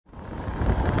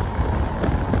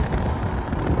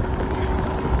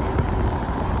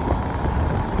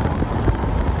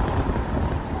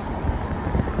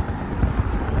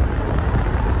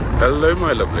Hello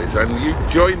my lovelies, and you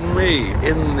join me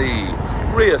in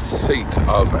the rear seat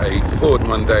of a Ford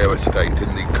Mondeo estate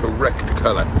in the correct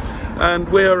colour, and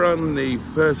we are on the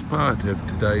first part of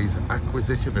today's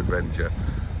acquisition adventure,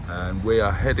 and we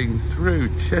are heading through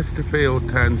Chesterfield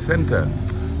town centre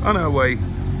on our way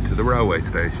to the railway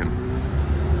station.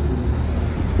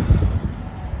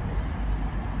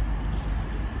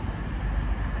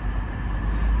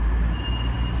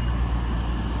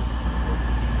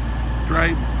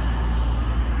 Right,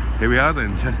 here we are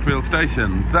then, Chesterfield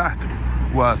station. That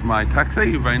was my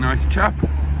taxi, a very nice chap,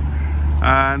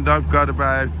 and I've got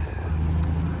about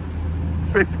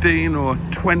 15 or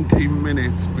 20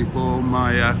 minutes before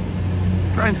my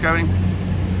train's going,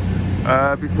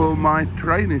 before my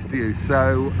train is due.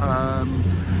 So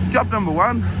job number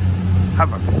one,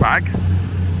 have a fag,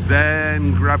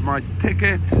 then grab my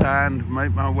tickets and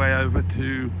make my way over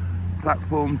to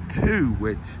platform 2,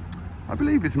 which I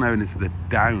believe is known as the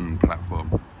down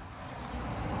platform.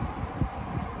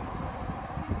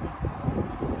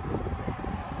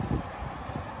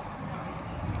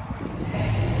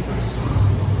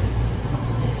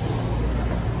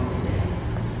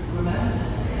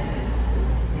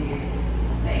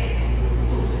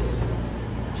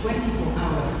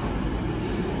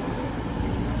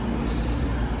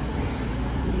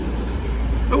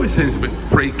 Always seems a bit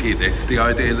freaky, this, the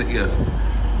idea that you're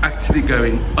actually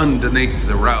going underneath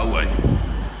the railway.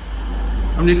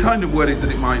 I mean, you're kind of worried that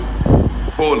it might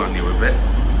fall on you a bit.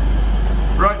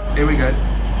 Right, here we go.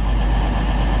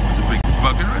 It's a big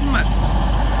bugger, isn't it?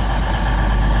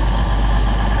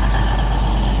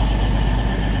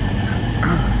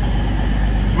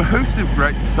 Massive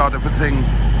great sod of a thing.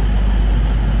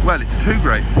 Well, it's two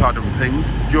great sod of things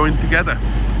joined together.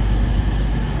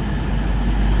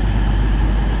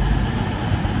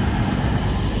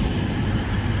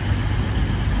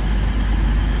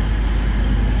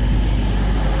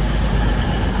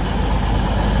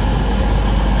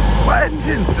 What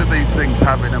engines do these things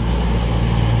have in them?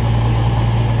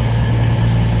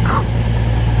 Up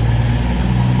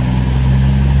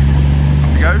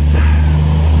he goes.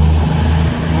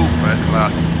 Oh, first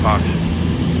class, posh.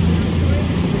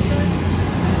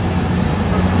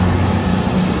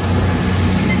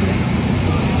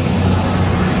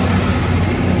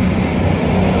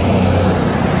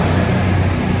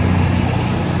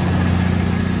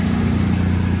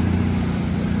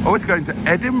 Oh, it's going to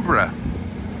Edinburgh.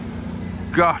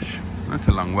 Gosh, that's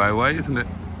a long way away, isn't it?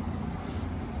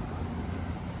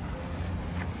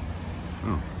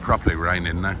 Oh, properly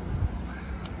raining now.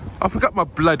 I forgot my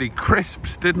bloody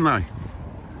crisps, didn't I?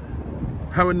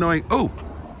 How annoying. Oh,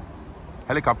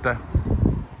 helicopter.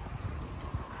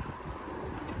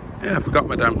 Yeah, I forgot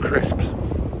my damn crisps.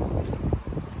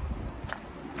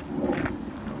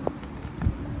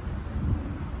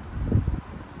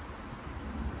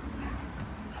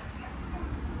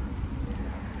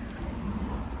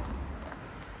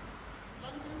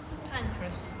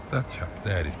 That chap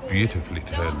there is beautifully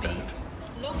turned out.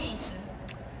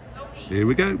 Here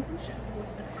we go.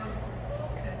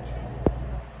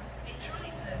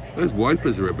 Those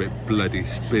wipers are a bit bloody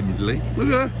spindly. Look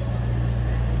at that.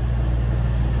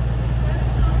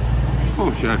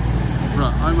 Porsche.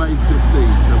 Right, I'm A15,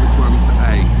 so which one's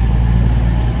A?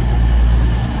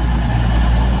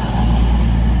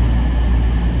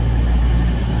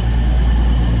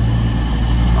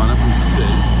 Oh, that one's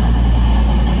C.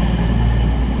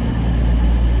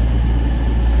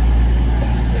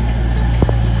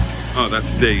 Oh, that's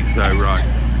D, so right,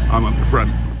 I'm up the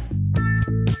front.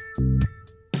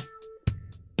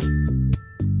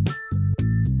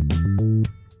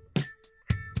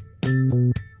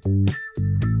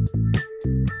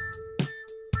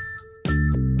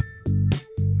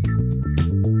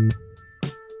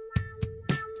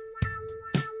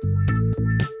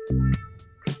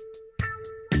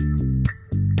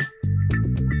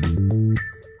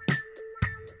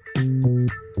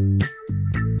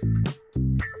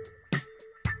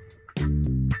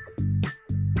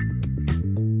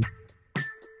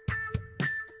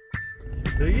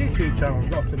 The YouTube channel's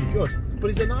not any good, but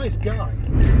he's a nice guy.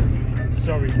 I'm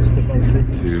sorry, Mr.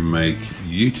 Boaty. To make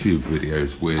YouTube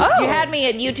videos with... Oh, you had me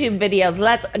at YouTube videos.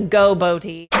 Let's go,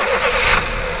 Boaty.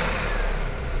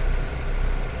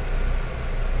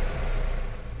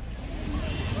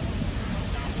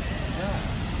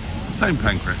 Same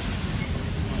pancreas.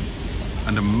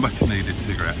 And a much needed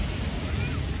cigarette.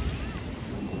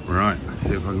 Right, let's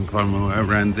see if I can find my way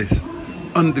around this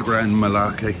underground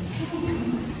malarkey.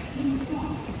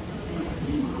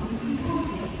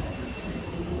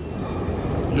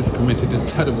 Just committed a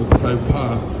terrible faux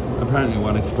pas. Apparently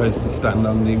one is supposed to stand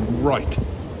on the right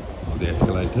of the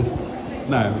escalators,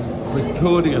 Now,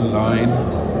 Victoria Line.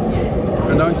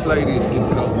 A nice lady has just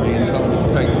got me and told me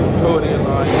to take the Victoria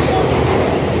Line.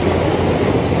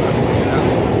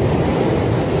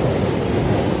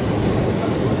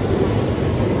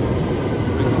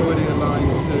 Victoria Line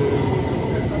to,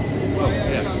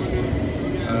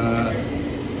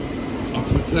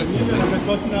 Oxford Circus.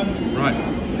 Right,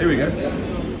 here we go.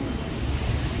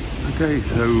 Okay,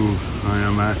 so I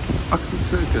am at Oxford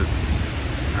Circus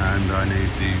and I need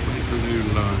the Waterloo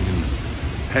Line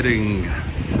heading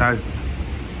southbound.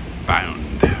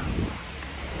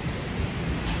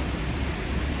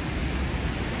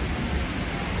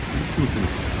 There's something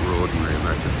extraordinary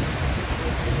about it.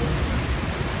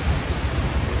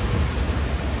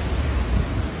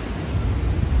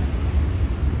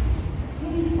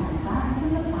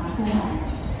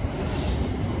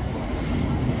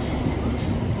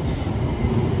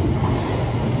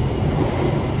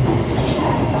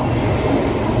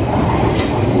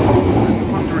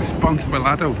 Responsible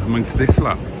adult amongst this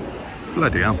lot.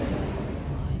 Bloody hell.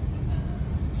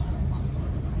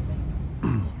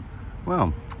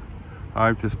 Well,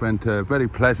 I've just spent a very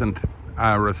pleasant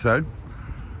hour or so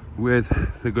with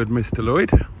the good Mr.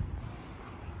 Lloyd,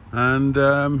 and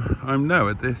I'm now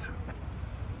at this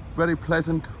very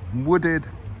pleasant wooded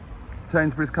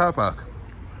Sainsbury's car park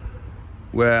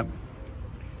where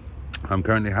I'm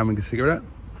currently having a cigarette,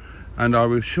 and I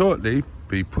will shortly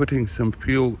be putting some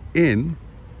fuel in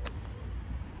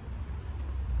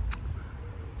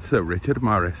Sir Richard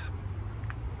Morris.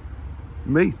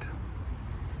 Meet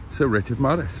Sir Richard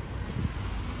Morris.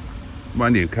 My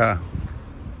new car.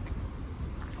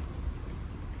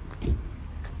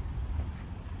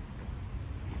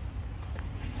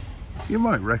 You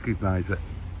might recognise it.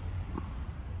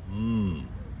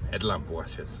 Headlamp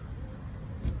washers.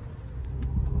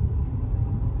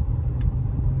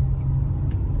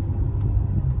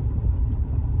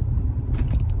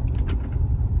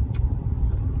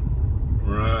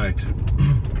 Right,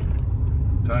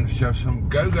 time to shove some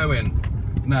go-go in.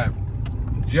 Now,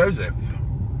 Joseph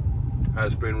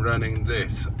has been running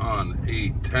this on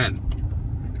E10.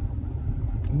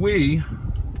 We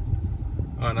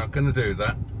are not going to do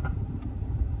that.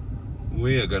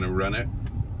 We are going to run it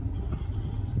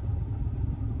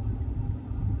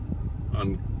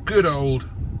on good old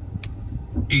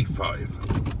E5.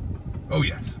 Oh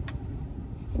yes.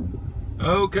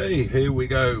 Okay, here we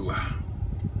go.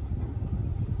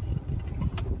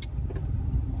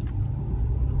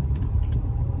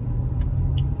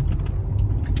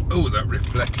 Oh, that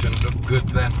reflection looked good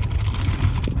then.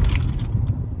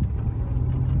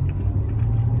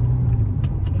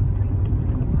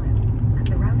 At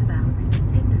the roundabout,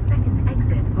 take the second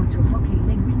exit onto Hockey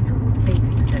Link towards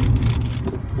Basingstoke.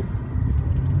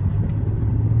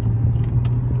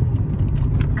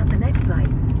 At the next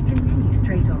lights, continue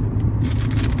straight on.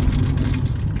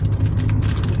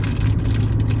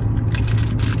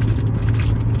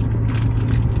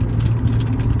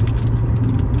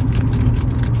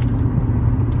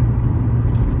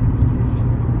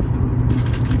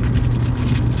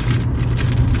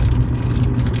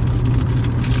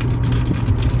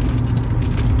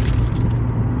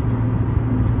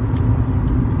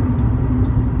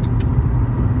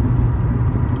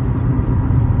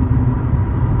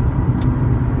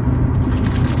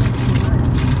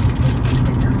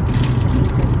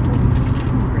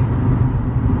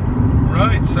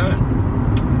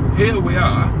 Here we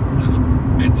are, just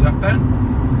heads up then,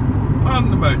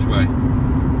 on the motorway,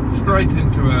 straight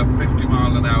into a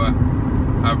 50-mile-an-hour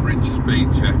average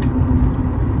speed check.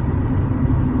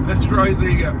 Let's try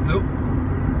the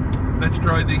let's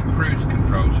try the cruise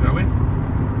control, shall we?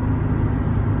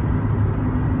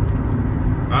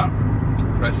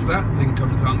 Press that, thing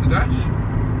comes on the dash,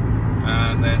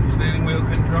 and then steering wheel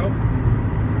control.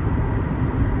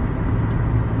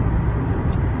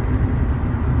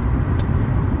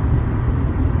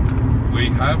 We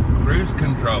have cruise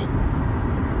control.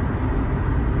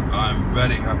 I'm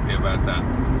very happy about that.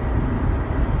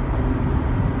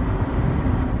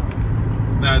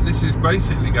 Now this is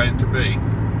basically going to be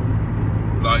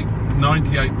like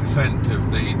 98%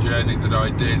 of the journey that I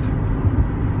did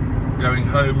going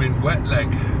home in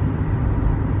Wetleg.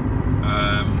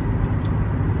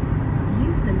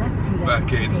 Use the left two lanes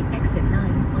to take exit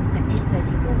 9 onto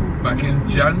A34. Back in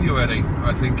January,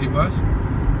 I think it was.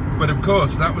 But of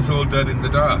course, that was all done in the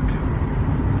dark.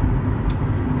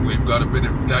 We've got a bit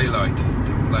of daylight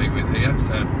to play with here,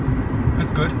 so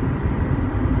that's good.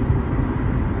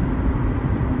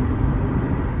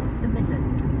 It's the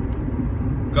Midlands.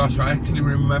 Gosh, I actually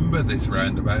remember this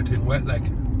roundabout in Wetleg.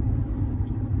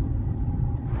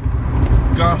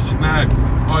 Gosh, now,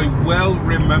 I well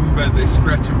remember this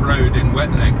stretch of road in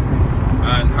Wetleg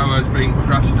and how I was being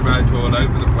crashed about all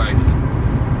over the place.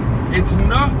 It's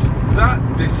not that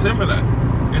dissimilar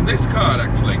in this car,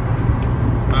 actually.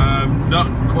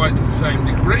 Not quite to the same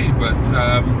degree, but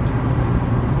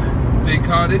the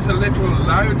car is a little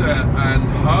louder and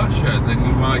harsher than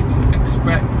you might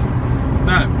expect.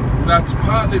 Now, that's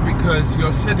partly because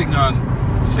you're sitting on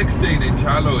 16-inch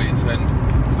alloys and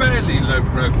fairly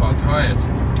low-profile tyres,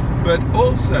 but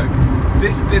also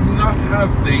this did not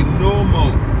have the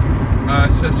normal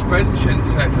suspension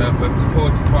setup up to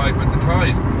 45 at the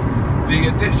time. The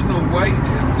additional weight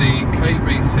of the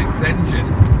KV6 engine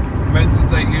meant that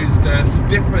they used a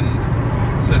stiffened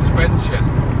suspension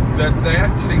that they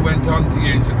actually went on to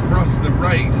use across the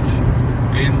range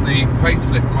in the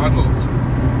facelift models.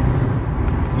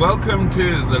 Welcome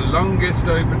to the longest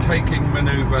overtaking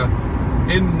manoeuvre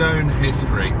in known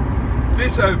history.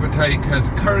 This overtake has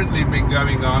currently been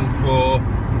going on for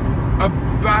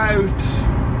about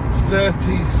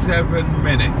 37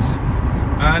 minutes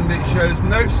and it shows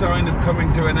no sign of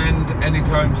coming to an end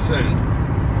anytime soon.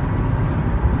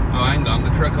 Oh, hang on,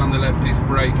 the truck on the left is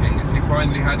braking. Has he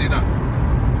finally had enough?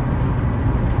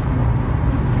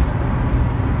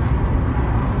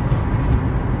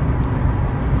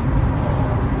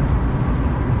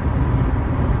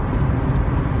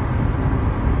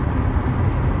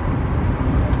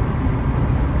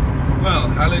 Well,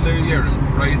 hallelujah and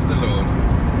praise the Lord.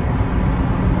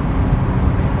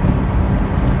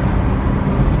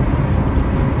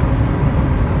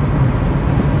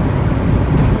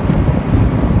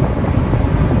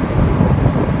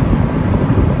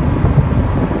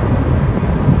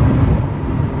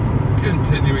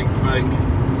 Continuing to make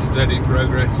steady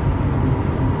progress.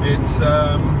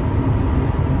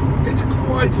 It's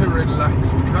quite a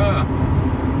relaxed car.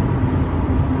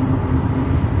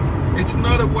 It's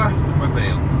not a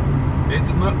waftmobile.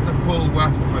 It's not the full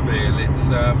waftmobile.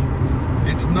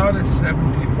 It's not a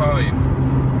 75,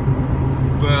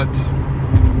 but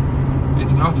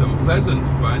it's not unpleasant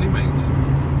by any means.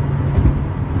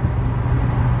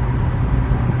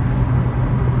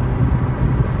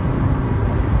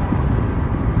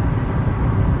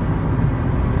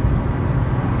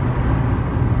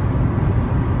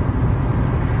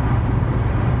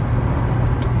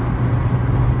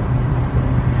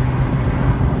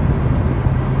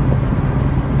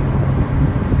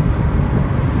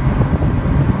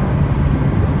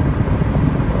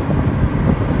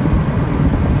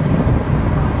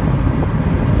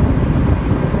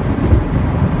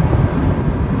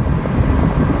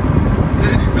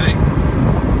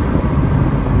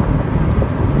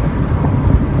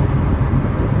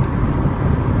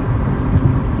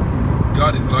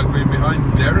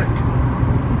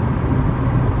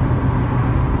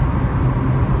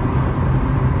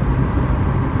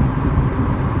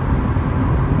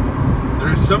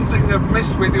 Something I've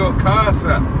missed with your car,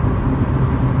 sir.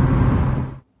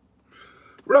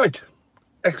 Right,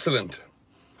 excellent.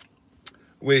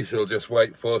 We shall just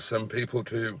wait for some people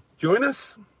to join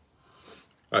us.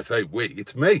 I say we,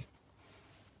 it's me.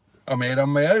 I'm here on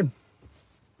my own.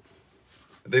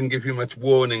 I didn't give you much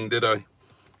warning, did I?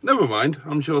 Never mind,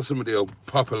 I'm sure somebody will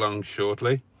pop along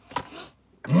shortly.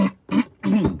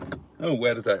 Oh,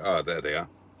 where did they? Ah, there they are.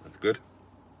 That's good.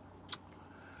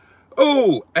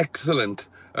 Oh, excellent.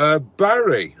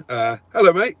 Barry,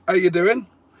 hello mate, how you doing?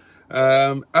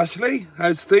 Ashley,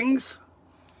 how's things?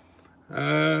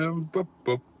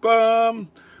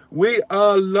 We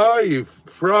are live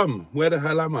from, where the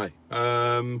hell am I?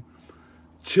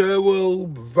 Cherwell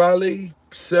Valley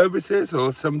Services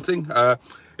or something.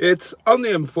 It's on the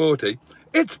M40.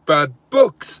 It's Bad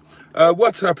Books.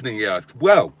 What's happening, you ask?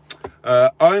 Well,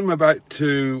 I'm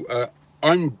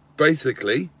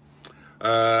basically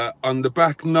on the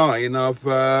back nine of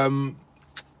an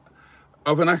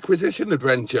acquisition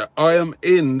adventure. I am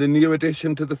in the new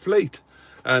addition to the fleet,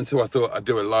 and so I thought I'd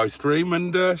do a live stream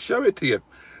and show it to you.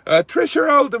 Trisha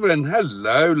Alderman,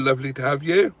 hello, lovely to have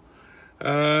you.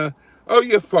 Oh,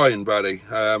 you're fine, buddy.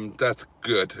 That's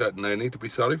good. No need to be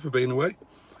sorry for being away.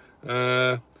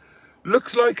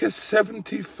 Looks like a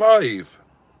 75,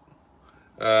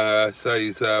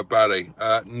 says Barry.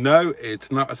 No, it's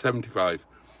not a 75.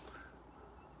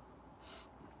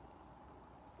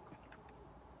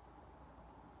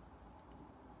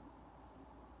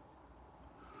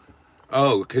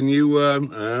 Oh, can you, I'm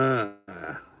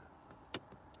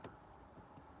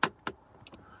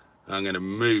going to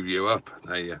move you up.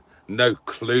 There you go. No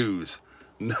clues.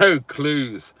 No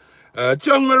clues.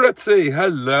 John Marazzi,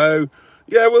 hello.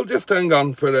 Yeah, we'll just hang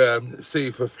on for, see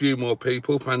if a few more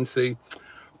people fancy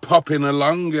popping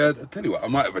along. I tell you what, I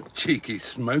might have a cheeky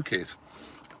Smokies,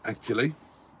 actually.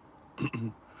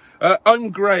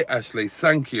 I'm great, Ashley.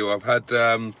 Thank you. I've had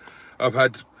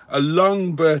a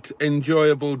long but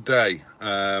enjoyable day.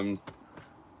 I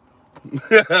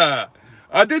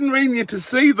didn't mean you to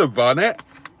see the bonnet.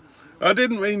 I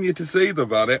didn't mean you to see the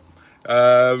bonnet.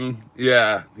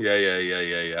 Yeah.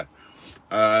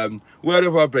 Where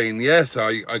have I been? Yes,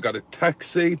 I got a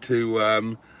taxi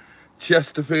to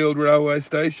Chesterfield railway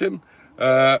station.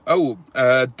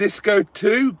 Disco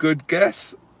 2, good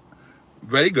guess.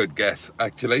 Very good guess,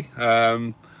 actually.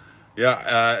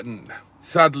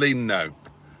 Sadly, no.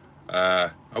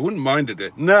 I wouldn't mind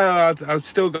it. No, I've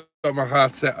still got my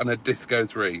heart set on a Disco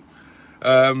 3.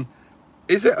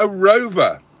 Is it a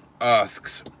Rover?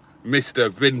 Asks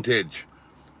Mr. Vintage,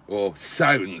 or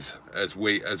Sounds, as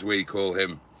we call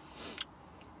him.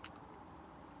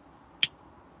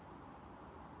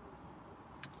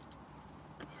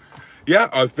 Yeah,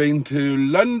 I've been to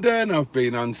London. I've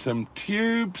been on some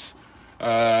tubes.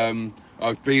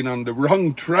 I've been on the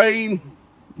wrong train.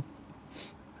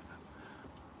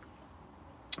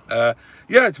 Yeah,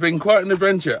 it's been quite an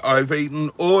adventure. I've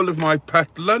eaten all of my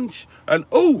packed lunch, and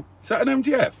oh, is that an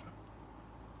MGF?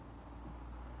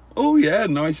 Oh yeah,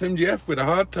 nice MGF with a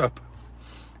hard top.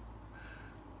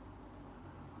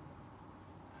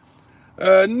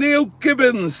 Neil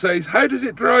Gibbons says, how does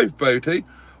it drive, Boaty?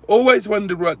 Always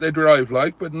wondered what they drive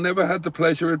like, but never had the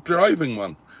pleasure of driving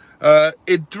one.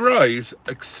 It drives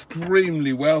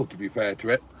extremely well, to be fair to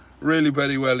it. Really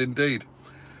very well indeed.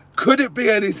 Could it be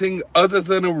anything other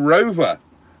than a Rover?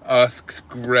 Asks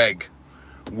Greg.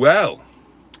 Well,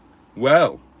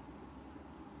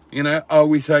 you know, are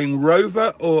we saying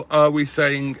Rover or are we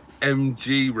saying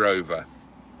MG Rover?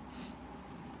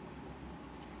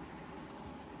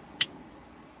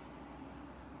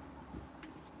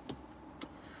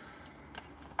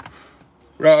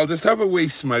 Right, I'll just have a wee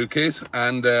Smokies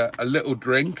and a little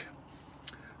drink,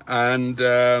 and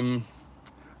then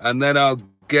I'll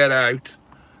get out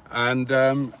and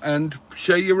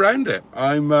show you around it.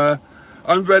 I'm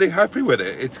very happy with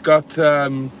it. It's got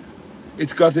a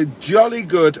jolly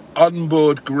good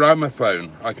onboard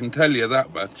gramophone, I can tell you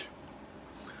that much.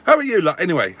 How are you lot?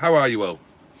 Anyway, how are you all?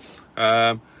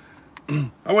 I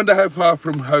wonder how far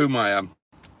from home I am.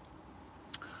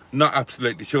 Not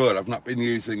absolutely sure. I've not been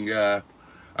using, I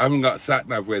haven't got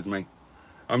sat-nav with me.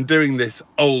 I'm doing this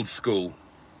old school.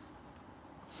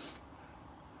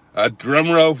 A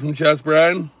drum roll from Chaz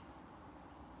Brown.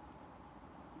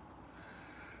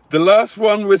 The last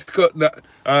one with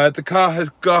the car has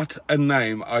got a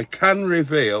name. I can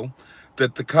reveal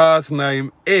that the car's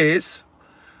name is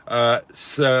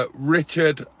Sir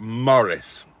Richard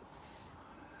Morris.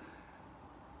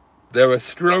 There are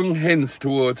strong hints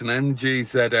towards an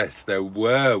MGZS. There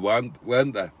were,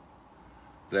 weren't there?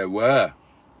 There were.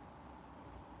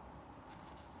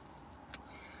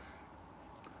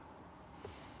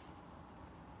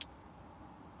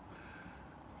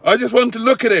 I just want to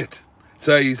look at it.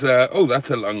 Says, oh,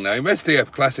 that's a long name.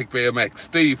 SDF Classic BMX,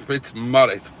 Steve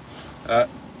Fitzmaurice.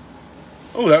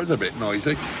 Oh, that was a bit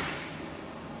noisy.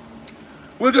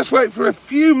 We'll just wait for a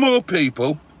few more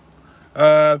people.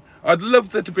 I'd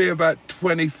love there to be about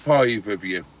 25 of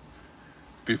you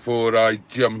before I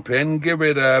jump in. Give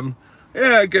it,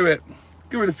 yeah, give it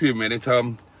a few minutes.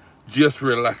 I'm just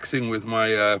relaxing with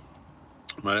my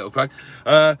my little pack.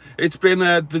 It's been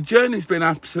the journey's been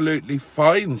absolutely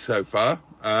fine so far.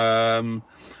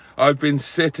 I've been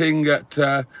sitting at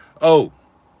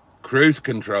cruise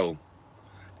control,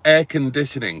 air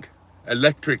conditioning,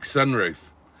 electric sunroof,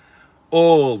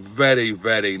 all very,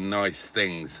 very nice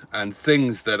things, and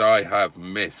things that I have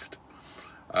missed.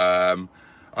 I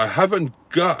haven't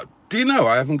got, do you know,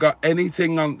 I haven't got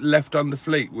anything left on the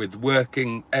fleet with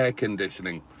working air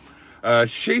conditioning.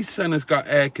 Shison has got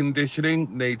air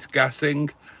conditioning, needs gassing.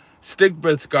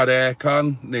 Stigbert's got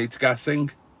aircon, needs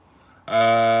gassing.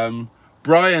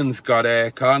 Brian's got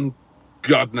aircon,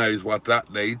 God knows what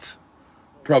that needs.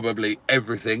 Probably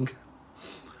everything.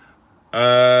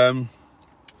 Could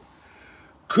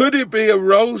it be a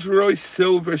Rolls-Royce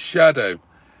Silver Shadow?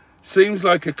 Seems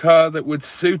like a car that would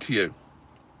suit you.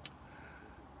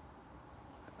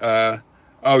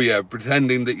 Oh yeah,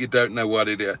 pretending that you don't know what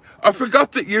it is. I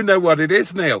forgot that you know what it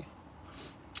is, Neil.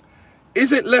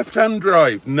 Is it left-hand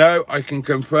drive? No, I can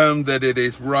confirm that it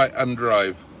is right-hand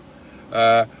drive.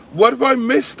 What have I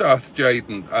missed? Asked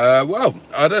Jaden. Well,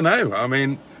 I don't know. I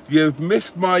mean, you've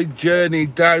missed my journey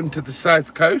down to the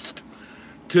south coast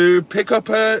to pick up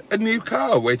a new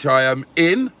car, which I am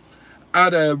in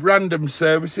at a random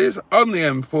services on the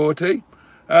M40.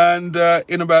 And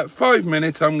in about 5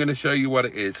 minutes, I'm going to show you what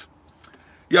it is.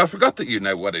 Yeah, I forgot that you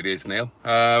know what it is, Neil.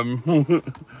 Now,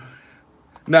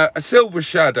 a Silver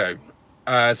Shadow,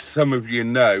 as some of you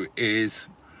know, is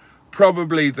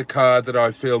probably the car that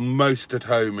I feel most at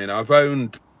home in. I've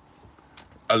owned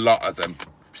a lot of them.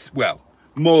 Well,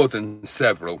 more than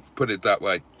several, put it that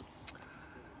way.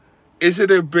 Is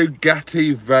it a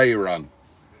Bugatti Veyron?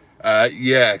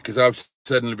 Yeah, because I've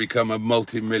suddenly become a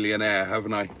multi-millionaire,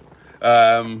 haven't I?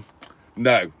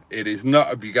 No, it is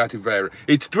not a Bugatti Veyron.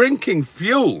 It's drinking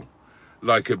fuel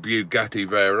like a Bugatti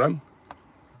Veyron.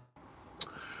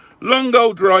 Long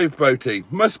old drive, Boaty.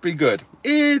 Must be good.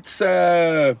 It's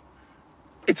a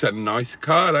nice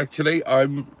car, actually.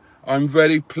 I'm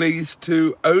very pleased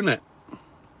to own it.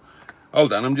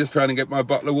 Hold on, I'm just trying to get my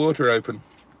bottle of water open.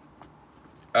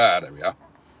 Ah, there we are.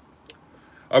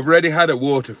 I've already had a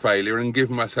water failure and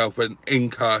given myself an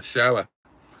in-car shower.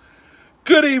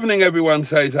 Good evening, everyone,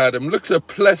 says Adam. Looks a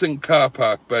pleasant car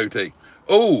park, Boaty.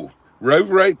 Oh,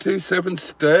 Rover 827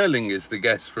 Sterling is the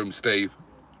guest from Steve.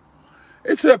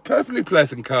 It's a perfectly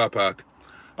pleasant car park.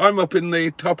 I'm up in the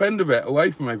top end of it,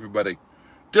 away from everybody.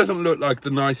 Doesn't look like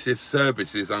the nicest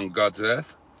services on God's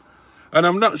earth. And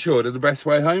I'm not sure of the best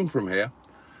way home from here.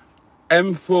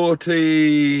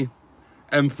 M40,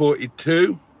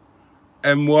 M42,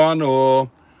 M1, or...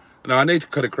 No, I need to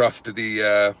cut across to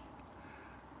the...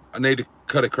 I need to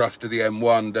cut across to the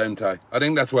M1, don't I? I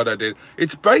think that's what I did.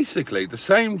 It's basically the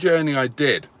same journey I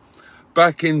did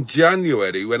back in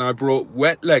January when I brought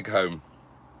Wetleg home.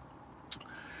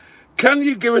 Can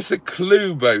you give us a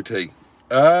clue, Boaty?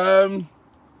 A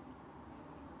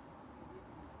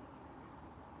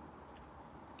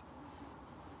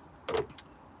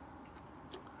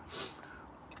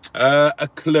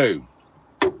clue.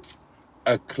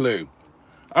 A clue.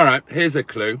 All right, here's a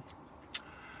clue.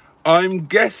 I'm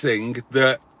guessing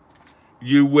that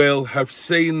you will have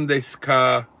seen this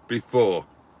car before.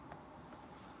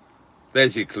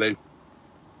 There's your clue.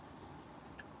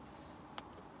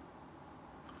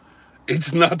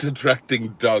 It's not attracting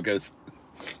doggers.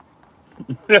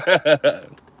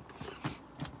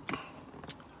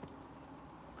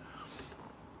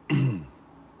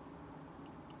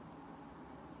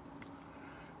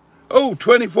 Oh,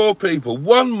 24 people.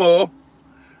 One more.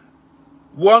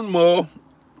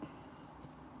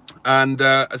 And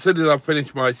as soon as I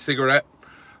finish my cigarette,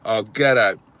 I'll get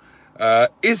out.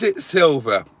 Is it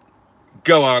silver?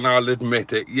 Go on, I'll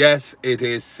admit it. Yes, it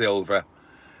is silver.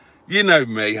 You know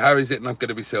me, how is it not going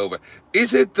to be silver?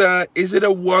 Is it a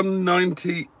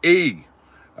 190E?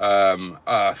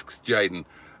 Asks Jaden.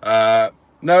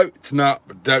 No, it's not,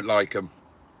 but don't like them.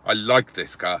 I like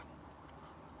this car.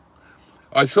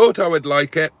 I thought I would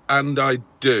like it, and I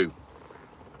do.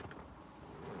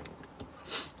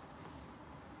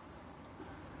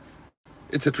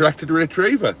 It's a tractor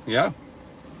retriever, yeah.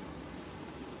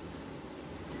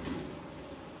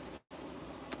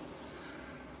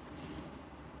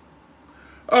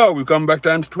 Oh, we've gone back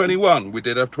down to 21. We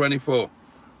did have 24.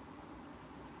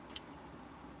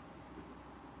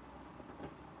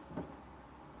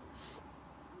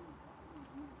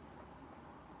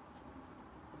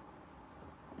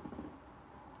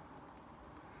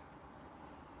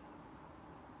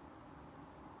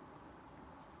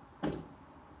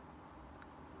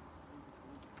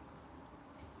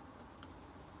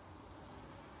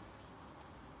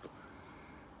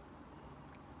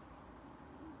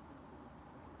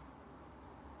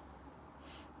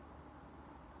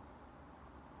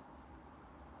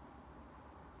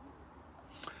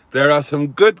 There are some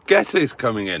good guesses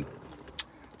coming in.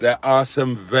 There are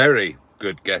some very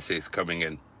good guesses coming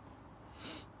in.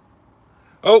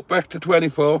 Oh, back to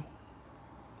 24.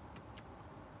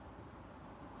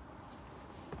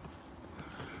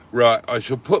 Right, I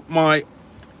shall put my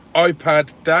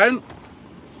iPad down.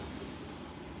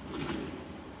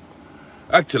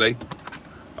 Actually,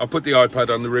 I'll put the iPad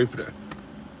on the roof there.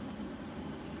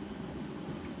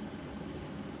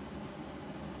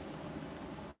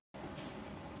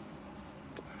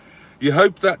 You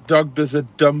hope that dog does a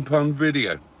dump on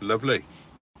video. Lovely.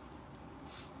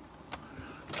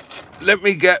 Let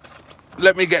me get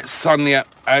Sonia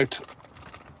out.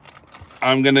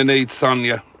 I'm gonna need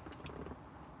Sonia.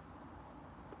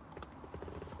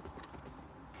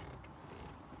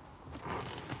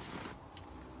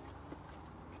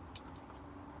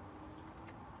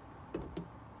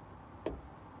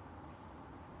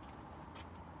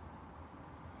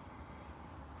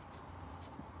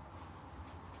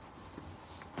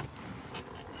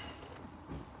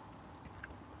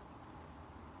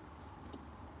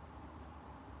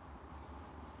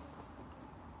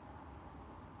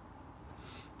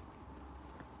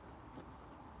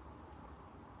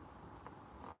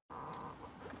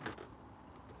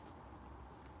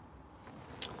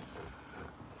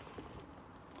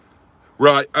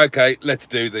 Right, okay, let's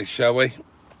do this, shall we?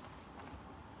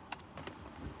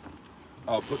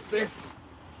 I'll put this.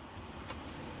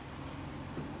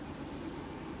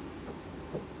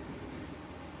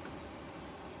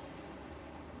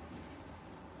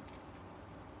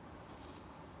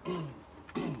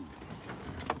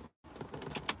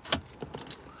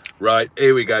 Right,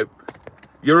 here we go.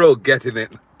 You're all getting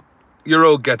it. You're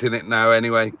all getting it now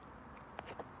anyway.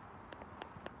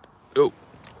 Oh.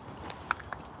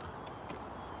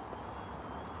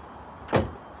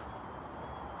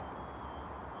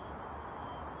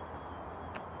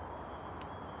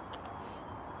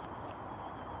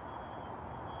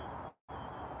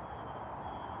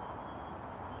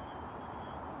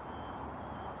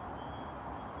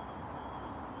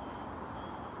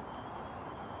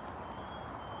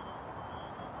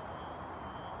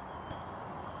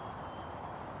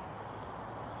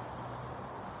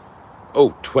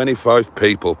 Oh, 25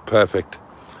 people, perfect.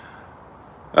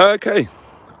 Okay,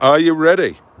 are you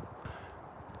ready?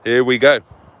 Here we go.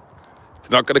 It's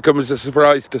not going to come as a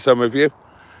surprise to some of you.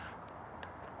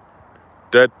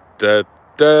 Da, da,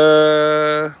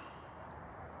 da.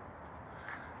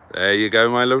 There you go,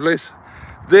 my lovelies.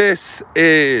 This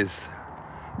is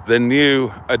the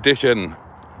new addition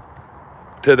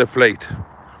to the fleet.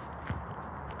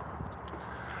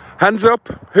 Hands up,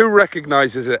 who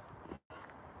recognises it?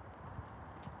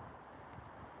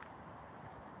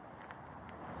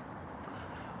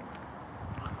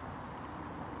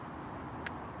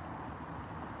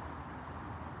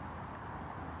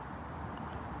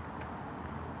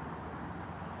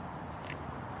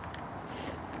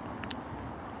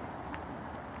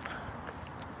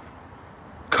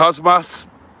 Cosmos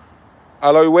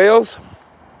alloy wheels,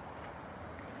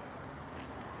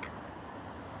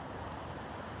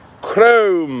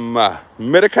 chrome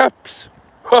mirror caps,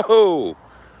 whoa,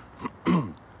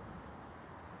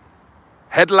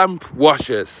 headlamp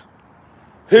washers.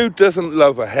 Who doesn't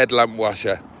love a headlamp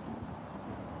washer?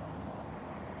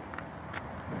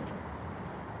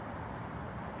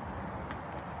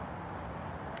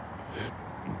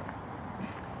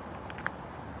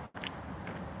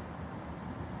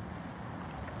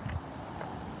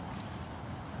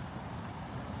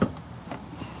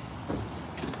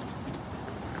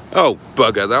 Oh,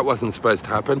 bugger, that wasn't supposed to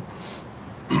happen.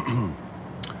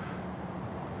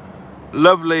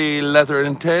 Lovely leather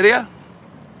interior.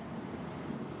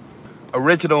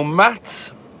 Original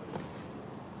mats.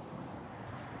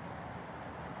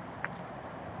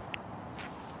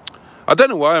 I don't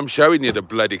know why I'm showing you the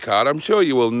bloody car. I'm sure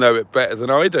you will know it better than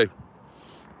I do.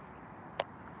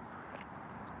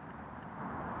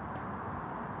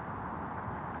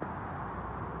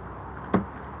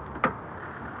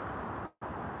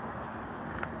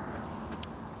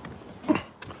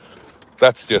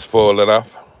 That's just fallen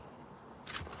off.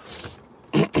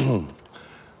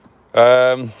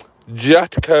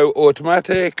 Jatco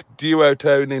automatic,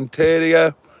 duotone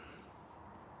interior,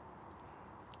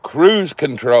 cruise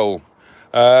control.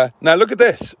 Now look at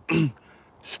this.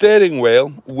 Steering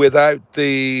wheel without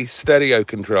the stereo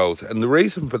controls, and the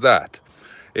reason for that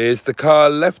is the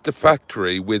car left the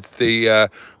factory with the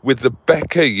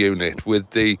Becker unit,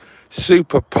 with the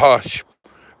super posh,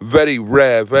 very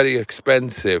rare, very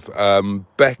expensive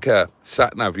Becker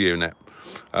sat-nav unit,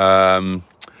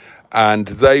 and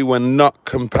they were not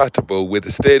compatible with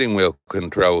the steering wheel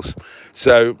controls.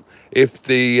 So if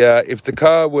the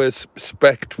car was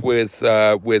spec'd with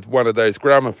one of those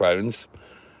gramophones,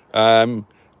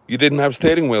 you didn't have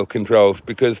steering wheel controls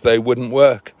because they wouldn't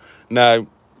work. Now,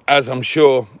 as I'm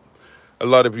sure a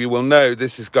lot of you will know,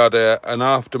 this has got an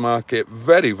aftermarket,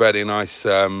 very, very nice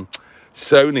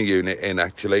Sony unit in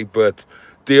actually, but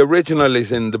the original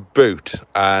is in the boot,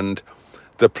 and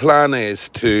the plan is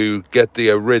to get the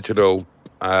original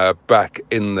back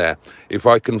in there if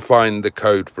I can find the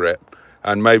code for it,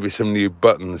 and maybe some new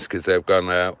buttons because they've gone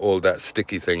all that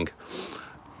sticky thing.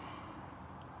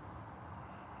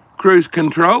 Cruise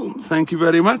control, thank you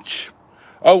very much.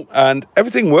 Oh, and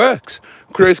everything works.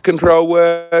 Cruise control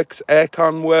works,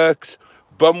 aircon works,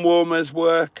 bum warmers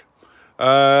work,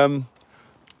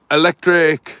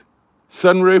 electric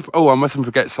sunroof. Oh, I mustn't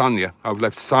forget Sonia. I've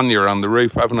left Sonia on the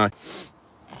roof, haven't I?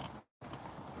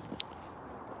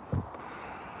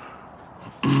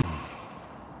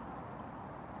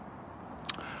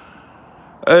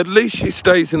 At least she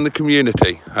stays in the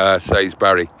community, says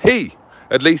Barry.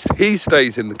 At least he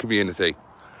stays in the community.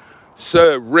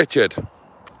 Sir Richard.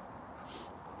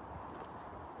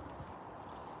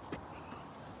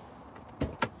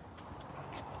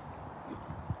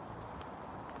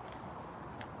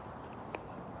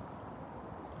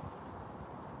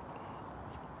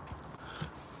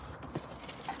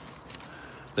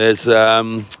 There's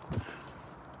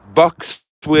box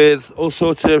with all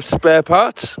sorts of spare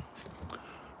parts,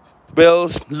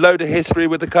 bills, load of history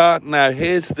with the car. Now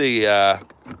here's the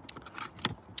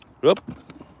whoop.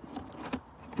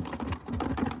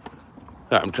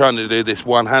 I'm trying to do this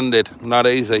one-handed, not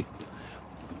easy.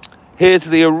 Here's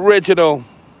the original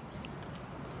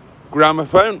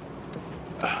gramophone.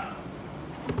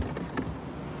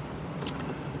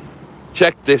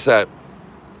 Check this out.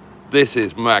 This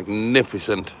is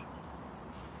magnificent.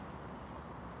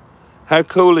 How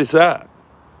cool is that?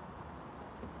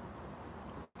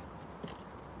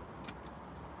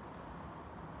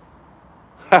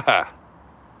 Haha.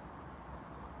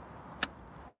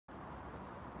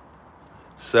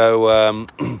 So,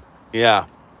 yeah.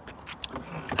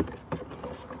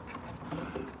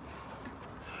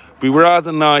 Be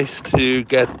rather nice to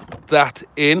get that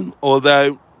in,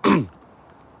 although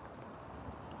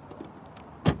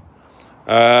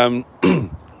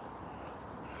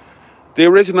the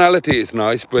originality is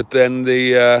nice, but then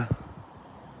the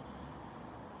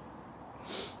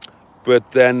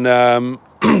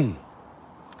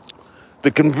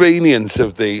the convenience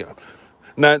of the...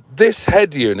 Now, this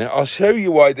head unit, I'll show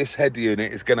you why this head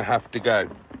unit is going to have to go.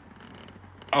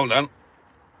 Hold on.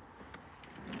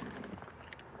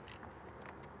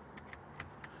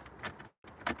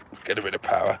 Get a bit of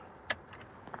power.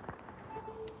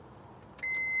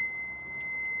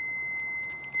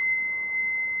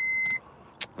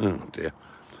 Oh dear.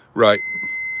 Right.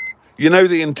 You know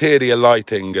the interior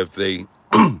lighting of the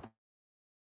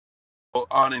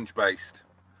orange based.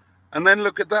 And then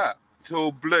look at that. It's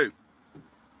all blue.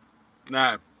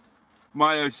 Now,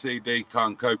 my OCD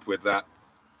can't cope with that.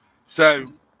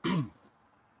 So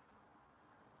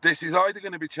this is either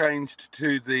going to be changed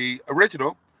to the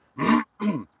original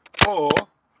or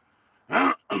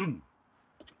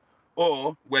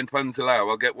or when funds allow,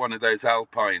 I'll get one of those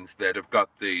Alpines that have got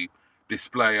the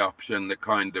display option that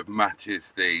kind of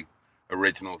matches the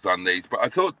originals on these. But I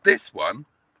thought this one,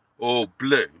 all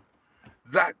blue,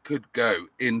 that could go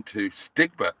into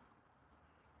Stigbert,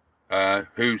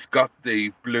 who's got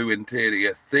the blue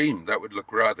interior theme. That would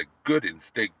look rather good in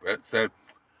Stigbert. So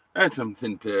that's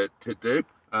something to do.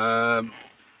 I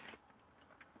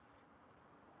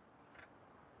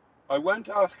won't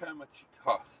ask how much it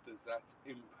cost, as that's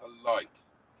impolite,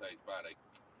 says Barry.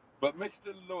 But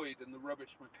Mr. Lloyd and the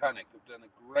rubbish mechanic have done a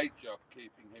great job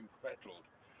keeping him fettled.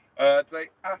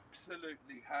 They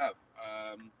absolutely have.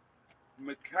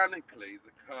 Mechanically,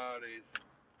 the car is,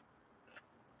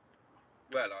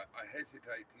 well, I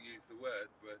hesitate to use the word,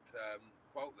 but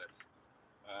faultless.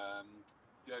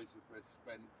 Joseph has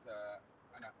spent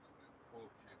an absolute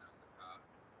fortune on the car,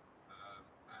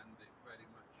 and it very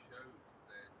much shows.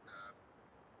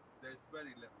 There's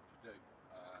very little to do.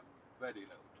 Very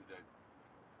little to do.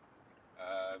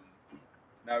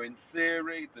 Now, in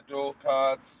theory, the door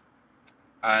cards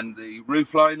and the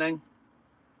roof lining,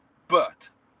 but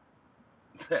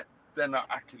they're not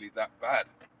actually that bad.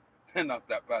 They're not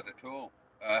that bad at all.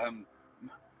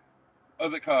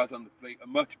 Other cars on the fleet are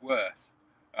much worse.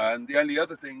 And the only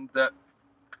other thing that,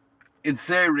 in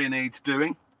theory, needs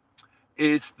doing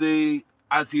is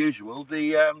as usual,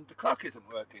 the clock isn't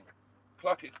working. The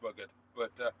clock is buggered.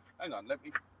 But hang on, let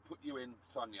me put you in,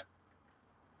 Sonia.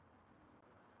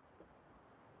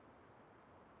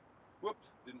 Whoops,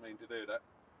 didn't mean to do that.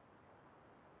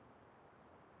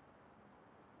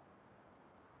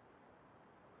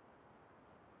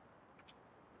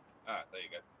 Ah, there you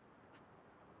go.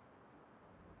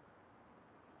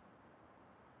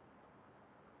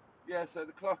 Yeah, so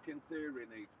the clock in theory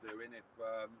needs doing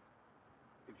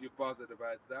if you're bothered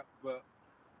about that, but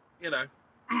you know,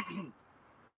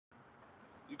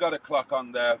 you got a clock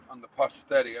on the posh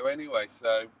stereo anyway,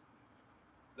 so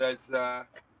there's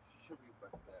should be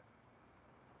back there.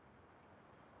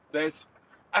 There's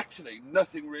actually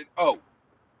nothing really. Oh,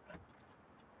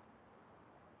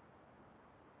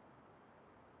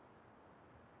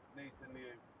 needs a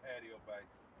new aerial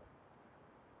base,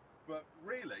 but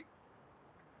really,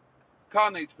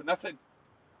 car needs for nothing.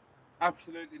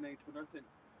 Absolutely needs for nothing.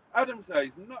 Adam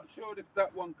says, not sure if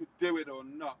that one could do it or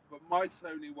not, but my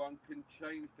Sony one can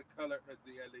change the colour of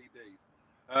the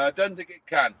LEDs. Don't think it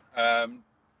can.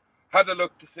 Had a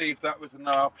look to see if that was an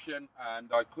option,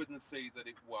 and I couldn't see that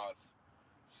it was.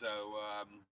 So,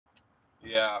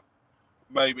 yeah,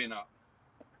 maybe not.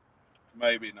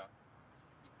 Maybe not.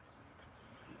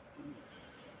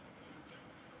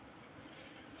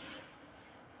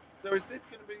 So is this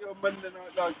going to be your Monday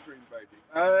night live stream, baby?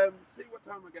 See what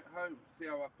time I get home, see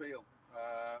how I feel.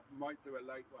 Might do a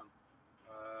late one.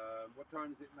 What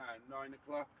time is it now? 9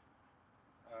 o'clock.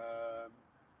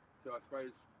 So I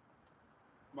suppose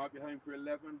Might be home for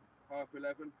 11, half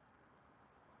 11.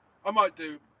 I might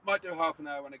do half an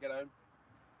hour when I get home.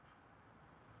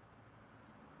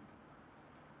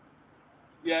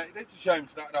 Yeah, it's a shame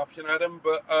it's not an option, Adam,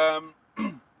 but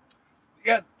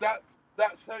yeah, that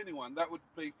Sony one, that would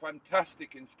be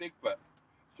fantastic in Stigbert.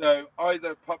 So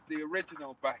either pop the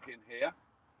original back in here.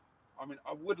 I mean,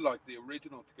 I would like the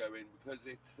original to go in because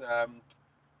it's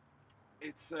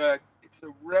a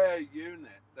rare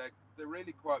unit. They're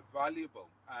really quite valuable,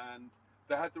 and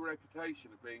they had the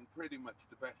reputation of being pretty much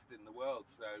the best in the world.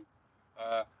 So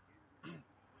uh,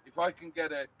 if I can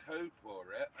get a code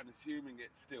for it, and assuming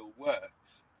it still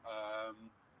works,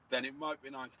 then it might be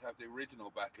nice to have the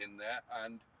original back in there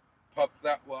and pop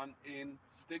that one in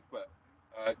Stigbert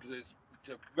because it's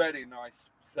a very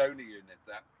nice Sony unit.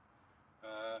 That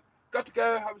got to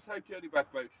go. Have a safe journey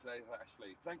back, Boaty, says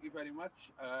Ashley. Thank you very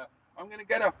much. I'm going to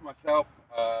get off myself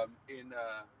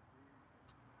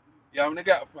yeah, I'm going to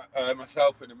get off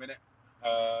myself in a minute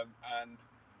and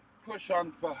push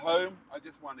on for home. I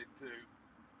just wanted to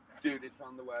do this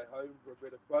on the way home for a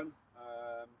bit of fun.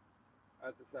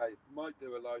 As I say, might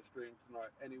do a live stream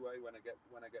tonight anyway when I get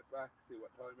back. See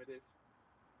what time it is.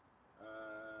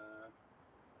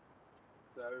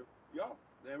 So yeah,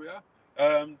 there we are.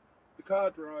 The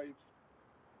car drives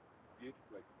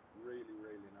beautifully, really,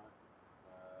 really nice.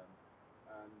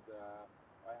 And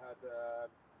I had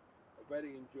a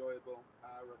very enjoyable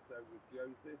hour or so with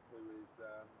Joseph, who is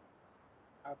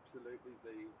absolutely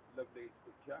the loveliest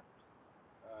of chaps.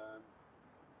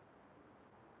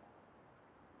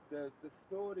 The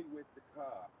story with the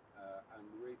car and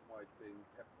the reason why it's being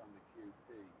kept on the QT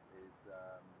is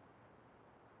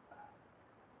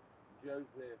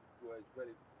Joseph was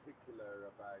very particular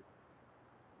about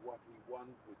what he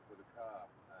wanted for the car,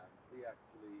 and he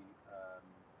actually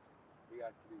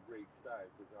reached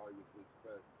out because I was his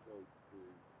first choice to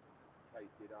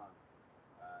take it on,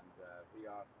 and he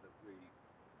asked that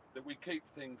we keep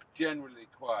things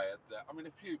generally quiet. I mean,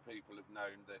 a few people have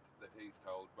known that he's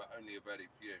told, but only a very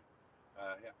few.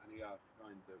 And he asked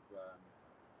kind of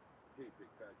keep it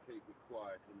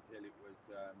quiet until it was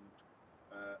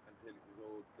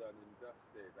all done and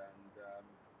dusted. And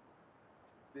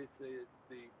this is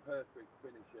the perfect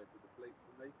finisher for the fleet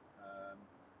for me.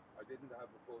 I didn't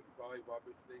have a 45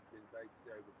 obviously since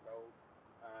HCO was sold,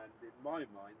 and in my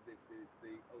mind this is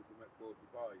the ultimate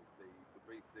 45, the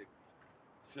V6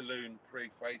 saloon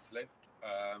pre-facelift.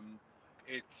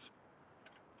 It's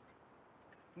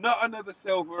not another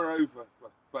silver over, for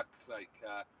fuck's sake.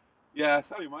 Yeah,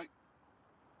 sorry, Mike.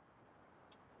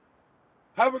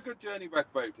 Have a good journey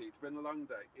back, Boaty. It's been a long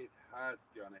day. It has,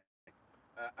 Johnny.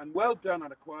 And well done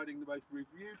on acquiring the most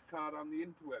reviewed car on the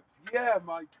interwebs. Yeah,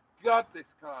 my God, this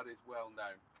car is well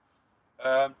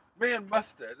known. Me and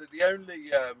Mustard are the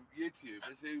only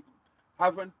YouTubers who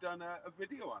haven't done a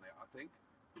video on it, I think.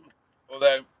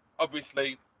 Although,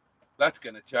 obviously, that's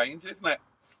going to change, isn't it?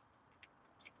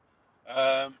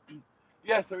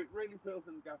 Yeah, so it really fills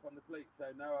in the gap on the fleet.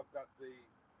 So now I've got the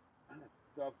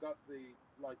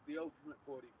ultimate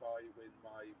 45 in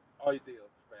my ideal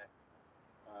spec.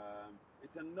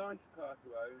 It's a nice car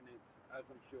to own. It's, as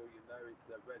I'm sure you know, it's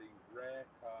a very rare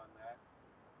car now.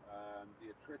 The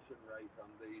attrition rate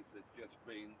on these has just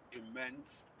been immense.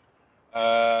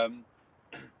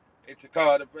 It's a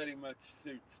car that very much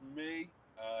suits me,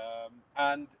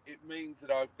 and it means that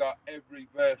I've got every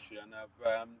version of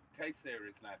K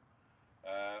series now.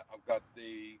 I've got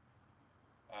the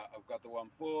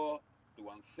 1.4, the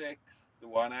 1.6, the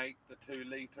 1.8, the 2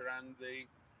 litre,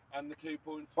 and the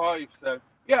 2.5. So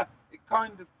yeah, it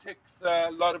kind of ticks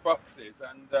a lot of boxes,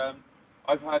 and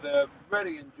I've had a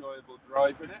very enjoyable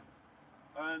drive in it.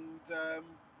 And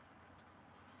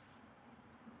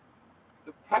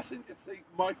the passenger seat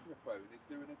microphone is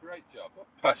doing a great job. What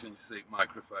passenger seat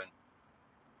microphone?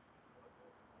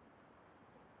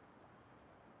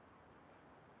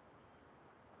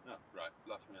 Oh, right,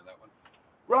 lost me on that one.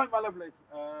 Right, my lovelies,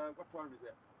 what time is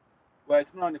it? Well,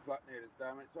 it's 9 o'clock near us,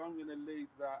 damn it, so I'm going to leave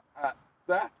that at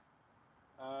that.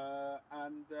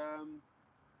 And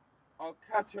I'll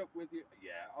catch up with you.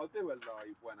 Yeah, I'll do a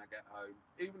live when I get home,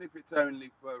 even if it's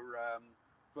only for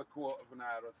a quarter of an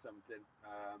hour or something.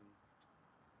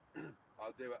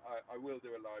 I'll do it. I will do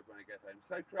a live when I get home.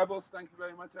 Safe travels. Thank you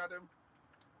very much, Adam.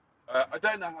 I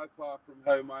don't know how far from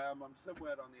home I am. I'm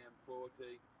somewhere on the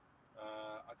M40.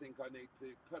 I think I need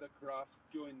to cut across,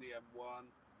 join the M1.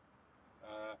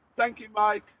 Thank you,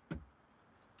 Mike.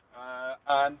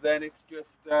 And then it's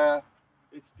just the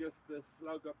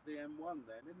slug up the M1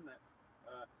 then, isn't it?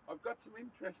 I've got some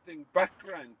interesting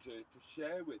background to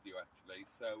share with you actually.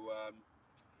 So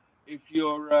if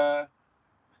you're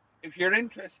if you're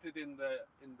interested in the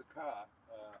car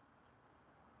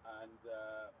and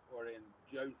or in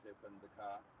Joseph and the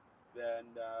car, then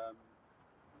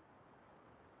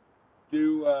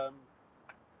do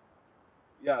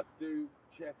yeah, do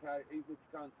check out. Even if you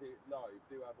can't see it live,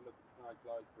 do have a look at tonight's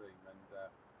live stream, and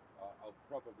I'll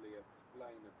probably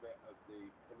explain a bit of the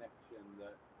connection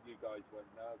that you guys won't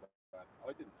know about.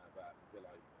 I didn't know about it until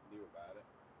I knew about it.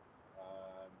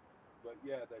 But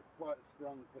yeah, there's quite a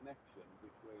strong connection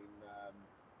between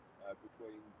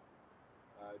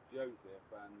Joseph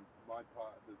and my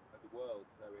part of the world.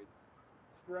 So it's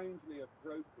strangely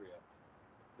appropriate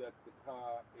that the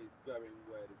car is going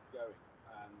where it's going,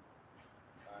 and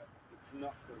it's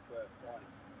not for the first time.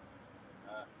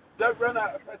 Don't run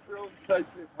out of petrol, safe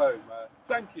trip home.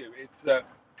 Thank you. It's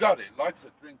God, it likes a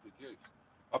drink of juice.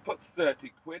 I put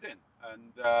 30 quid in,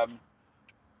 and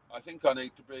I think I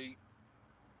need to be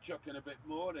chucking a bit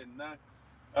more in now.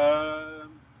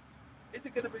 Is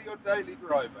it going to be your daily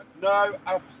driver? No,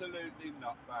 absolutely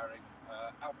not, Barry.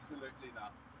 Absolutely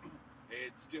not.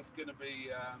 It's just going to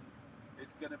be.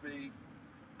 It's going to be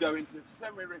going to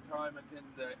semi-retirement in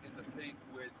the peak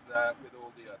with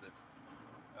all the others.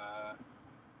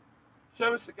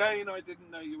 Show us again. I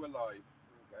didn't know you were live.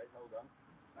 Okay, hold on.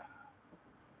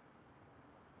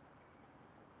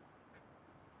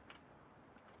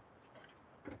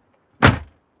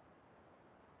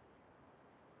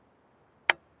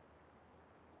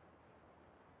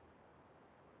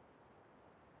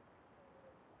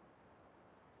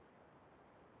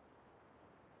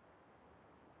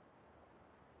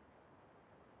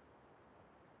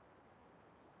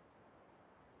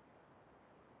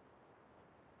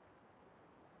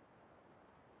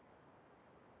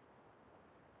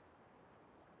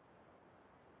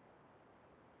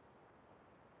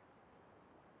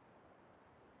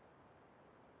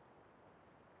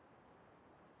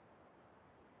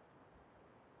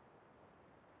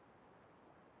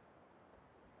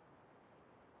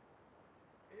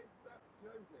 Is that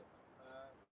Joseph?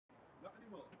 Not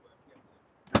anymore. But yes,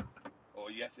 it is.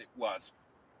 Or yes, it was.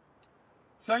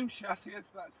 Same chassis as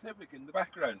that Civic in the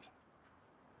background.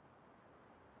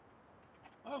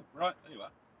 Oh, right, there you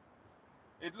are.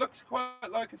 It looks quite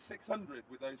like a 600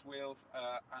 with those wheels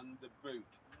and the boot.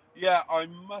 Yeah, I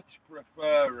much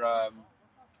prefer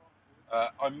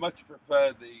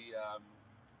the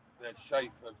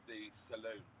shape of the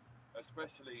saloon,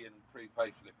 especially in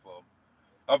pre-facelift form.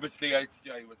 Obviously,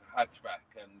 HJ was a hatchback,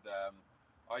 and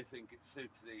I think it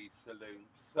suits the saloon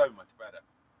so much better.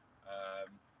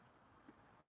 Um,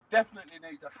 definitely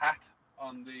needs a hat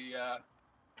on the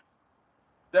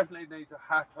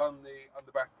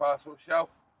back parcel shelf,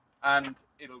 and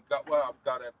it'll got well. I've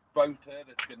got a boater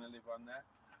that's going to live on there.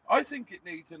 I think it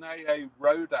needs an AA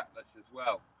Road Atlas as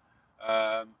well,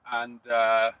 and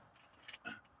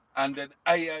an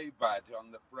AA badge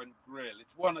on the front grille.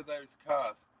 It's one of those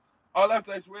cars. I'll have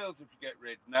those wheels if you get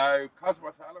rid. No,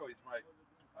 Cosmos alloys, mate.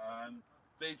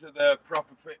 These are the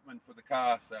proper fitment for the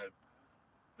car, so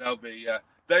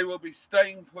they will be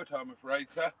staying put, I'm afraid,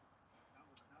 sir.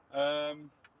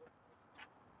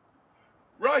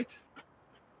 Right.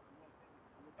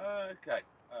 Okay.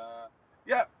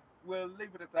 Yeah, we'll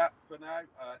leave it at that for now.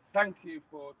 Thank you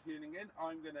for tuning in.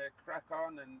 I'm going to crack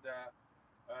on and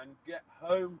get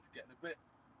home. It's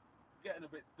getting a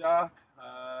bit dark.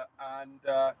 And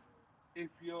if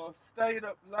you're staying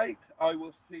up late, I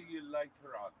will see you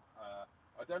later on.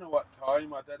 I don't know what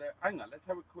time. I don't know. Hang on. Let's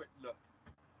have a quick look.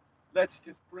 Let's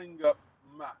just bring up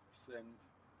maps and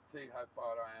see how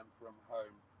far I am from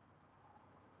home.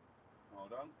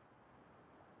 Hold on.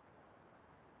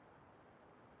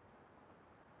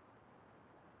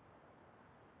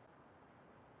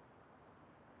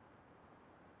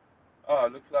 Oh,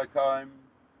 it looks like I'm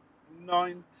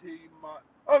 90 miles.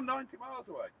 Oh, 90 miles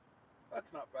away.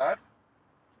 That's not bad.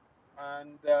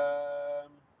 And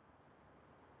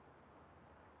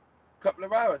couple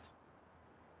of hours.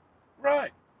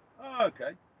 Right. Oh,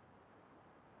 okay.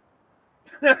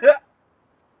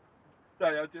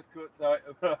 Sorry, I just caught sight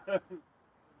of.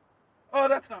 Oh,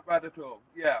 that's not bad at all.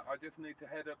 Yeah, I just need to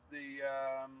head up the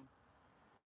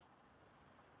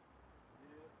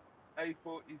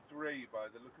A43 by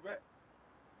the look of it.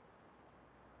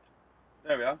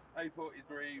 There we are.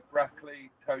 A43 Brackley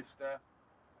Toaster.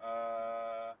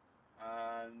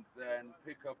 And then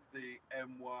pick up the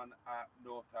M1 at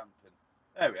Northampton.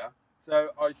 There we are. So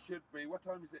I should be. What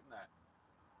time is it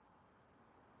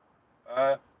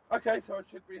now? Okay, so I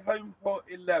should be home for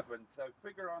 11. So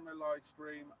figure on a live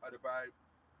stream at about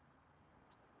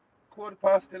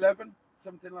 11:15,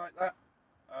 something like that.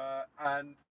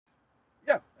 And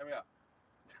yeah, there we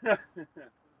are.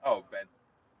 Oh, Ben.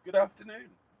 Good afternoon.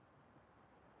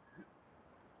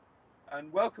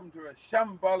 and welcome to a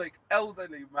shambolic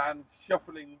elderly man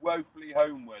shuffling woefully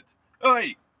homeward.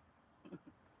 Oi!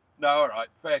 No, alright,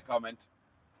 fair comment.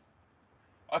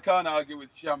 I can't argue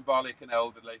with shambolic and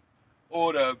elderly,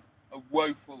 or a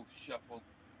woeful shuffle.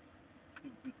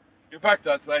 In fact,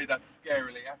 I'd say that's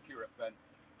scarily accurate, Ben.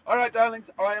 Alright, darlings,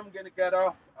 I am going to get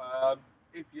off.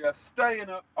 If you're staying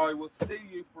up, I will see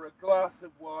you for a glass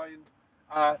of wine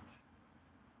at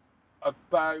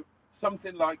about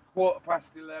something like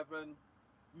 11:15,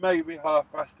 maybe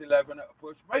 11:30 at a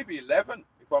push, maybe 11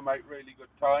 if I make really good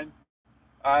time.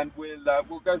 And we'll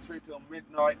go through till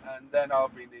midnight, and then I'll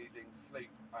be needing sleep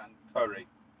and curry,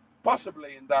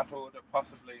 possibly in that order,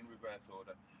 possibly in reverse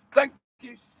order. Thank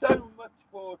you so much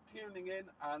for tuning in,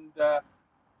 and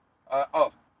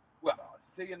I'll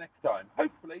see you next time,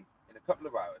 hopefully in a couple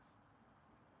of hours.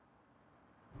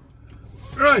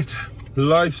 Right,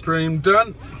 live stream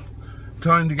done.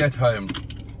 Time to get home.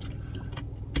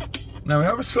 Now we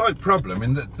have a slight problem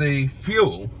in that the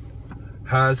fuel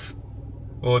has,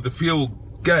 or the fuel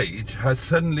gauge has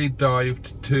suddenly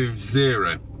dived to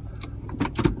 0.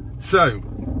 So,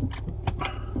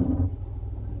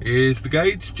 is the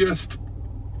gauge just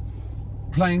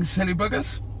playing silly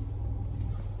buggers?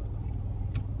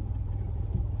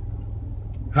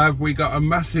 Have we got a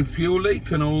massive fuel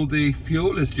leak and all the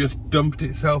fuel has just dumped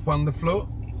itself on the floor?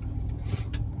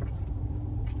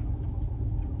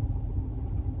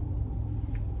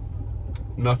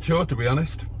 Not sure, to be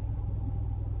honest.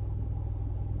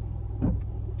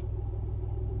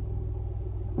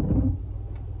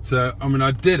 So, I mean,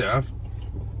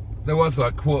 there was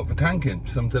like a quarter of a tank in,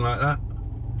 something like that.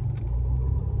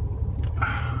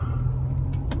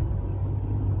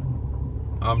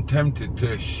 I'm tempted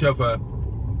to shove a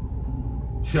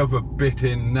bit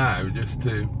in now just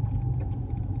to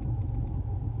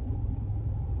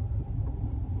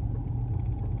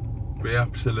be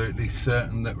absolutely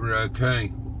certain that we're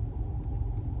okay.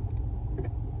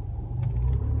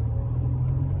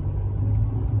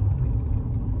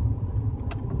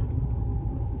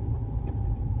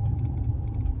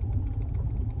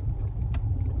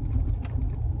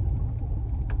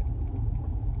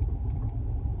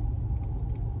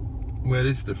 Where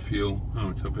is the fuel? Oh,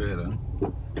 it's up here then.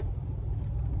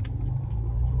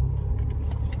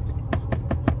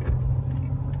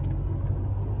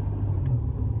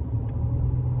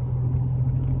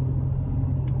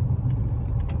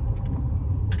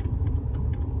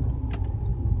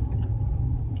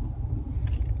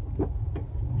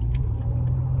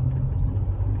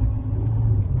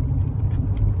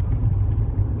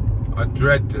 I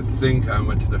dread to think how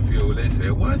much the fuel is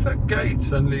here. Why has that gauge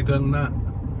suddenly done that?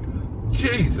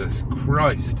 Jesus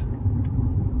Christ.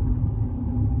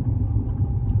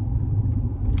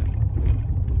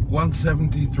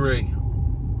 $173.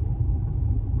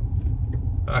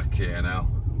 Okay, now.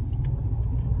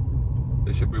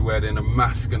 They should be wearing a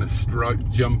mask and a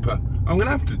striped jumper. I'm going to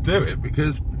have to do it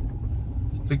because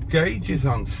the gauge is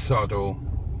on sod all.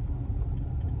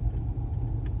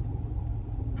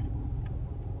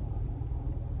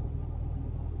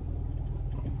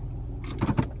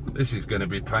 This is going to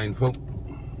be painful.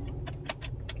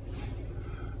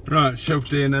 Right,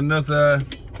 shoved in another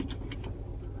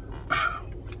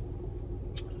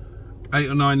 8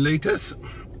 or 9 litres.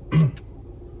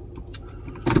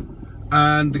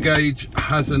 And the gauge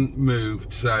hasn't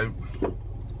moved, so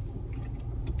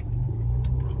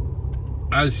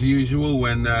as usual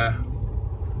when a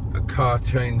car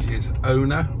changes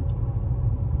owner,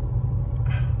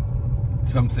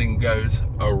 something goes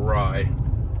awry.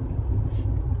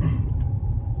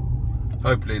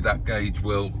 Hopefully that gauge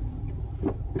will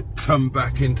come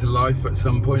back into life at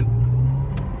some point.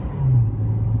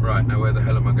 Right, now where the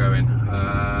hell am I going?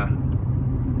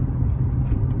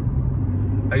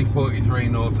 A43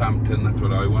 Northampton, that's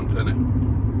what I want, isn't it?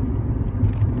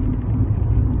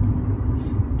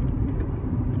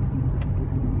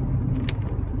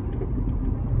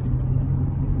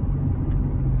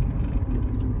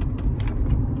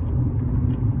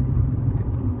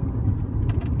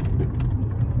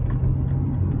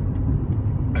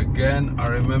 Again, I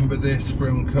remember this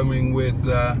from coming with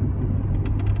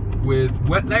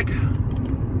Wetleg.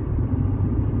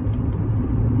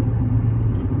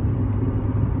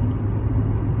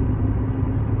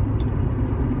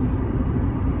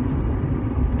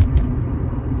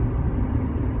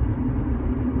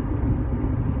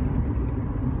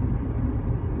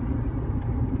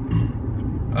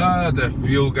 The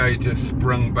fuel gauge has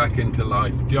sprung back into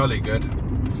life. Jolly good.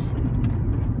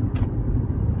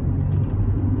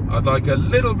 I'd like a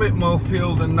little bit more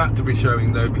fuel than that to be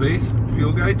showing though, please.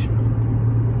 Fuel gauge,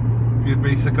 if you'd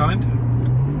be so kind.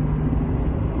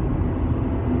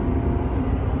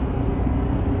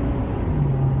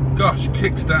 gosh,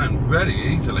 kicks down very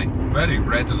easily, very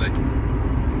readily.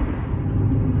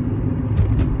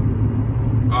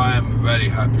 I am very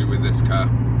happy with this car.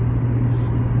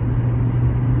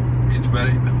 It's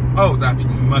very... Oh, that's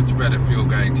much better fuel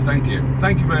gauge. Thank you.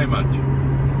 Thank you very much.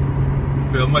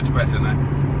 Feel much better now.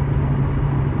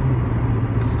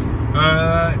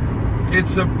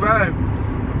 It's about...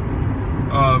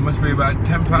 Oh, it must be about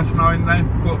 10 past 9 now,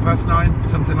 quarter past 9,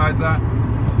 something like that.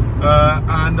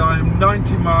 And I'm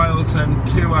 90 miles and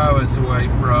 2 hours away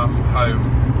from home.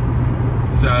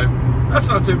 So, that's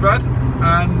not too bad.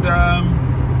 And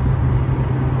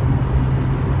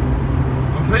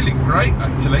I'm feeling great,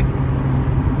 actually.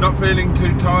 Not feeling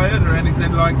too tired or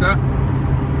anything like that.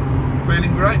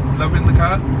 Feeling great, loving the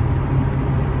car.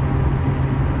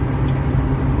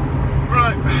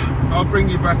 Right, I'll bring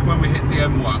you back when we hit the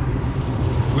M1.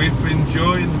 We've been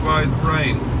joined by the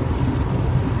rain.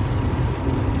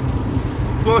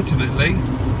 Fortunately,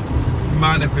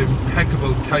 man of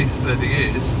impeccable taste that he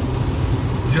is,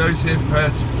 Joseph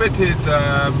has fitted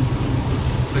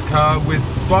the car with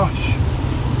Bosch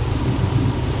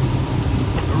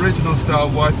original style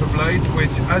wiper blades,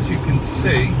 which, as you can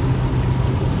see,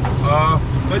 are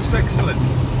most excellent.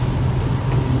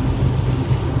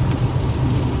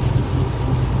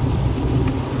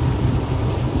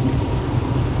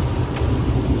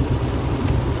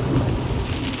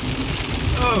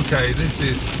 Okay, this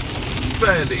is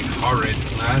fairly horrid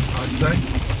now, I'd say.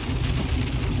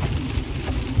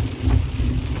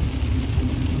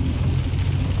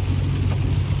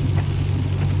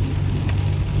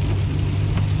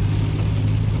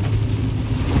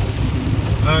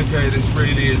 Okay, this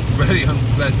really is very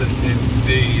unpleasant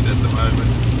indeed at the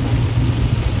moment.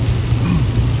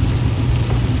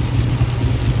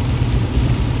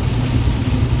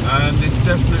 And it's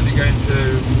definitely going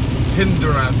to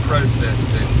hinder our progress.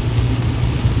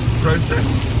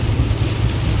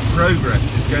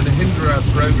 It's going to hinder our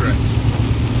progress.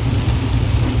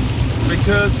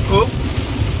 Because,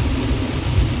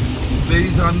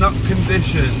 these are not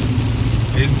conditions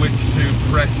in which to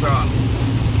press on.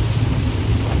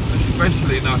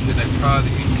 Especially not in a car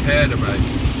that you cared about.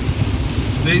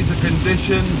 These are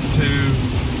conditions to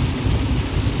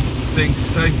think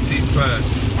safety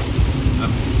first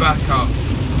and back off.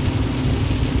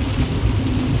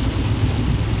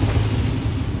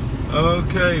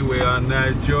 Okay, we are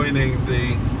now joining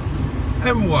the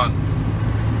M1.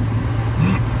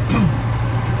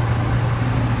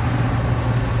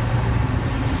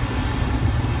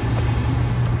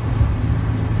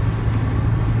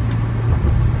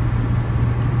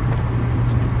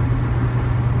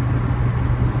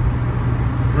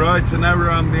 Right, so now we're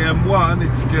on the M1,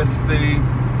 it's just the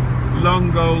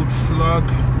long old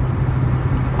slog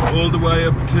all the way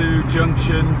up to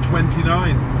junction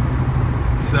 29.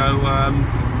 So I'm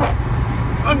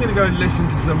going to go and listen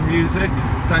to some music,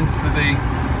 thanks to the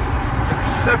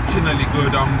exceptionally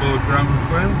good onboard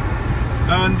gramophone,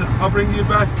 and I'll bring you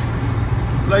back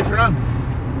later on.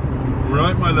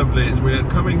 Right, my lovelies, we are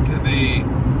coming to the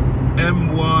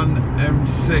M1,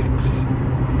 M6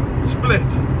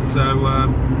 split. So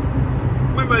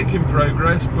we're making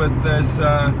progress, but there's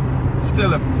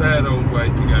still a fair old way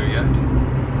to go yet.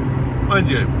 Mind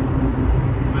you,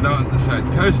 we're not on the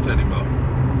south coast anymore.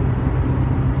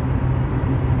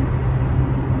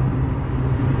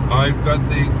 I've got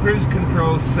the cruise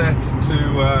control set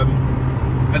to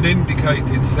an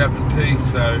indicated 70,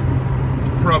 so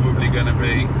it's probably going to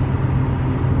be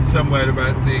somewhere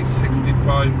about the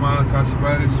 65 mark, I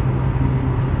suppose.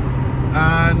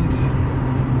 And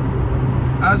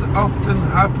as often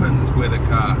happens with a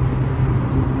car,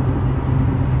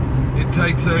 it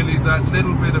takes only that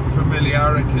little bit of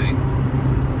familiarity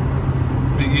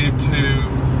for you to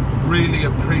really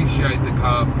appreciate the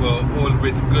car for all of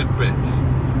its good bits.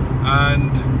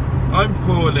 And I'm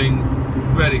falling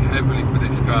very heavily for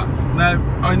this car. Now,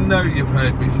 I know you've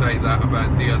heard me say that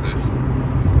about the others,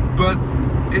 but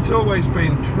it's always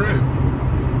been true.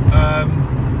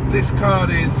 This car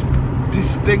is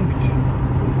distinct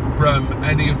from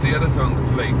any of the others on the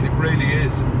fleet. It really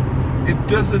is. It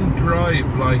doesn't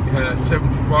drive like a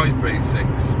 75 V6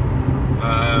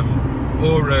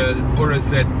 or a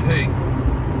ZT.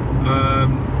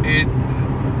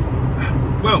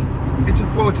 It's a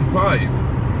 45,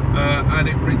 and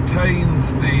it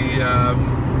retains the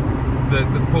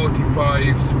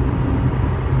 45's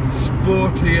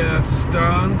sportier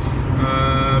stance,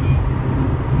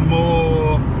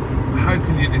 more, how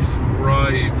can you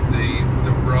describe the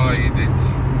ride?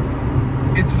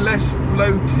 It's less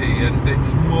floaty and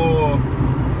it's more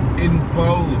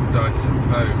involved, I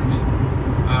suppose.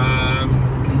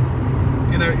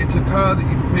 you know, it's a car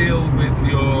that you feel with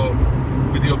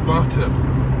your bottom,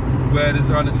 whereas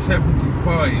on a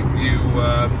 75 you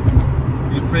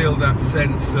feel that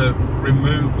sense of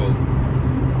removal.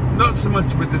 Not so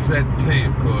much with the ZT,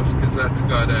 of course, because that's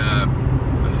got a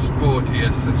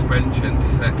sportier suspension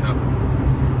setup.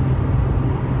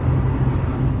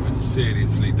 It was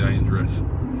seriously dangerous.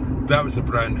 That was a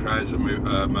brown trouser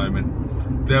moment.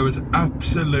 There was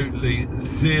absolutely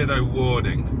zero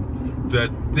warning that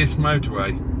this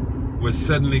motorway was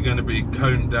suddenly going to be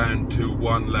coned down to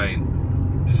one lane.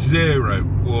 Zero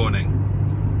warning.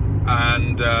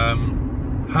 And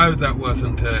how that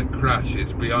wasn't a crash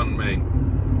is beyond me.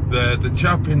 The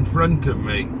chap in front of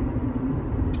me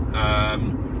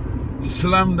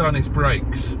slammed on his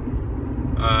brakes,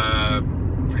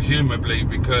 presumably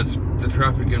because the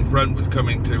traffic in front was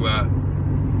coming to an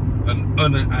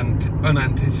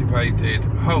unanticipated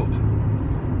halt,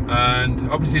 and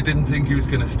obviously didn't think he was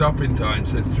going to stop in time,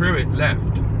 so threw it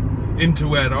left into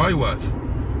where I was.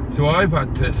 So I've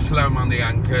had to slam on the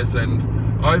anchors and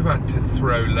I've had to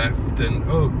throw left, and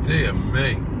oh dear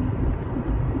me,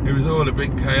 it was all a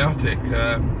bit chaotic.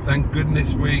 Thank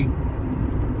goodness we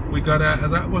got out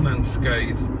of that one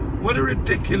unscathed. What a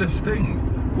ridiculous thing.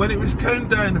 When it was coned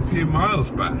down a few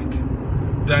miles back,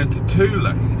 down to 2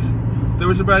 lanes, there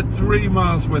was about 3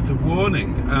 miles worth of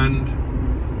warning, and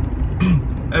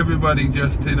everybody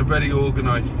just in a very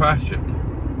organised fashion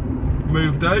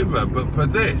moved over. But for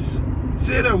this,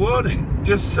 zero warning,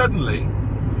 just suddenly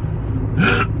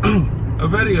a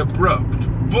very abrupt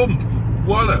bump,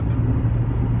 wallop,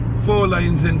 4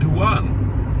 lanes into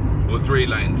 1, or 3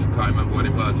 lanes, can't remember what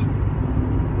it was.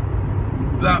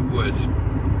 That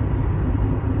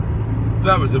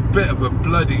was a bit of a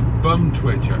bloody bum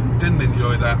twitcher. Didn't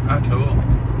enjoy that at all.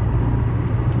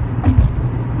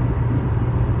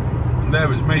 And there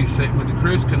was me sitting with the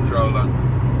cruise control on.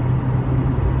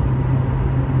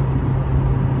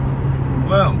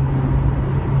 Well,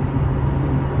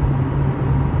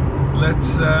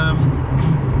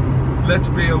 let's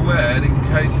be aware in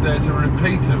case there's a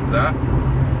repeat of that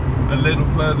a little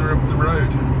further up the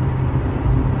road.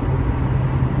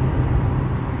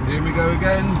 Here we go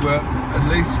again, but at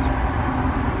least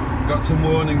got some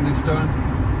warning this time.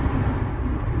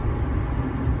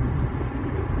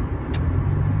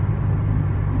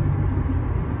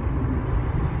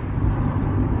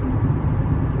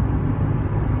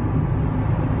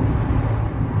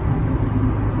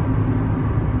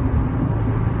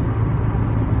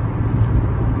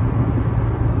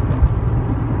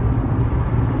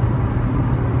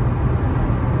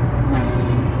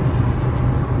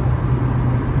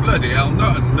 Bloody hell,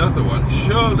 not another one,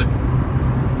 surely.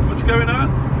 What's going on?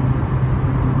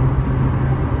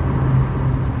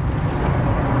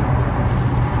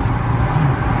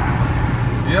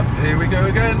 Yep, here we go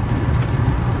again.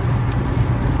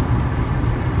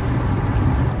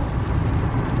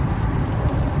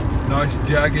 Nice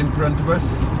Jag in front of us.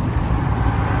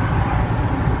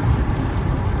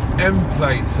 M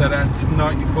plate, so that's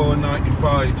 94,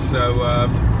 95, so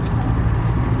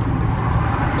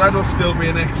that'll still be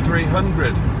an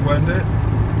X300, won't it?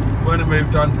 Won't have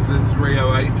moved on to the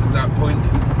 308 at that point.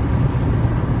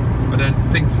 I don't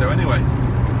think so anyway.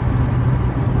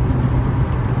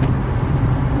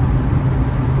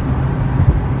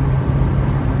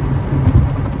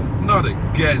 Not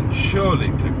again, surely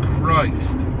to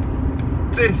Christ.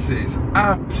 This is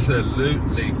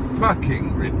absolutely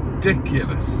fucking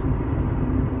ridiculous.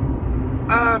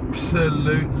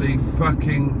 Absolutely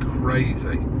fucking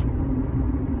crazy.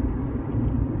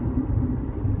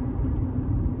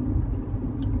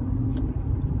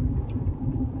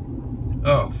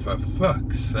 Oh, for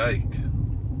fuck's sake.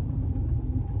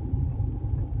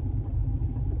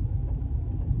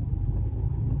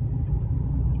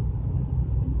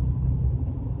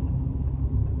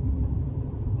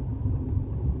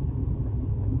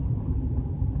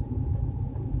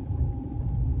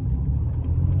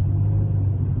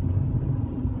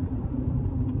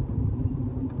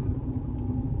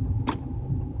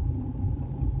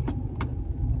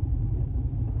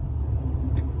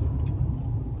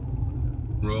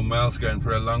 Royal Mail's going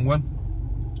for a long one.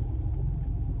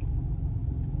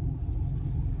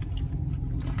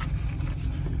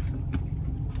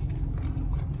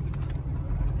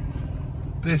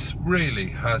 This really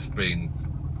has been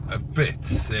a bit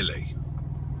silly,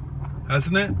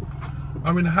 hasn't it?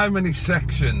 I mean, how many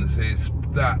sections is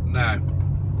that now?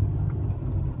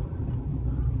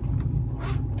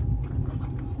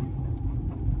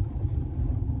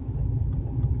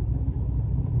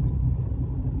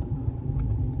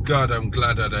 God, I'm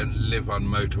glad I don't live on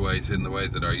motorways in the way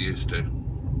that I used to.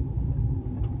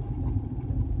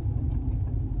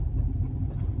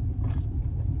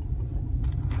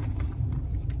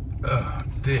 Oh,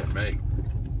 dear me.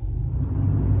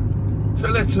 So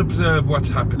let's observe what's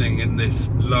happening in this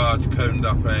large coned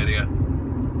off area.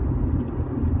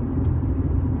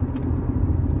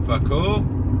 Fuck all.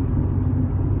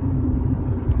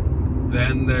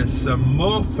 Then there's some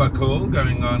more fuck all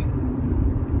going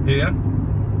on here.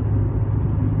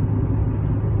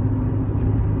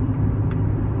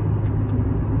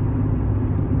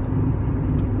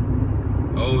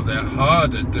 Oh, they're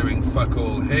hard at doing fuck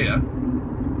all here.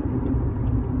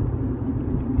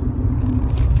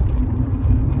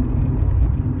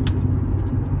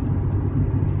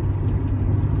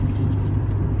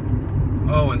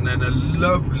 Oh, and then a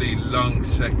lovely long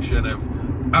section of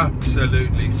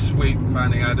absolutely sweet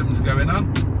Fanny Adams going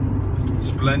on.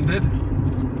 Splendid.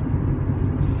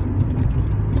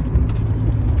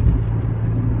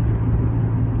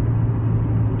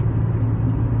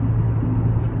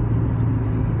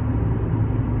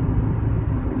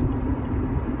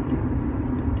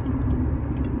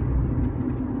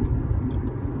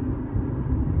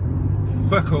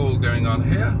 Fuck all going on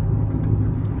here.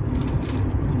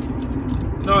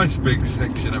 Nice big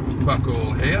section of fuck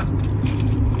all here.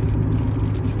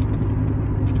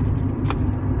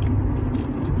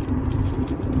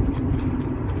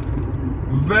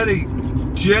 Very,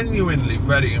 genuinely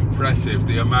very impressive,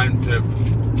 the amount of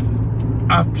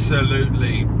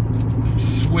absolutely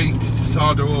sweet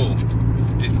sod all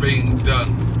is being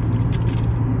done.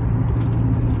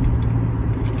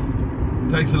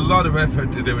 Takes a lot of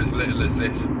effort to do as little as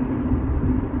this.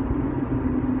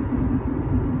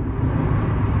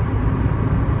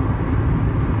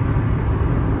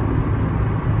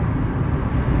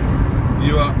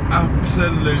 You are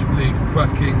absolutely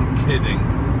fucking kidding.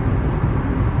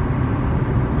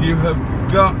 You have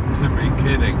got to be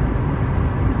kidding.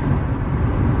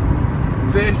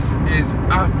 This is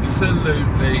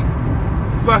absolutely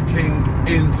fucking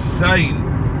insane.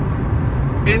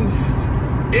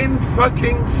 In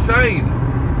fucking sane.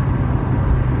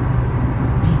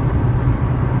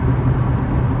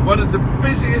 One of the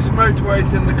busiest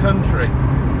motorways in the country.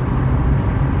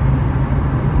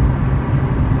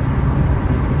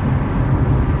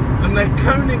 And they're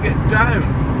coning it down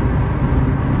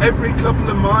every couple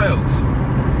of miles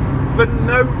for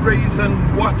no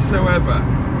reason whatsoever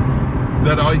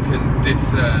that I can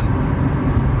discern.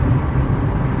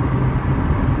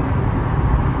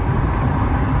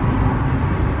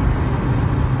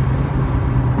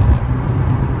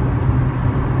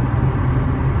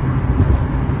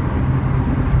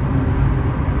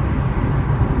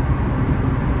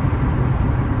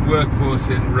 Workforce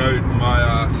in road, my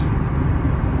arse.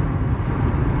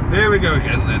 Here we go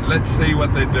again then, let's see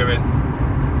what they're doing.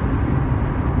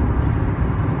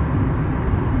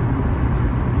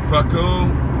 Fuck all.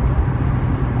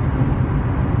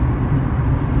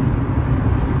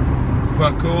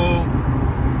 Fuck all.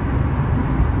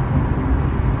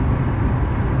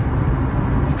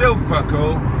 Still fuck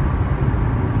all.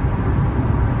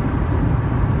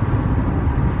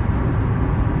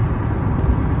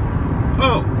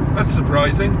 Oh, that's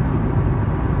surprising.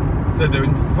 They're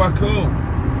doing fuck all.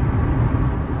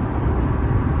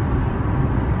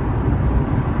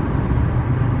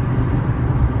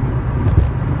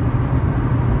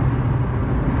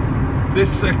 This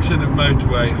section of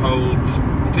motorway holds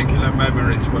particular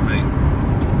memories for me.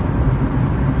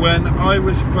 When I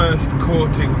was first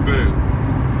courting Boo,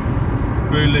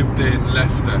 Boo lived in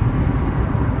Leicester,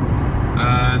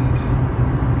 and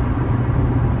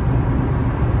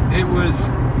it was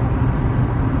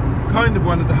kind of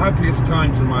one of the happiest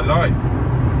times of my life,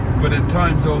 but at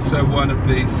times also one of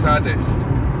the saddest.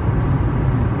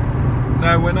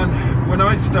 Now when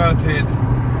I started,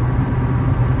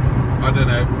 I don't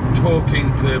know,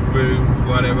 talking to Boo,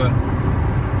 whatever,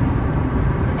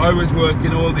 I was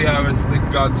working all the hours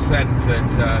that God sent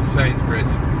at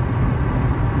Sainsbury's,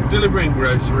 delivering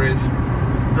groceries,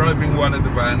 driving one of the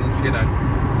vans, you know.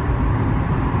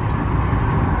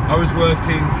 I was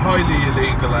working highly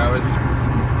illegal hours.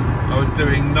 I was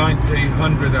doing 90,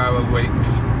 100-hour weeks.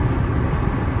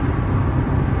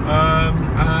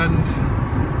 And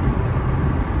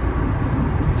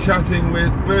chatting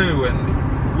with Boo,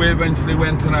 and we eventually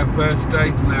went on our first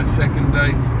date and our second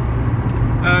date,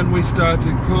 and we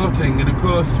started courting. And of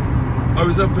course I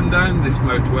was up and down this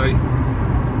motorway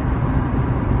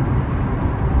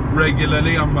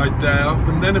regularly on my day off,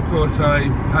 and then of course I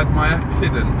had my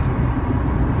accident,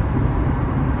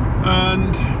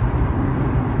 and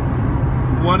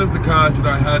one of the cars that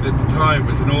I had at the time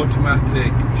was an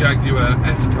automatic Jaguar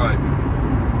S-Type,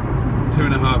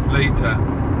 2.5 litre,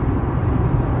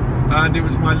 and it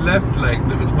was my left leg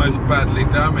that was most badly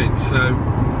damaged. So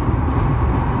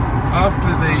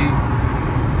after the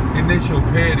initial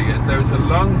period, there was a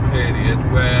long period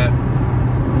where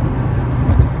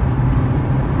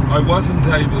I wasn't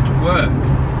able to work,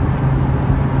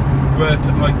 but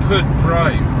I could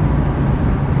drive,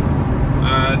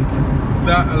 and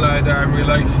that allowed our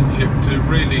relationship to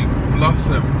really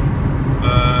blossom.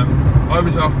 I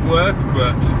was off work,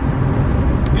 but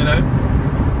you know,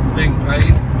 being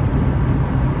paid,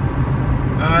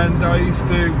 and I used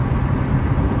to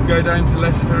go down to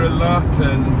Leicester a lot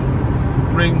and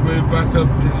bring Boo back up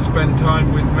to spend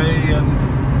time with me, and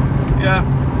yeah,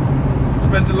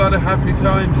 spent a lot of happy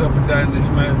times up and down this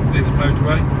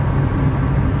motorway,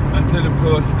 until of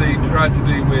course the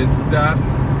tragedy with Dad.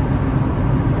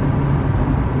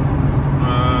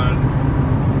 And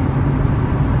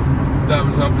that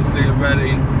was obviously a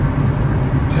very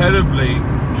terribly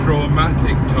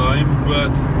traumatic time,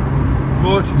 but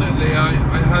fortunately I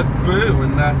had Boo,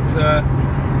 and that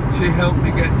she helped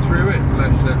me get through it,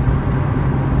 bless her.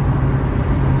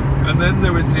 And then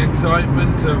there was the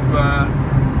excitement of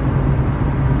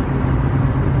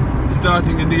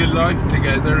starting a new life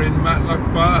together in Matlock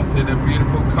Bath, in a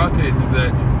beautiful cottage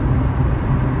that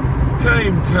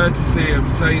came courtesy of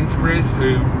Sainsbury's,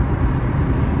 who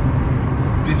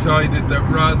decided that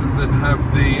rather than have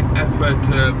the effort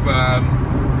of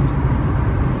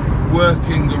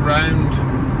working around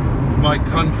my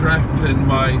contract and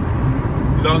my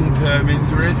long-term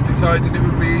injuries, decided it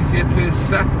would be easier to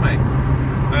sack me.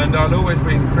 And I'll always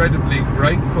be incredibly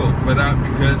grateful for that,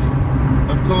 because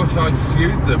of course I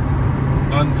sued them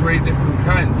on 3 different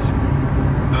counts,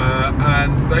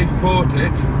 and they fought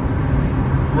it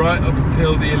right up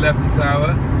until the 11th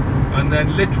hour, and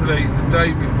then literally the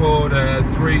day before the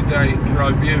 3-day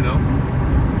tribunal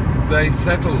they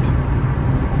settled,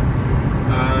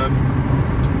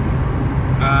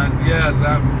 and yeah,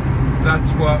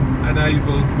 that's what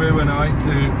enabled Boo and I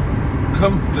to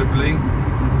comfortably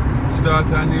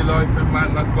start our new life in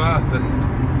Matlock Bath, and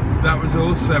that was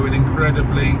also an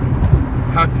incredibly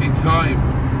happy time,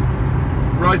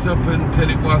 right up until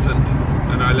it wasn't,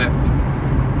 and I left.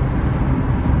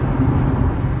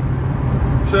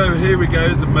 So here we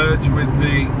go, the merge with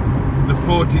the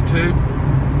 42,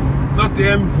 not the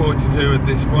M42 at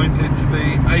this point, it's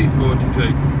the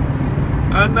A42,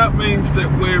 and that means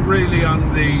that we're really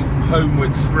on the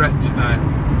homeward stretch now.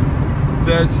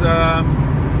 There's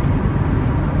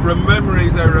from memory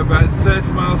there are about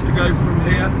 30 miles to go from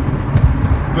here,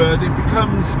 but it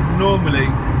becomes normally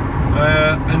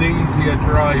an easier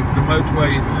drive. The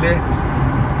motorway is lit,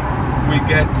 we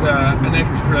get an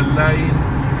extra lane,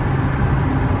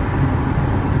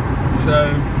 so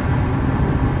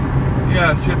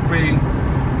yeah, it should be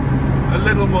a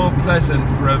little more pleasant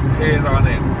from here on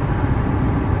in.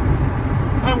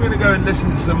 I'm going to go and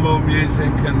listen to some more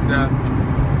music, and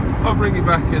I'll bring you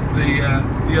back at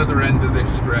the other end of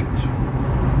this stretch.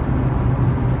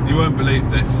 You won't believe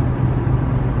this.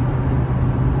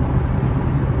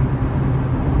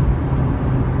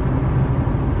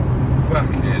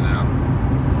 Fucking hell.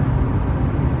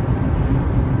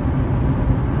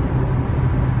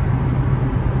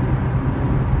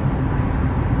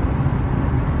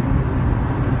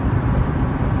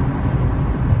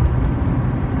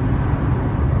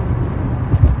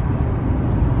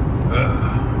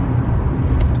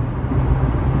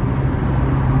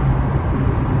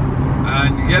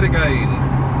 Yet again,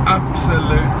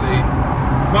 absolutely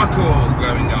fuck all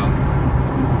going on.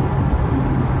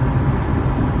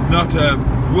 Not a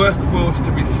workforce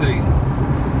to be seen.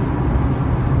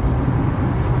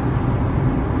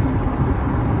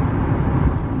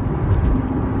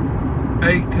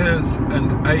 Acres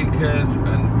and acres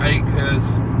and acres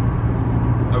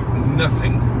of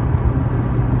nothing.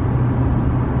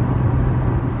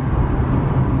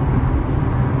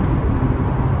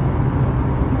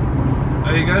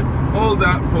 There you go, all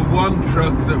that for one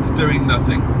truck that was doing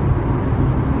nothing.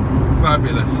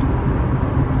 Fabulous.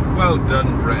 Well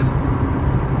done, Britain.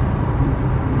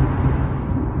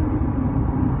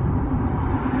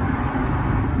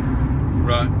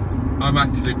 Right, I'm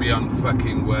actually beyond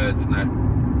fucking words now.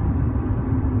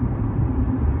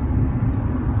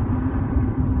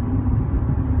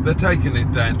 They're taking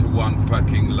it down to one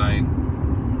fucking lane,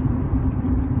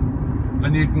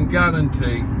 and you can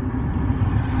guarantee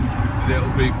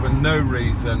it'll be for no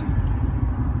reason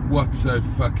whatso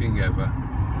fucking ever.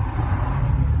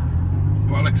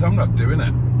 Bollocks, I'm not doing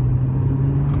it.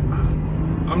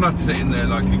 I'm not sitting there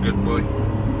like a good boy.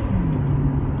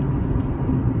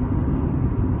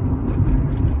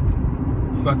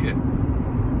 Fuck it.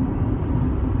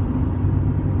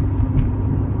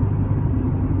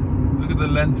 Look at the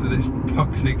length of this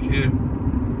toxic here.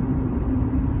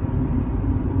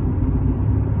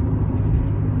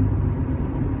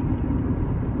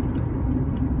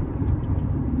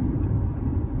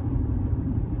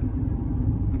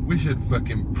 should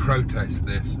fucking protest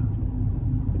this.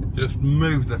 Just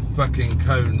move the fucking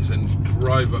cones and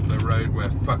drive up the road where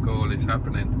fuck all is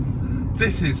happening.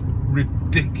 This is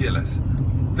ridiculous.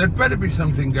 There'd better be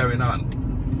something going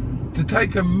on. To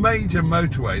take a major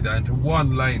motorway down to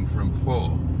 1 lane from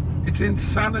 4, it's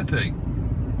insanity.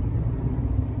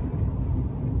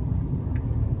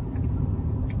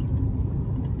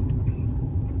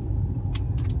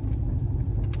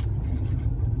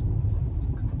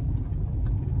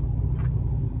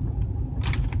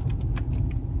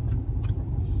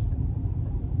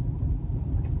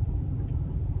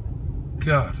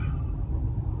 God.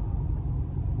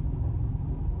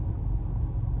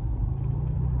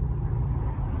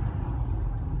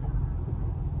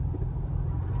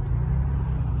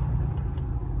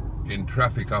 In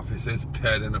traffic officers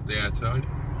tearing up the outside,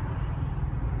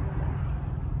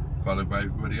 followed by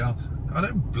everybody else. I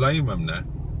don't blame them now.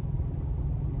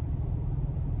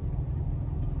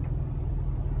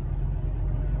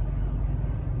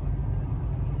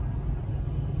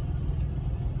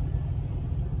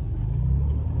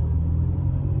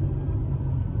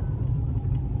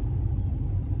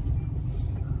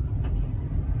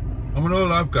 I mean,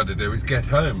 all I've got to do is get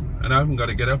home, and I haven't got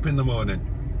to get up in the morning.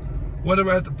 What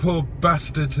about the poor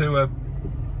bastards who are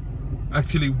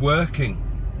actually working?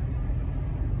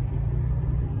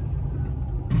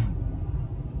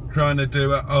 Trying to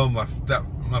do it. Oh, my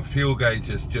fuel gauge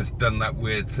has just done that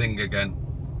weird thing again.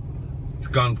 It's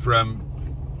gone from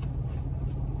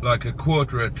like a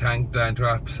quarter of a tank down to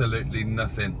absolutely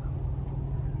nothing.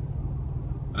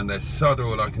 And there's sod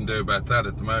all I can do about that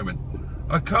at the moment.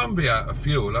 I can't be out of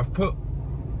fuel. I've put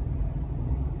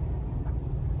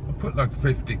like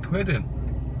 50 quid in.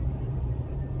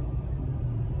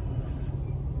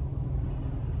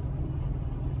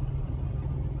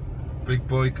 Big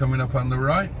boy coming up on the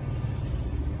right.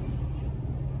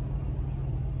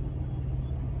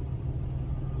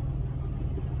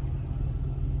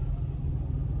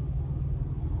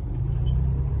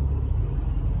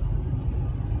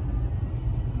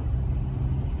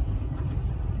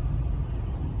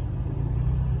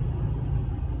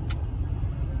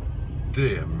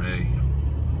 Dear me.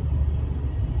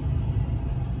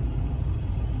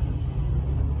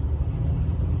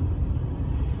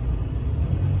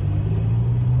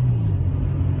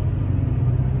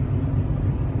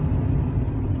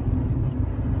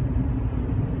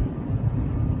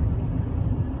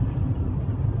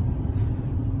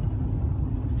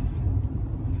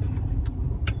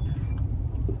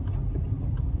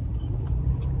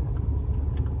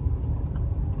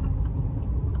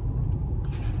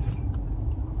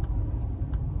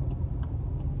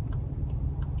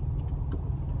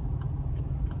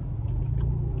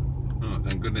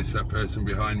 Thank goodness that person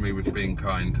behind me was being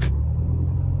kind.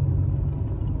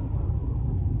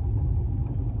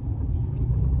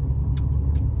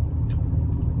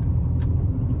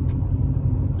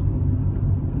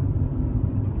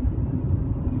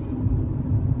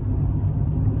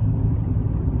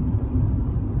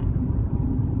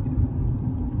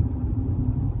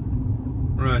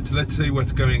 Right, so let's see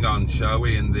what's going on, shall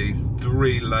we, in these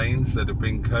 3 lanes that have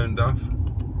been coned off.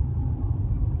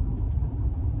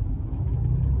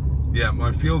 Yeah,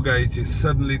 my fuel gauge has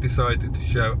suddenly decided to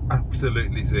show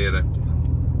absolutely 0.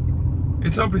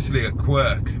 It's obviously a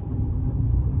quirk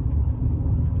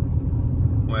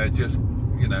where it just,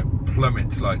 you know,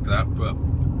 plummets like that, but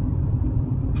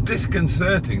it's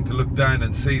disconcerting to look down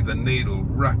and see the needle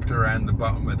wrapped around the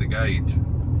bottom of the gauge.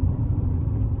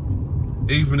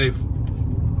 Even if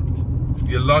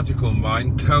your logical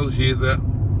mind tells you that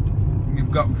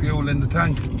you've got fuel in the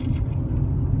tank.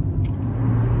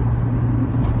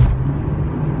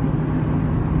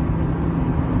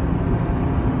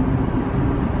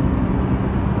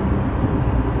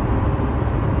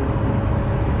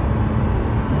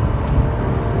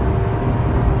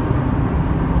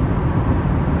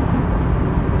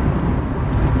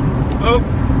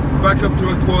 Back up to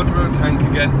a quarter of a tank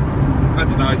again.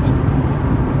 That's nice.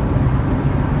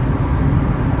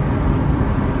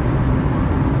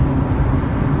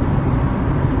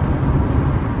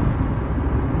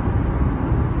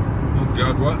 Oh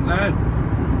God, what now?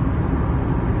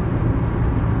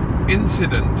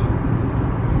 Incident.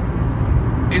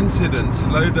 Incident,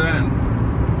 slow down.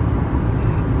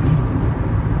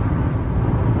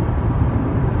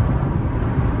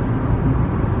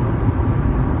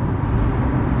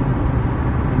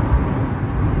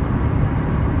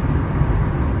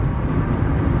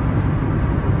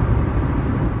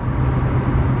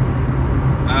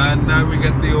 Now we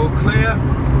get the all clear,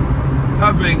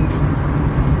 having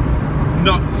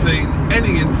not seen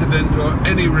any incident or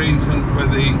any reason for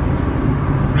the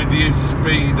reduced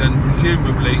speed and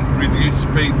presumably reduced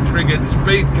speed triggered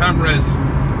speed cameras.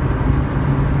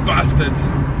 Bastards.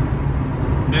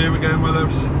 Here we go, my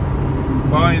loves.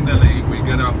 Finally we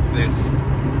get off this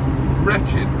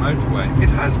wretched motorway. It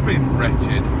has been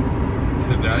wretched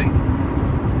today.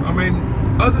 I mean,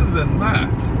 other than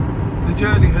that, the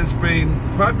journey has been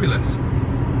fabulous.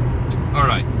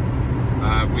 Alright,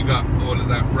 we got all of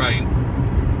that rain,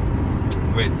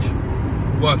 which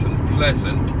wasn't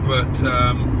pleasant, but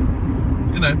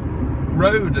you know,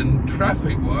 road and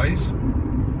traffic wise,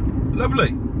 lovely.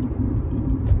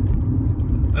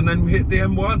 And then we hit the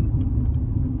M1.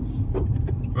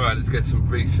 Right, let's get some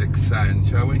V6 sound,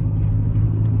 shall we?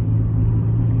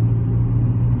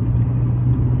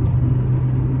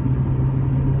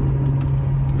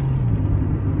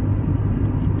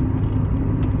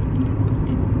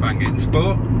 Banging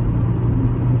sport.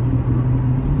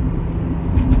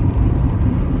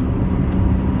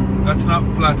 That's not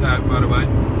flat out, by the way.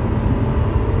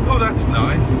 Oh, that's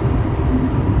nice.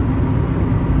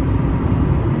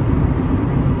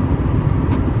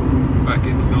 Back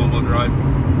into normal drive.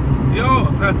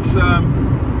 Yeah,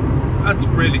 that's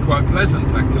really quite pleasant,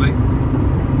 actually.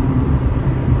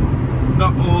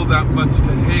 Not all that much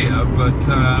to hear, but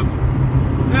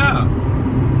yeah.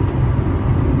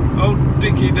 Old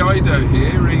Dicky Dido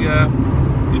here,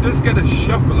 he does get a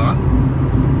shuffle on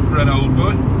for an old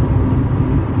boy.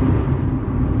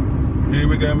 Here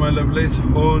we go, my lovelies,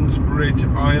 Hornsbridge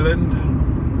Island,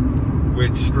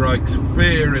 which strikes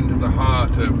fear into the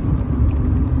heart of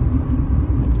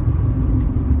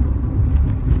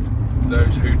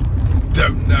those who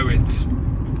don't know its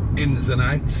ins and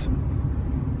outs.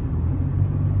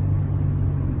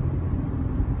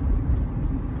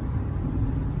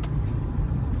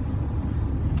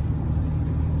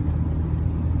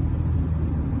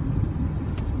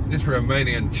 This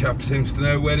Romanian chap seems to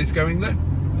know where it's going though.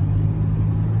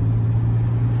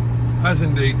 As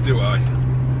indeed do I.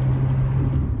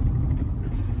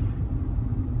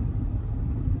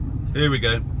 Here we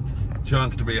go.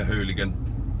 Chance to be a hooligan.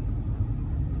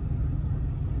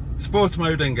 Sports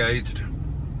mode engaged.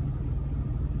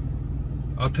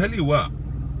 I'll tell you what.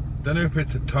 Don't know if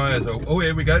it's the tyres or... Oh,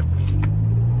 here we go.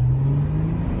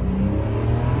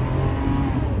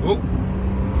 Oh.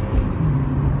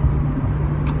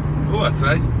 Oh, I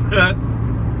say.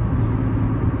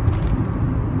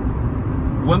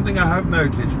 One thing I have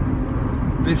noticed,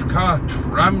 this car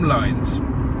tramlines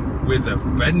with a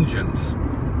vengeance.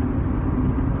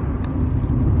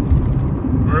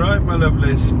 Right, my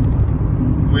lovelies,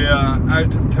 we are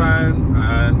out of town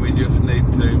and we just need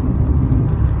to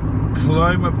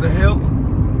climb up the hill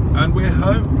and we're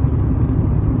home.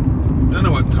 Don't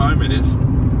know what time it is.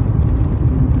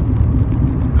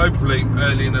 Hopefully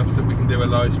early enough that we can do a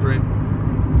live stream.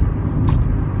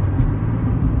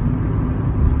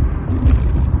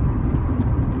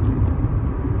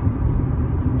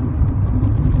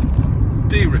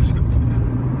 De-risk.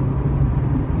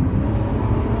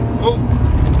 Oh!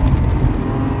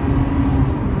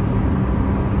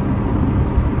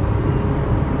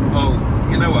 Oh,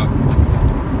 you know what?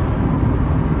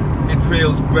 It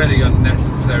feels very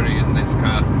unnecessary in this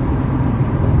car.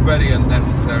 Very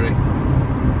unnecessary.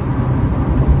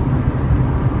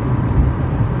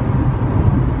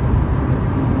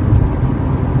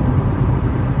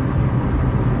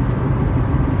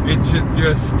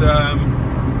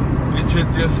 It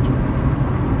should just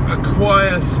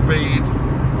acquire speed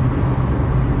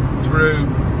through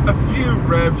a few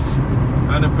revs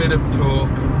and a bit of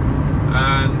torque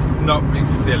and not be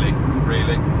silly,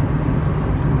 really.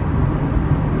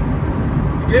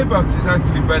 The gearbox is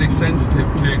actually very sensitive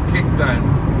to kickdown,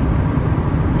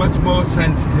 much more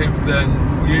sensitive than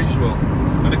usual,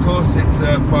 and of course it's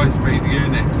a 5-speed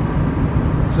unit,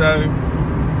 so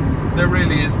there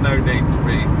really is no need to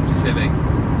be silly.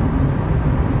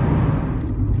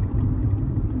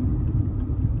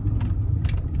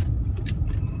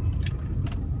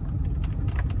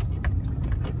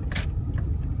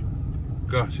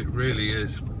 Gosh, it really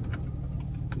is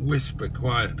whisper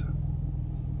quiet.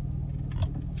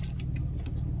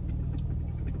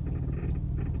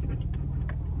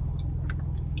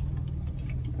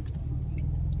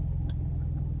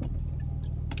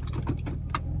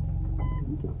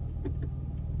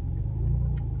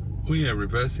 Oh yeah,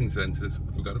 reversing sensors,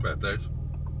 forgot about those.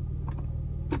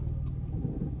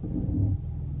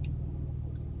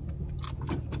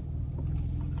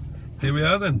 Here we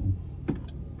are then.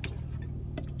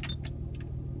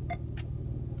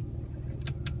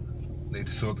 Need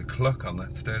to sort the clock on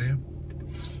that stereo.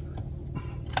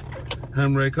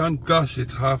 Handbrake on. Gosh,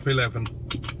 it's 11:30.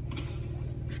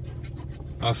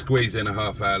 I'll squeeze in a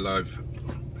half-hour live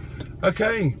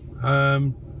Okay,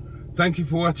 thank you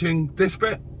for watching this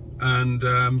bit, and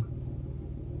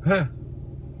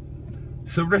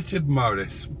Sir Richard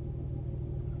Morris,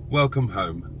 welcome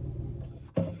home.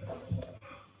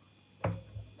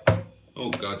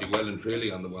 Oh God, you're well and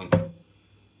truly on the one.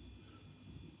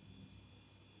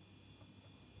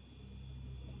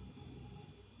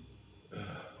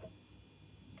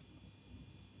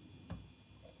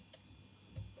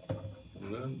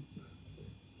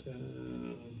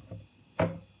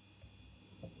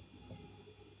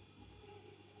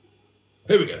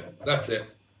 Here we go. That's it.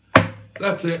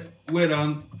 That's it. We're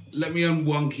done. Let me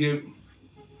unwonk you.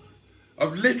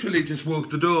 I've literally just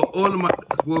walked the door.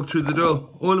 Walked through the door.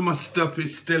 All of my stuff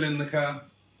is still in the car.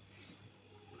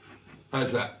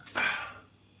 How's that?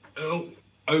 Oh,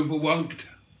 overwonked.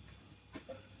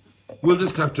 We'll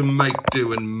just have to make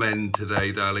do and mend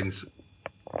today, darlings.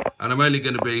 And I'm only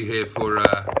going to be here for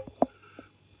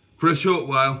a short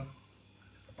while,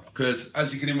 because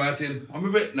as you can imagine, I'm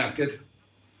a bit knackered.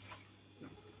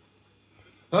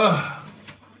 Ah,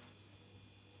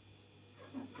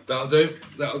 that'll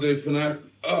do for now.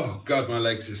 Oh God, my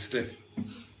legs are stiff.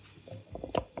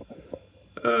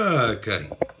 Okay.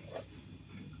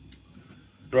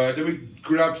 Right, let me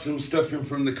grab some stuff in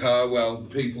from the car while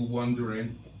people wander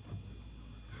in.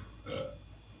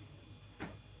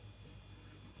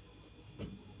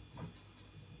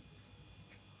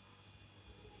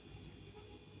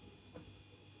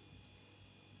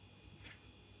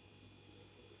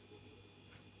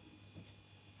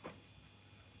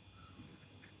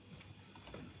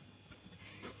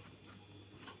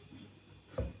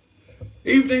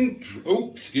 Evening,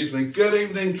 oh, excuse me. Good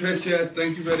evening, Tricia.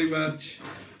 Thank you very much.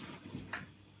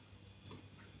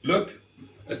 Look,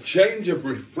 a change of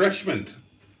refreshment.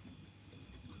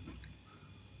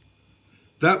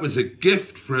 That was a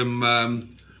gift from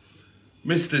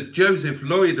Mr. Joseph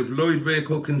Lloyd of Lloyd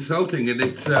Vehicle Consulting, and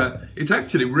it's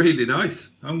actually really nice.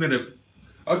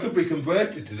 I could be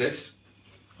converted to this.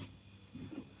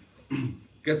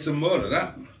 Get some more of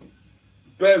that.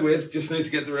 Bear with, just need to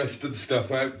get the rest of the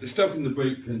stuff out. The stuff in the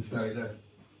boot can stay there.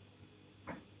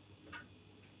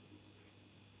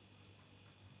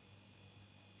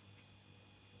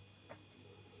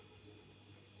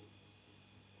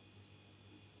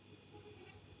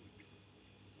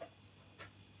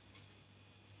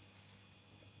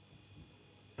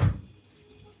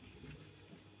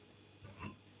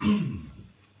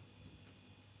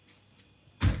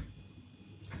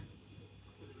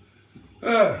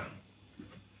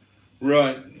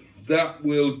 Right, that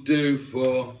will do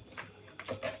for,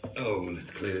 oh,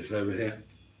 let's clear this over here.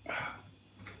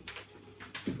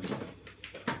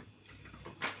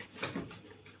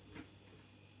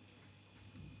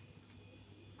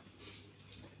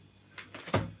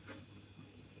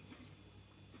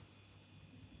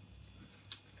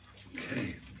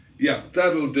 Okay, yeah,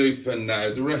 that'll do for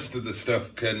now. The rest of the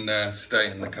stuff can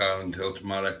stay in the car until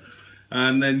tomorrow.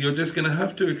 And then you're just going to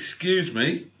have to excuse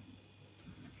me,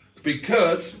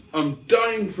 because I'm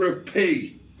dying for a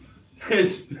pee.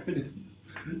 It's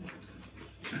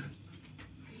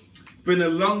been a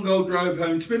long old drive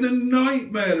home. It's been a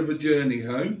nightmare of a journey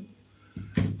home.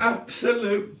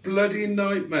 Absolute bloody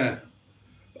nightmare.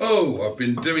 Oh, I've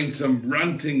been doing some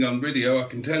ranting on video, I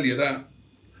can tell you that.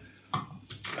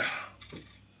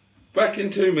 Back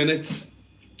in 2 minutes.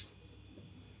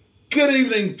 Good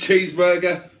evening,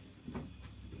 cheeseburger.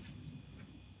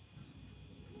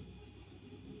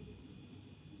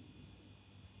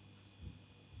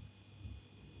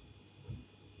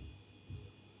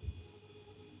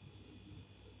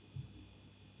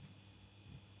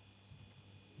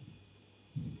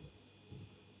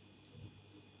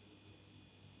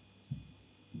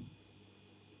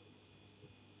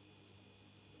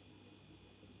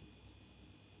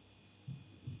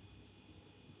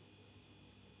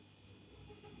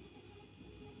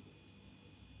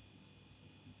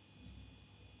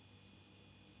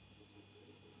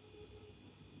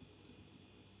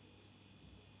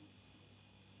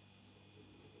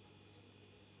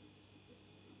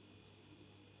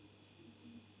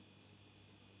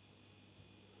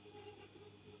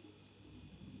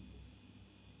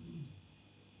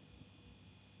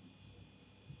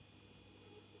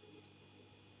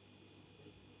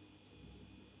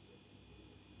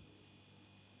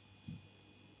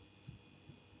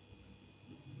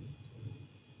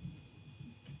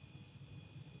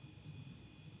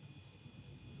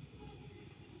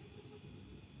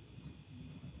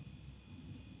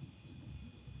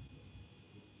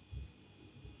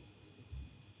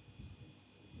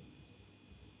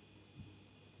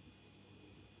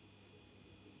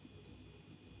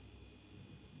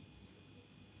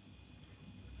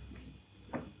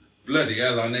 Bloody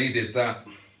hell, I needed that.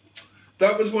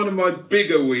 That was one of my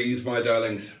bigger wheeze, my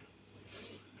darlings.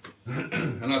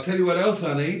 And I'll tell you what else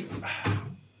I need.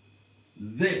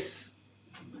 This.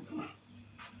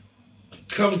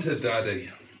 Come to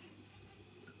daddy.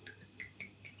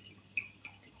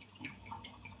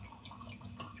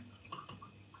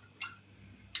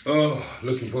 Oh,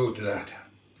 looking forward to that.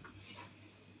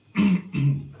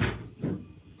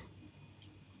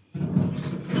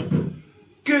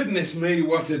 Goodness me,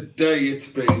 what a day it's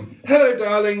been. Hello,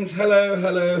 darlings. Hello,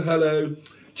 hello, hello.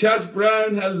 Chaz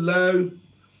Brown, hello.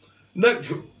 No,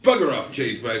 bugger off,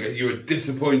 Cheeseburger. You were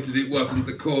disappointed it wasn't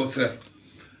the Corsa.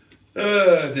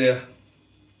 Oh, dear.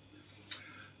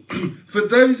 For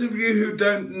those of you who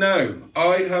don't know,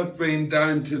 I have been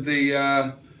down to the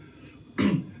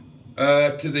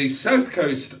south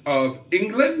coast of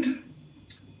England.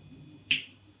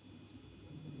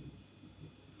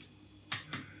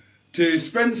 To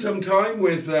spend some time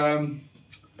with a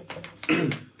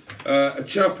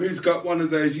chap who's got one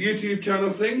of those YouTube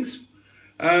channel things.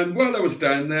 And while I was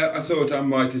down there, I thought I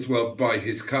might as well buy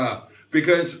his car,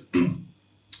 because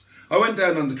I went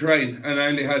down on the train and I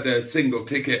only had a single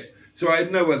ticket, so I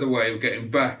had no other way of getting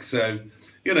back. So,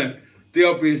 you know, the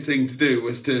obvious thing to do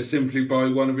was to simply buy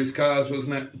one of his cars,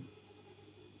 wasn't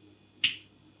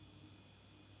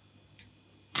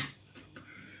it?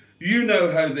 You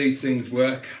know how these things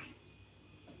work.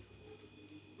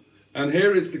 And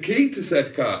here is the key to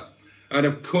said car. And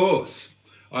of course,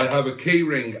 I have a key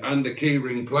ring and a key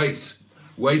ring place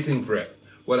waiting for it.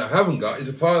 What I haven't got is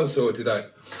a file sorted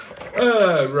out.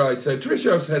 Right, so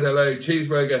Trisha said hello,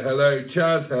 Cheeseburger, hello,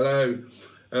 Chaz, hello.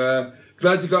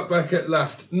 Glad you got back at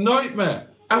last. Nightmare,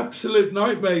 absolute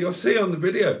nightmare. You'll see on the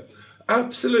video.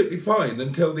 Absolutely fine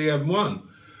until the M1.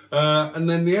 And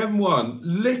then the M1,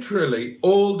 literally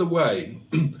all the way,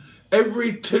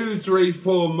 every 2, 3,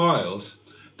 4 miles,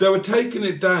 they were taking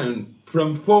it down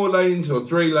from 4 lanes or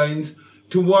 3 lanes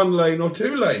to 1 lane or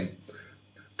 2 lane.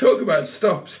 Talk about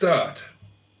stop start.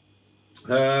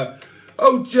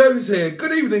 Oh, Joe's here.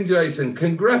 Good evening, Jason.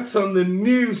 Congrats on the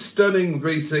new stunning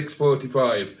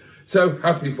V645. So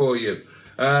happy for you.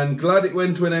 And glad it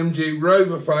went to an MG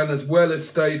Rover fan as well as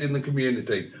stayed in the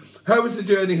community. How was the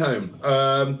journey home?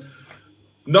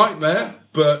 Nightmare,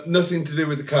 but nothing to do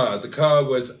with the car. The car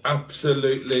was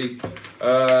absolutely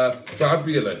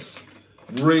fabulous.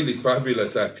 Really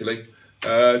fabulous, actually.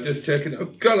 Just checking. Oh,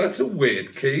 God, that's a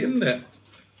weird key, isn't it?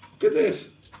 Look at this.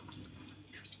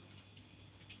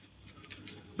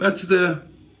 That's the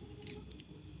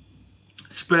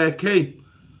spare key.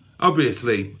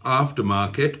 Obviously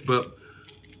aftermarket, but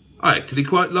I actually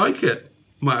quite like it.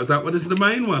 Might have that one as the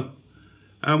main one.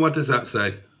 And what does that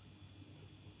say?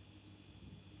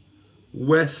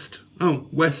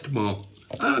 Westmore.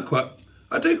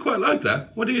 I do quite like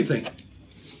that. What do you think?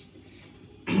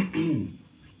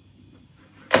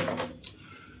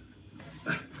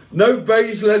 No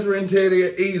beige leather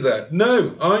interior either.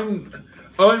 No, I'm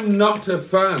not a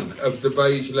fan of the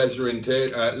beige leather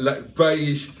interior,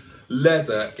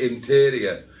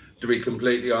 to be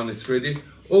completely honest with you.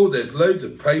 Oh, there's loads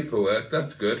of paperwork.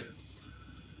 That's good.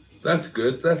 That's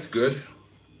good. That's good.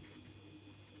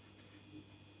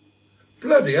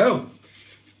 Bloody hell.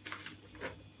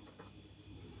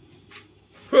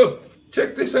 Oh,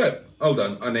 check this out. Hold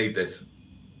on, I need this.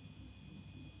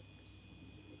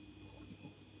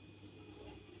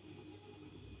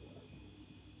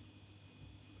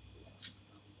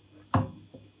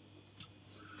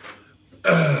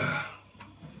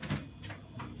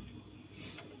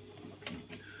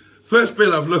 First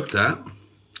bill I've looked at,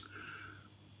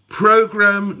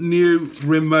 program new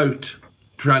remote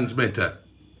transmitter,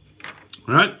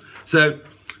 right? So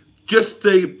just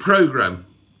the program,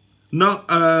 not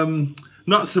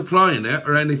supplying it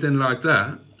or anything like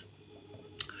that.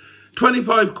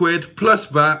 25 quid plus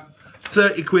VAT,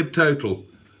 30 quid total.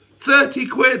 30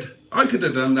 quid, I could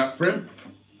have done that for him.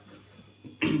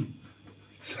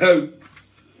 So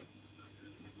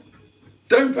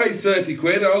don't pay 30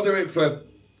 quid, I'll do it for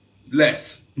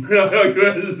less.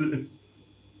 30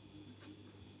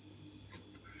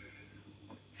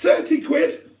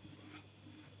 quid.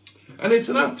 And it's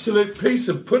an absolute piece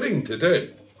of pudding to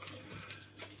do.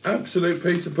 Absolute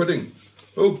piece of pudding.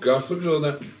 Oh gosh, look at all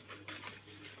that.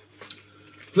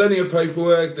 Plenty of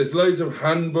paperwork, there's loads of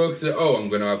handbooks. Oh, I'm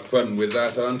going to have fun with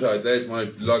that, aren't I? There's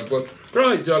my logbook.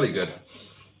 Right, jolly good.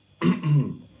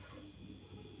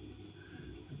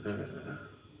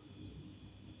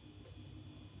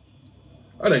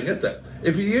 I don't get that.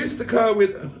 If you use the car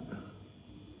with...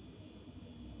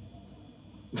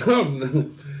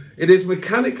 It is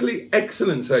mechanically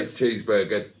excellent, says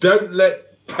Cheeseburger. Don't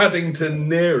let Paddington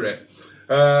near it.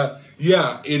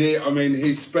 Yeah, it is. I mean,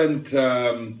 he spent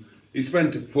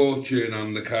a fortune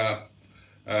on the car,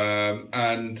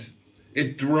 and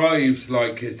it drives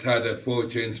like it's had a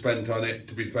fortune spent on it,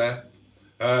 to be fair.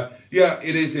 Yeah,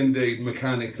 it is indeed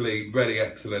mechanically very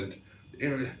excellent.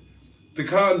 The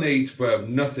car needs for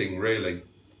nothing, really.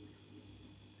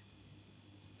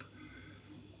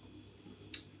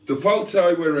 The faults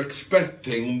I were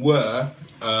expecting were,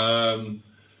 and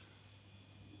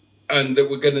that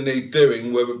we're going to need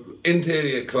doing, were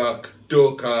interior clock,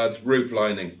 door cards, roof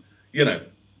lining. You know,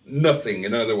 nothing,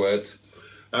 in other words.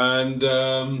 And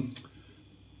the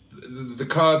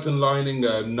cards and lining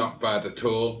are not bad at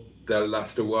all. They'll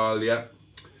last a while yet.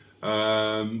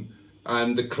 And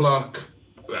the clock,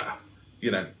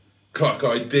 you know, clock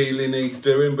ideally needs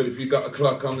doing, but if you've got a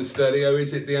clock on the stereo,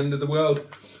 is it the end of the world?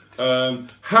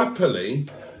 Happily,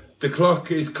 the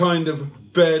clock is kind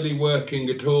of barely working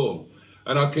at all,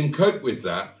 and I can cope with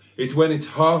that. It's when it's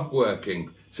half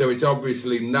working, so it's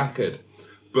obviously knackered.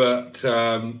 But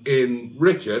in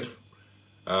Richard,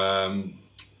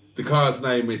 the car's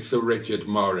name is Sir Richard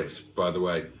Morris, by the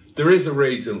way. There is a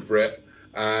reason for it,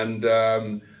 and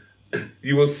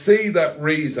you will see that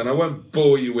reason. I won't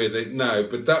bore you with it now,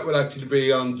 but that will actually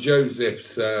be on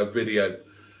Joseph's video.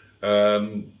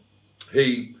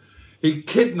 He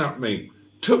kidnapped me,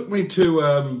 took me to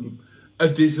a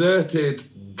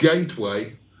deserted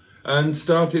gateway and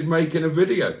started making a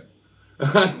video.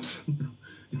 And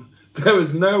there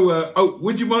was no, oh,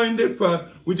 would you mind if,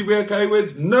 would you be okay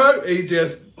with? No, he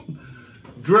just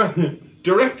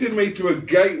directed me to a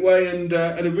gateway and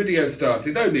a video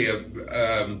started. Only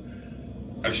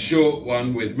a short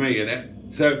one with me in it.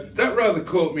 So that rather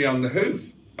caught me on the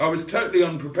hoof. I was totally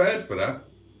unprepared for that.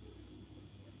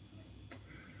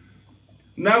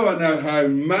 Now I know how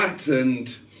Matt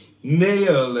and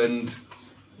Neil and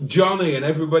Johnny and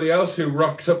everybody else who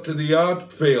rocks up to the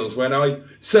yard feels when I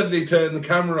suddenly turn the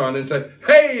camera on and say,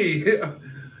 hey!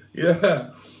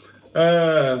 Yeah.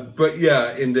 But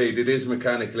yeah, indeed, it is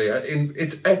mechanically.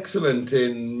 It's excellent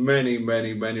in many,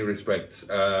 many, many respects.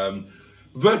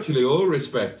 Virtually all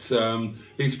respects.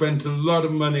 He spent a lot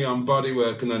of money on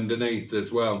bodywork and underneath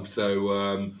as well.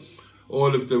 So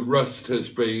all of the rust has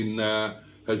been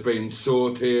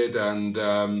sorted, and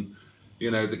you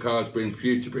know, the car's been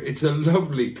future-proof. It's a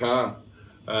lovely car.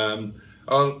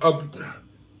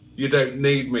 You don't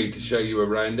need me to show you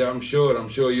around it. I'm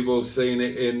sure you've all seen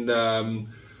it in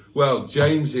well,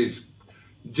 James's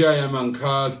JM on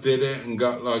Cars did it and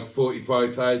got like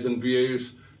 45,000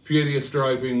 views. Furious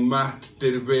Driving Matt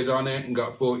did a vid on it and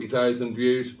got 40,000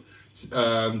 views.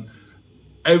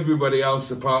 Everybody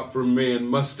else apart from me and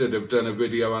Mustard have done a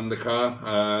video on the car.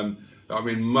 I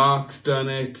mean, Mark's done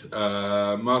it,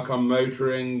 Mark on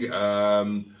Motoring,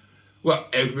 well,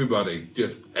 everybody,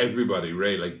 just everybody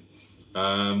really.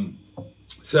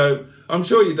 So I'm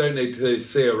sure you don't need to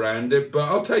see around it, but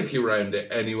I'll take you around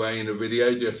it anyway in a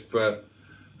video just for,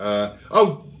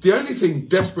 oh, the only thing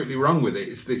desperately wrong with it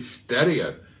is this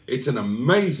stereo. It's an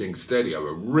amazing stereo,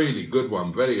 a really good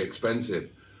one, very expensive,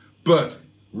 but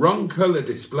wrong colour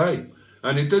display.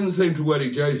 And it doesn't seem to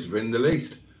worry Joseph in the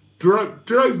least.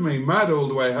 Drove me mad all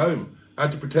the way home. I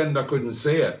had to pretend I couldn't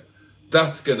see it.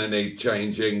 That's going to need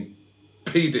changing.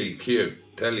 PDQ,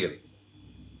 tell you.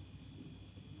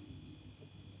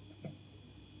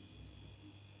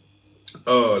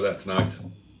 Oh, that's nice.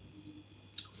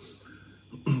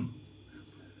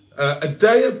 A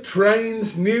day of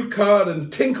trains, new car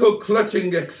and tinkle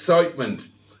clutching excitement,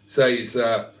 says,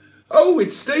 oh,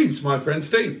 it's Steve's, my friend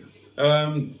Steve.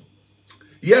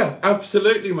 Yeah,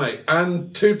 absolutely, mate.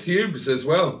 And 2 tubes as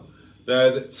well.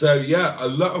 So yeah, a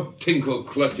lot of tinkle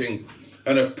clutching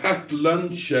and a packed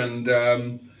lunch and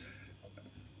 1,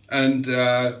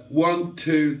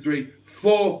 2, 3,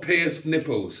 4 pierced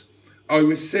nipples. I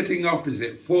was sitting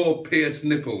opposite 4 pierced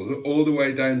nipples all the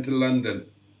way down to London.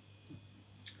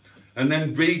 And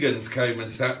then vegans came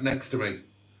and sat next to me.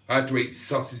 I had to eat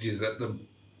sausages at them.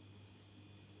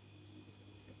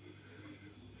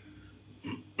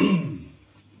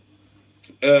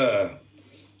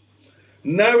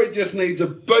 Now it just needs a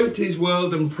Boaty's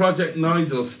World and Project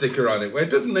Nigel sticker on it. Well, it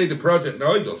doesn't need a Project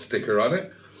Nigel sticker on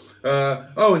it.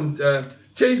 Oh, and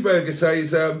Cheeseburger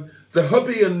says the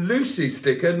Hubby and Lucy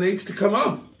sticker needs to come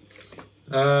off.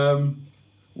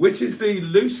 Which is the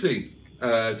Lucy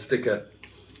sticker?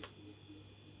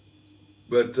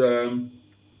 But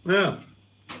yeah.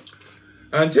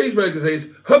 And Cheeseburger says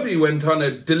Hubby went on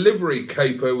a delivery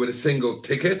caper with a single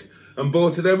ticket and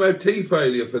bought an MOT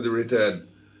failure for the return.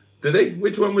 Did he?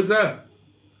 Which one was that?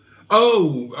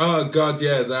 Oh God,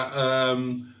 yeah, that,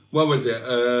 what was it?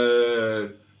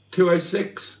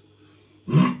 206?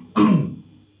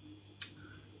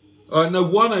 No,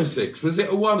 106. Was it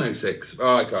a 106?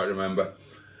 Oh, I can't remember.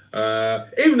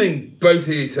 Evening,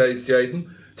 Boaty, says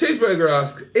Jaden. Cheeseburger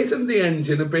asks, isn't the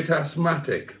engine a bit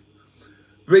asthmatic?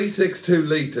 V6 2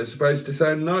 litre supposed to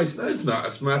sound nice. No, it's not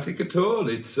asthmatic at all.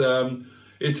 It's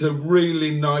a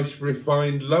really nice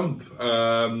refined lump.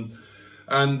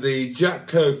 And the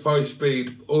Jatco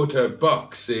 5-speed auto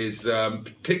box is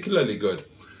particularly good.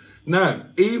 Now,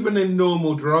 even in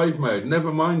normal drive mode,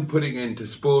 never mind putting it into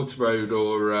sports mode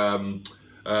or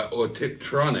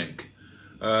Tiptronic,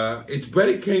 it's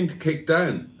very keen to kick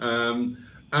down,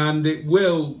 and it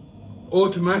will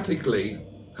automatically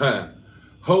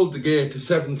hold the gear to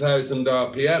 7,000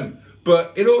 RPM.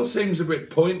 But it all seems a bit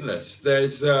pointless.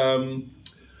 There's the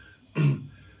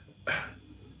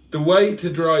way to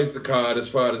drive the car, as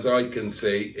far as I can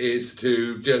see, is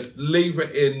to just leave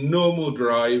it in normal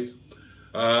drive,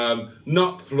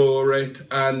 not floor it,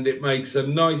 and it makes a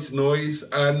nice noise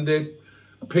and it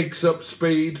picks up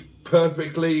speed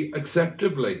perfectly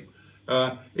acceptably.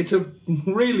 It's a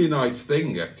really nice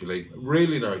thing, actually,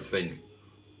 really nice thing.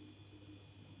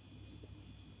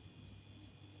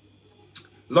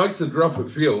 Likes a drop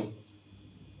of fuel.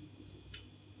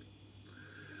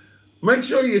 Make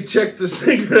sure you check the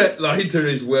cigarette lighter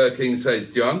is working, says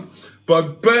John, by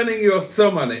burning your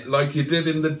thumb on it like you did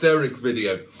in the Derek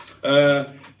video.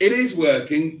 It is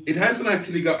working. It hasn't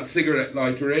actually got a cigarette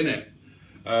lighter in it.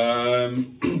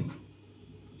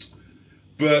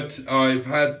 But I've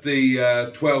had the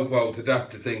 12-volt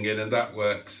adapter thing in, and that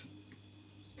works.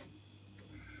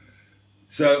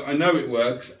 So I know it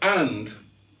works. And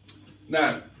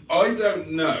now, I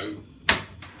don't know.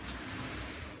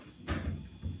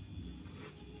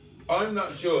 I'm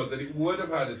not sure that it would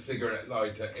have had a cigarette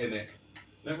lighter in it.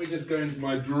 Let me just go into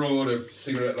my drawer of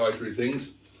cigarette lighter things.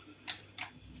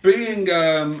 Being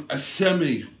a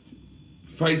semi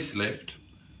facelift,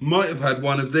 might have had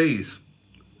one of these.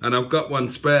 And I've got one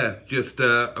spare, just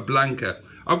a blanker.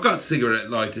 I've got cigarette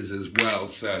lighters as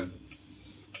well, so.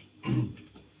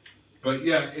 But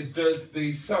yeah, it does,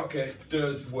 the socket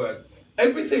does work.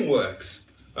 Everything works.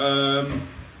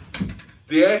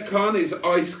 The aircon is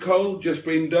ice cold, just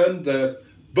been done. The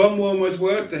bum warmers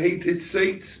work, the heated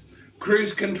seats.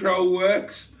 Cruise control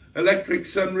works. Electric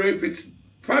sunroof, it's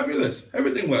fabulous.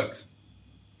 Everything works.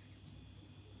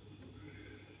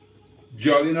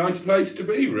 Jolly nice place to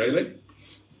be, really.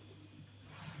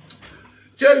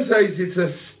 Joe says it's a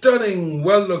stunning,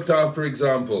 well looked after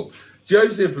example.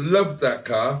 Joseph loved that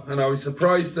car and I was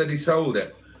surprised that he sold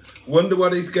it. Wonder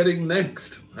what he's getting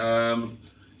next. Well,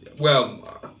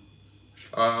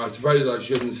 I suppose I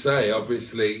shouldn't say,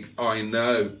 obviously I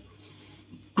know.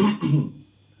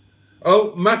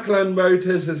 Oh, Maclan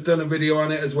Motors has done a video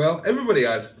on it as well. Everybody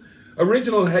has.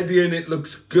 Original head unit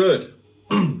looks good,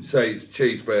 says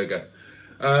Cheeseburger.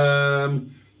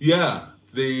 Yeah,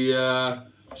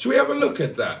 should we have a look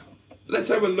at that? Let's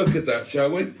have a look at that,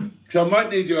 shall we? Because I might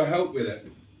need your help with it.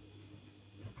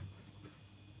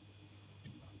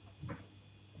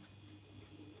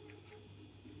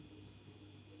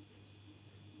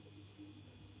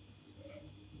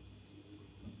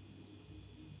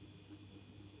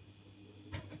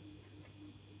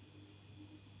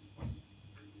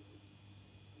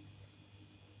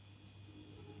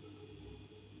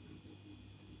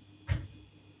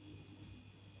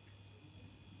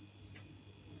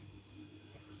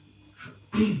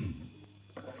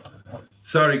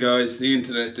 Sorry guys, the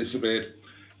internet disappeared.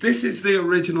 This is the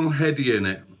original head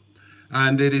unit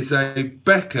and it is a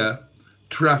Becker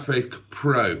Traffic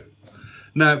Pro.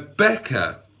 Now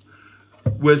Becker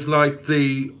was like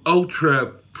the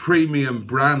ultra premium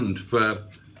brand for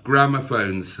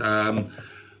gramophones.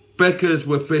 Beckers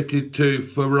were fitted to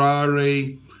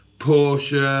Ferrari,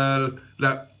 Porsche,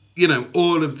 you know,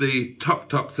 all of the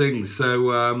top things.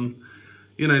 So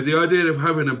you know, the idea of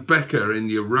having a Becker in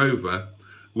your Rover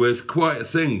was quite a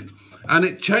thing. And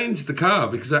it changed the car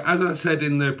because, as I said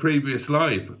in the previous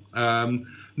live,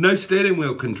 no steering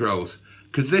wheel controls.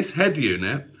 Because this head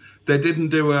unit, they didn't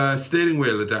do a steering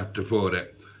wheel adapter for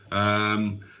it.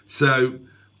 So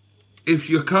if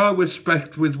your car was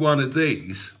spec'd with one of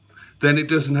these, then it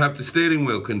doesn't have the steering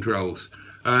wheel controls.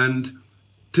 And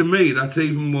to me, that's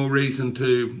even more reason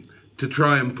to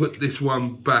try and put this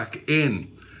one back in.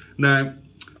 Now,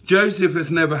 Joseph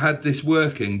has never had this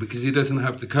working because he doesn't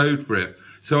have the code for it.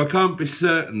 So I can't be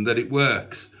certain that it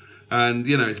works. And,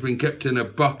 you know, it's been kept in a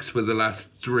box for the last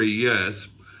 3 years.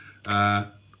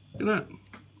 You know,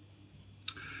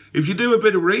 if you do a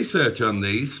bit of research on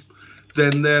these,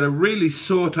 then they're a really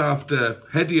sought after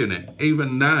head unit,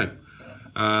 even now.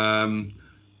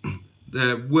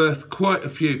 They're worth quite a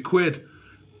few quid.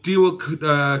 Dual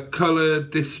colour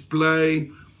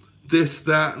display. this,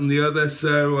 that and the other.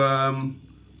 So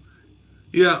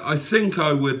yeah, I think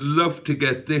I would love to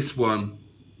get this one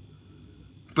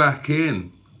back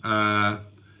in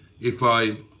if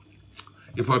I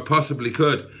possibly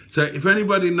could. So if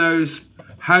anybody knows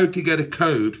how to get a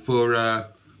code for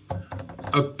a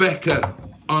Becker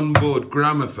onboard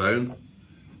gramophone,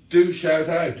 do shout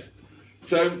out.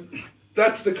 So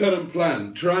that's the current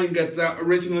plan. Try and get that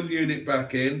original unit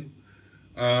back in.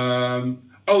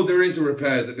 Oh, there is a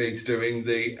repair that needs doing,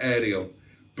 the aerial,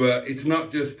 but it's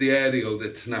not just the aerial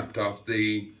that's snapped off,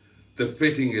 the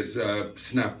fitting is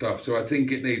snapped off, so I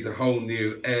think it needs a whole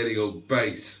new aerial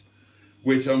base,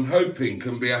 which I'm hoping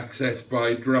can be accessed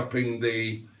by dropping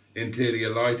the interior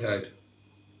light out.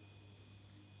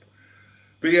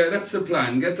 But yeah, that's the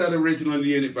plan. Get that original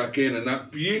unit back in, and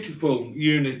that beautiful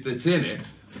unit that's in it,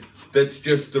 that's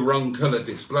just the wrong colour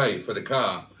display for the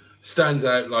car, stands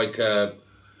out like a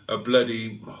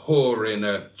bloody whore in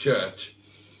a church.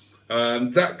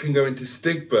 That can go into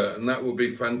Stigbert, and that will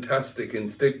be fantastic in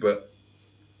Stigbert.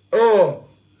 Oh,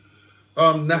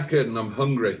 I'm knackered and I'm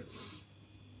hungry.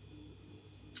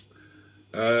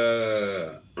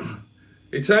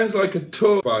 It sounds like a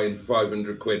tour buying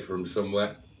 500 quid from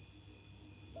somewhere.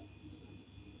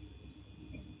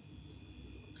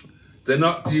 They're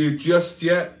not due just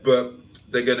yet, but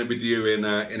they're going to be due in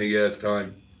a year's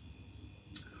time.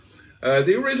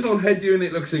 The original head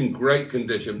unit looks in great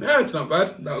condition. No, it's not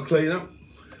bad. That'll clean up.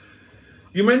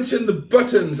 You mentioned the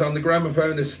buttons on the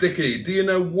gramophone are sticky. Do you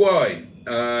know why?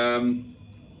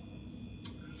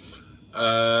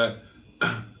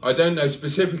 I don't know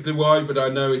specifically why, but I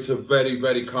know it's a very,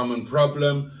 very common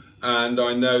problem. And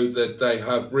I know that they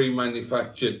have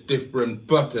remanufactured different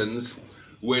buttons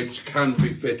which can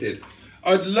be fitted.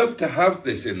 I'd love to have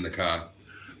this in the car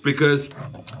because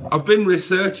I've been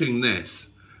researching this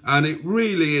and it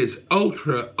really is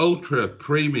ultra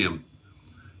premium.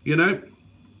 You know,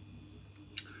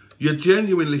 you're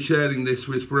genuinely sharing this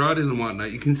with Ferraris and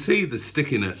whatnot. You can see the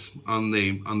stickiness on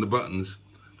the buttons,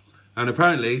 and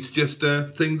apparently it's just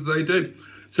a thing that they do.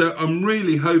 So I'm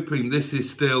really hoping this is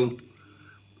still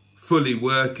fully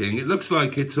working. It looks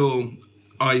like it's all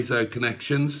ISO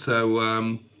connections,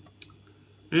 so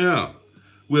yeah,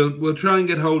 we'll try and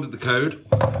get hold of the code.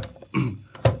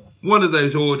 One of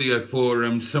those audio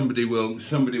forums, somebody will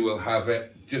have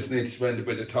it. Just need to spend a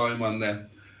bit of time on there,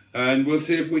 and we'll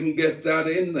see if we can get that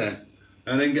in there,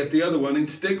 and then get the other one in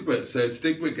Stigbert, so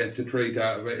Stigbert gets a treat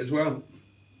out of it as well.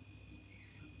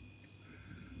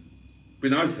 Be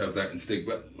nice to have that in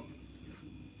Stigbert.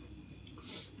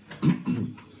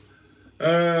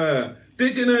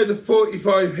 Did you know the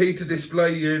 45 heater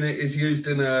display unit is used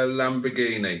in a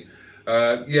Lamborghini?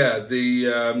 Yeah,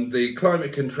 the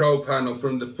climate control panel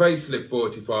from the facelift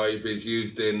 45 is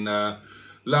used in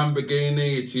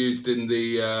Lamborghini. It's used in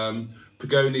the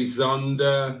Pagani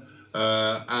Zonda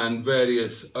and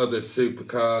various other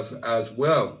supercars as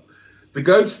well. The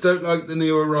ghosts don't like the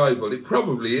new arrival. It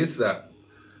probably is that.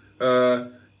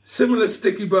 Similar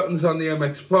sticky buttons on the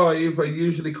MX-5 are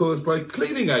usually caused by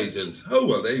cleaning agents. Oh,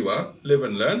 well, there you are. Live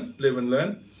and learn, live and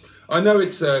learn. I know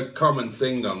it's a common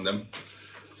thing on them.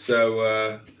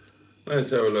 So, let's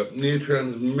have a look. New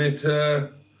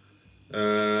transmitter.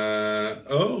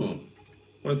 Oh,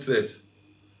 what's this?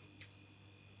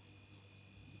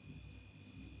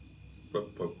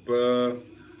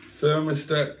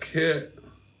 Thermostat kit.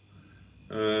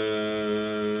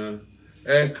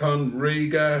 Aircon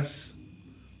regas.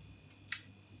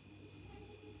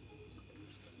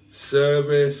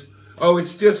 Service. Oh,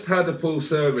 it's just had a full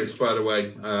service, by the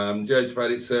way. Joseph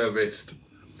had it serviced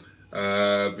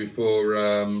before.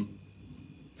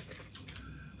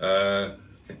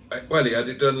 Well, he had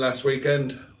it done last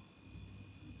weekend,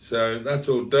 so that's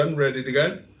all done, ready to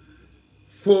go.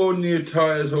 4 new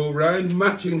tyres all round,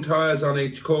 matching tyres on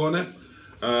each corner.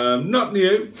 Not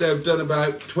new, they've done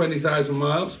about 20,000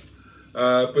 miles,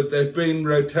 but they've been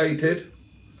rotated,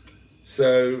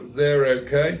 so they're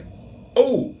okay.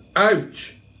 Oh,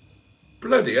 ouch!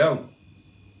 Bloody hell!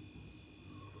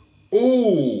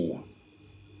 Oh,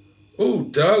 oh,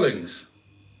 darlings!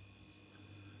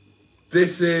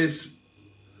 This is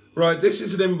right. This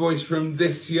is an invoice from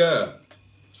this year,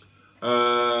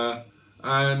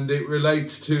 and it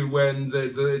relates to when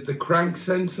the crank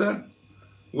sensor,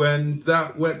 when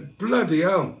that went. Bloody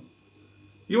hell!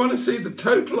 You want to see the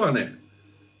total on it?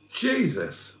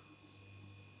 Jesus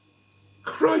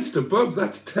Christ above!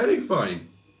 That's terrifying.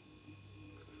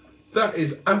 That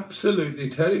is absolutely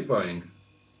terrifying.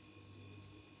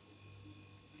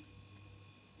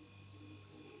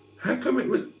 How come it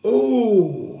was...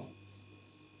 Oh,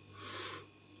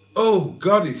 Oh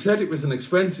God, he said it was an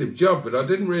expensive job, but I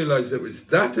didn't realise it was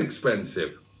that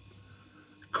expensive.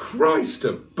 Christ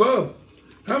above.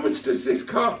 How much does this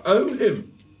car owe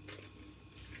him?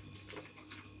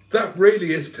 That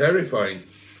really is terrifying.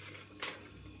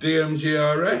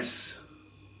 DMGRS.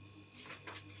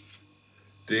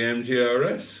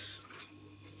 DMGRS.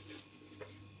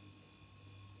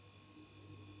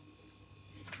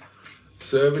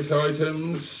 Service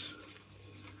items.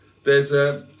 There's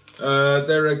a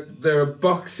there are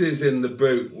boxes in the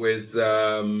boot with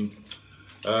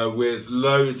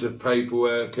loads of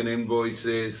paperwork and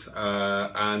invoices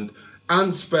and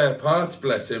spare parts.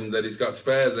 Bless him, that he's got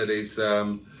spare that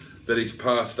he's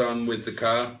passed on with the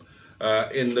car.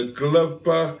 In the glove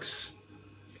box,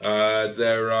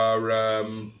 there are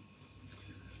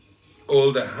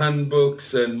all the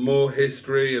handbooks and more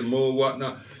history and more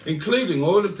whatnot, including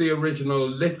all of the original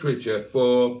literature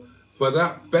for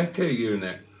that Becker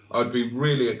unit. I'd be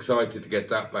really excited to get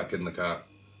that back in the car.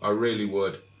 I really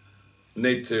would.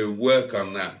 Need to work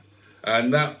on that.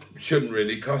 And that shouldn't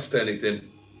really cost anything.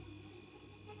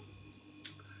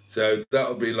 So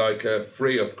that'll be like a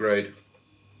free upgrade.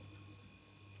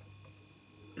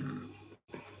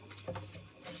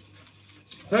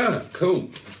 Ah, cool.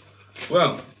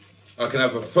 Well, I can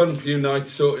have a fun few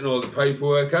nights sorting all the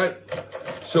paperwork out,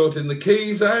 sorting the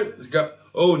keys out.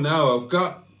 Oh no,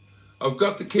 I've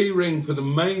got the key ring for the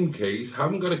main keys.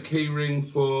 Haven't got a key ring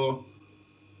for.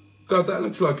 God, that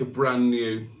looks like a brand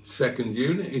new second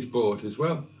unit he's bought as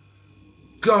well.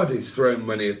 God, he's thrown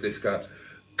money at this car.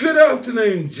 Good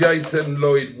afternoon, Jason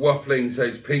Lloyd waffling,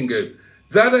 says Pingu.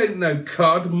 That ain't no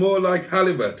cod, more like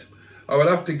halibut. I will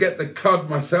have to get the cod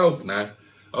myself now.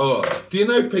 Oh, do you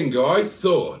know, Pingu,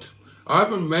 I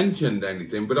haven't mentioned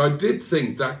anything, but I did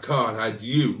think that card had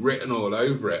you written all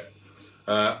over it.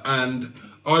 And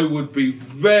I would be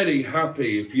very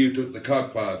happy if you took the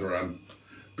Codfather on,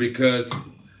 because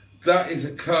that is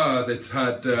a car that's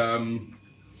had a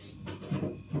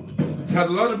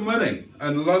lot of money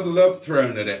and a lot of love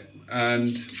thrown at it,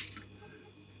 and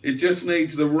it just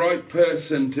needs the right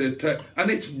person to take. And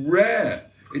it's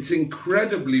rare. It's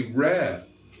incredibly rare.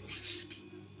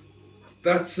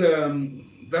 That's a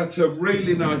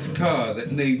really nice car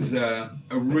that needs a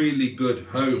really good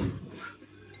home.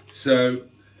 So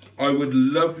I would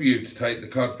love you to take the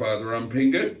Codfather on,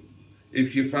 Pingu,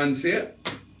 if you fancy it.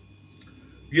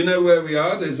 You know where we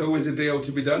are. There's always a deal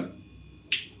to be done.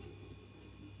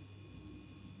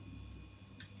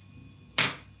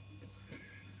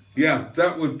 Yeah,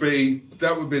 that would be the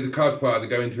Codfather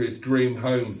going to his dream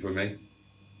home for me.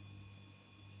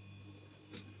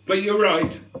 But you're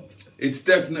right. It's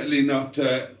definitely not.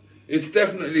 It's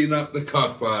definitely not the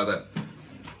Codfather.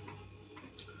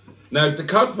 Now, if the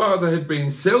Codfather had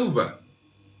been silver,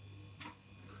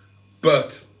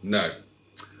 but no.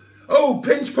 Oh,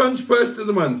 Pinch Punch first of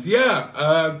the month.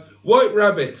 Yeah, White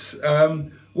Rabbits.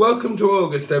 Welcome to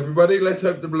August, everybody. Let's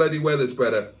hope the bloody weather's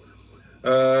better.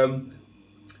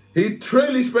 He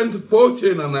truly spent a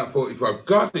fortune on that 45.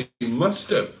 God, he must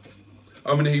have.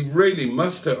 I mean, he really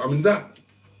must have. I mean,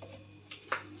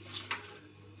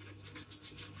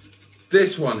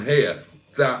 this one here,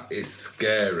 that is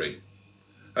scary.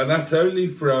 And that's only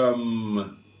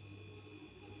from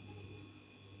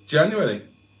January.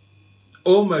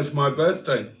 Almost my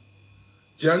birthday.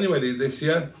 January this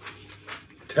year.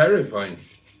 Terrifying.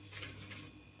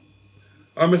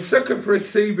 I'm a sucker for a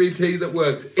CVT that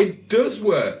works. It does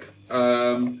work.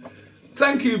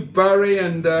 Thank you, Barry,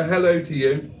 and hello to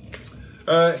you.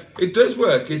 It does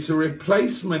work. It's a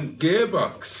replacement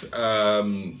gearbox.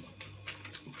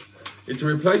 It's a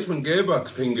replacement gearbox,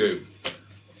 Pingu.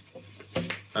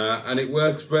 And it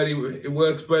works very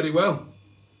well.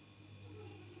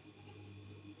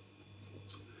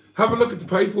 Have a look at the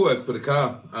paperwork for the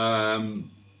car.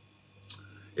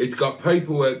 It's got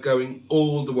paperwork going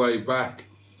all the way back.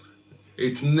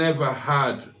 It's never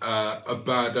had a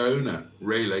bad owner,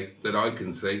 really, that I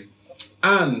can see.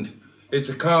 And it's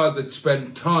a car that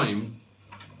spent time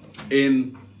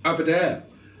in Aberdare.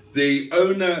 The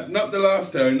owner, not the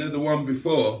last owner, the one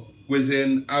before, was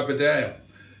in Aberdare.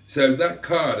 So that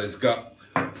car has got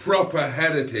proper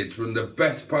heritage from the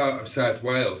best part of South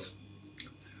Wales.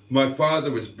 My father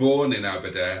was born in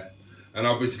Aberdare, and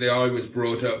obviously I was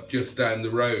brought up just down the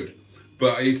road.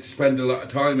 But I used to spend a lot of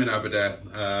time in Aberdare.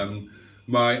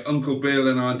 My Uncle Bill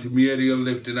and Auntie Muriel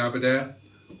lived in Aberdare.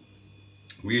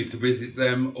 We used to visit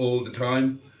them all the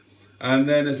time. And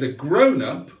then as a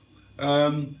grown-up,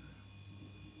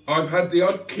 I've had the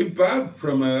odd kebab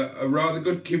from a rather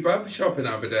good kebab shop in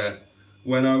Aberdare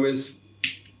when I was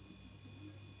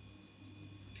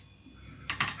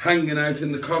hanging out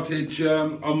in the cottage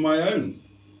on my own.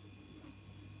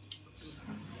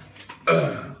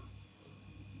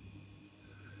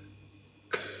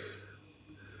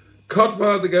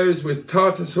 Codfather goes with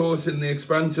tartar sauce in the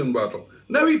expansion bottle.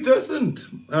 No, he doesn't.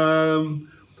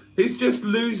 He's just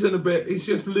losing a bit. He's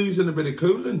just losing a bit of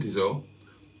coolant, is all.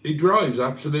 He drives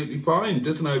absolutely fine.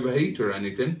 Doesn't overheat or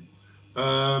anything.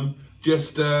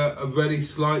 Just a very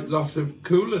slight loss of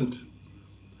coolant.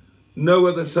 No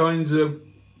other signs of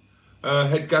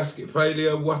head gasket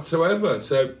failure whatsoever.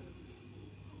 So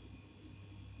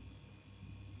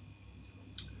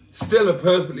still a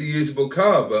perfectly usable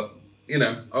car, but you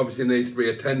know, obviously needs to be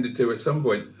attended to at some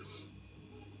point.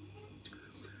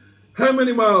 How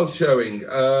many miles showing?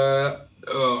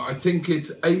 I think it's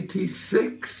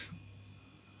 86.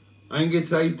 I think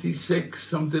it's 86,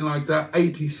 something like that.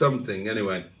 80 something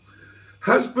anyway.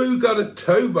 Has Boo got a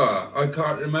tow bar? I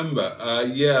can't remember.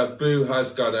 Yeah, Boo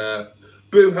has got a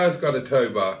tow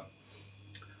bar.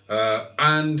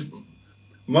 And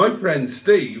my friend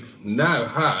Steve now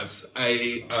has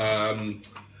a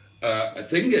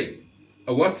thingy.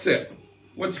 A what's it?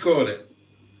 What do you call it?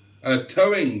 A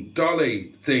towing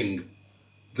dolly thing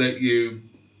that you,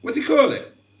 what do you call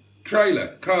it?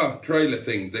 Car trailer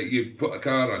thing that you put a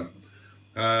car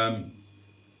on.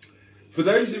 For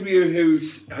those of you who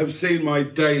have seen my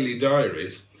daily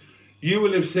diaries, you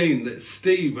will have seen that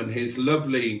Steve and his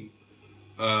lovely,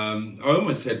 I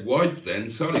almost said wife then,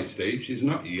 sorry Steve, she's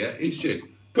not yet, is she?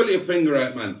 Pull your finger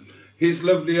out, man. His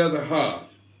lovely other half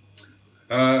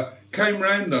came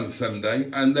round on Sunday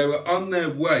and they were on their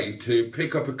way to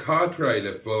pick up a car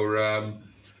trailer for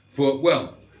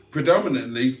well,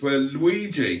 predominantly for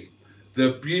Luigi,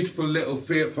 the beautiful little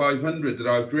Fiat 500 that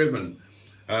I've driven,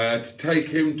 to take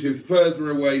him to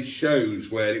further away shows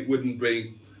where it wouldn't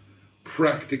be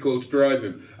practical to drive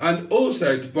him, and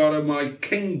also to borrow my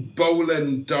King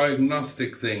Bolan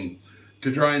diagnostic thing to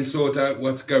try and sort out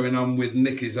what's going on with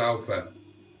Nicky's Alpha.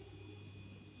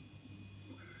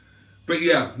 But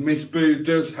yeah, Miss Boo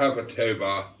does have a tow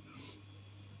bar.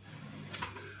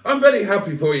 I'm very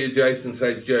happy for you, Jason,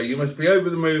 says Joe. You must be over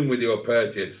the moon with your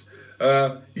purchase.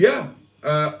 Yeah,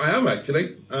 I am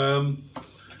actually.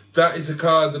 That is a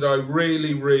car that I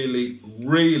really, really,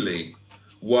 really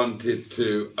wanted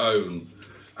to own.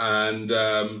 And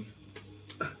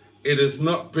it has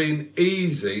not been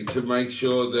easy to make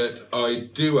sure that I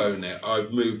do own it.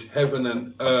 I've moved heaven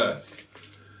and earth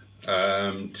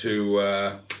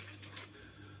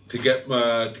to get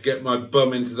my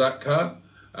bum into that car,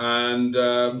 and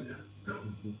I'm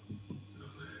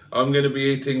going to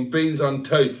be eating beans on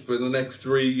toast for the next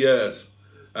 3 years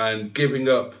and giving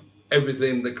up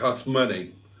everything that costs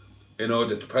money in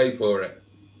order to pay for it.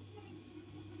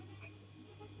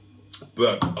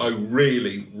 But I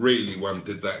really, really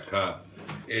wanted that car.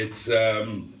 It's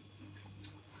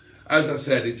as I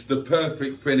said, it's the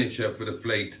perfect finisher for the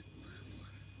fleet.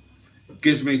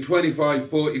 Gives me 25,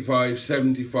 45,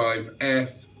 75,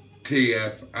 F,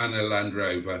 TF and a Land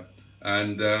Rover,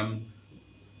 and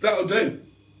that'll do.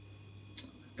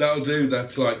 That'll do,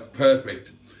 that's like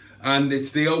perfect. And it's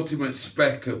the ultimate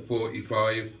spec of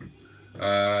 45,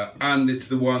 and it's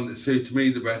the one that suits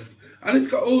me the best. And it's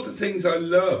got all the things I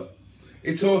love.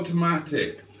 It's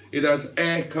automatic, it has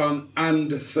aircon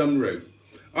and a sunroof.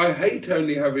 I hate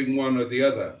only having one or the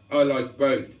other, I like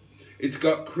both. It's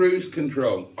got cruise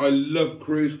control. I love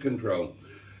cruise control.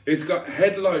 It's got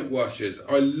headlight washers.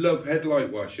 I love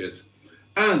headlight washers.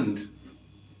 And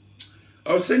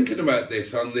I was thinking about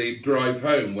this on the drive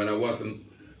home when I wasn't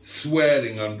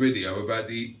swearing on video about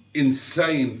the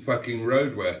insane fucking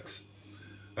roadworks.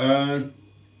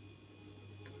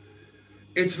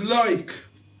 It's like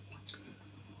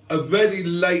a very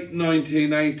late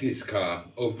 1980s car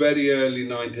or very early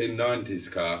 1990s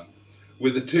car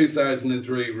with a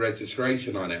 2003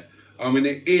 registration on it. I mean,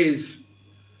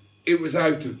 it was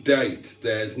out of date.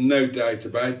 There's no doubt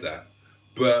about that.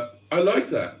 But I like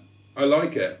that. I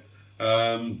like it.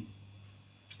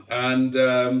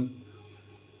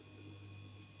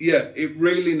 Yeah, it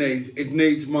really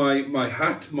needs my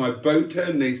hat, my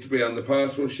boater needs to be on the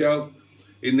parcel shelf.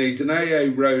 It needs an AA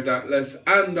Road Atlas,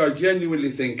 and I genuinely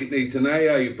think it needs an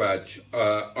AA badge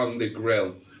on the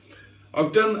grille.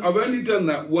 I've only done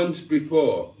that once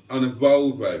before on a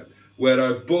Volvo, where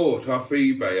I bought off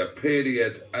eBay a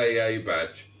period AA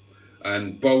badge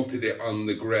and bolted it on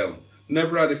the grille.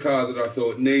 Never had a car that I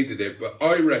thought needed it, but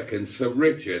I reckon Sir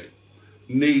Richard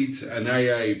needs an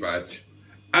AA badge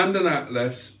and an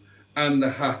Atlas and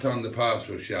the hat on the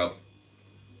parcel shelf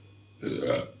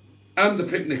and the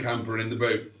picnic hamper in the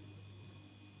boot.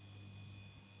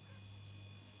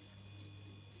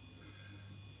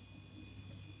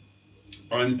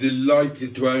 I'm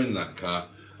delighted to own that car,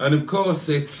 and of course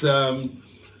it's an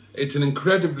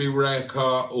incredibly rare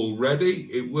car already.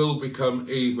 It will become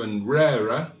even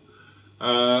rarer,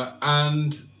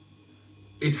 and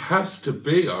it has to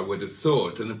be, I would have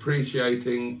thought, an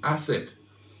appreciating asset.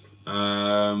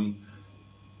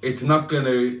 It's not going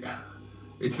to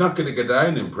go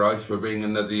down in price for being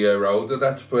another year older.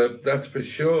 That's for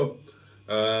sure.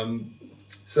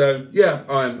 So yeah,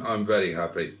 I'm very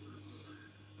happy.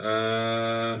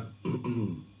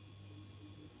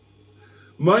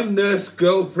 My nurse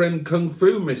girlfriend kung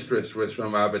fu mistress was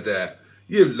from Aberdare.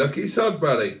 You lucky sod,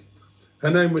 buddy.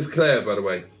 Her name was Claire, by the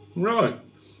way. Right.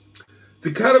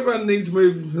 The caravan needs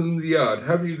moving from the yard.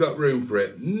 Have you got room for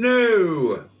it?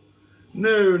 No.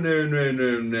 No.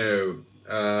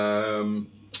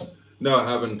 No, I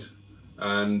haven't.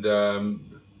 And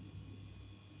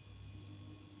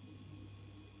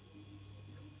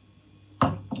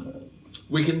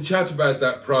we can chat about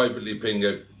that privately,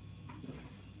 Pingo.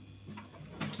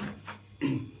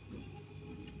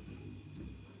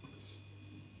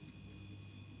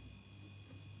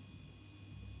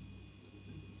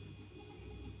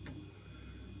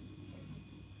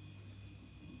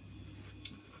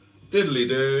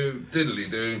 Diddly-do,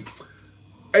 diddly-do.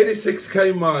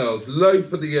 86k miles, low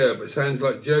for the year, but sounds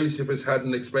like Joseph has had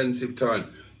an expensive time.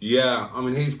 Yeah, I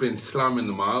mean, he's been slamming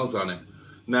the miles on it.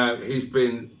 Now, he's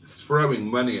been throwing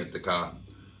money at the car,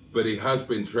 but he has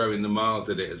been throwing the miles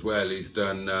at it as well. He's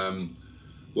done,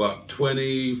 what,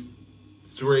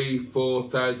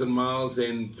 4,000 miles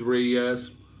in 3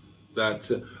 years. That's,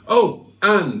 oh,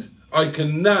 and I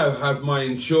can now have my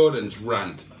insurance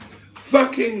rant.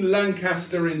 Fucking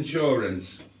Lancaster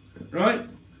Insurance, right?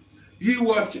 You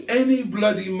watch any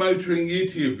bloody motoring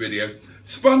YouTube video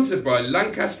sponsored by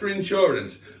Lancaster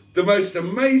Insurance, the most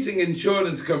amazing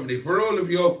insurance company for all of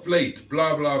your fleet,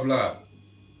 blah, blah, blah.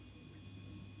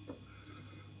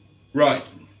 Right.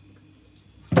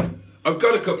 I've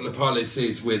got a couple of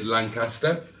policies with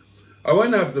Lancaster. I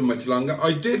won't have them much longer.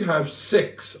 I did have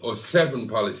 6 or 7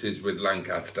 policies with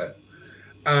Lancaster.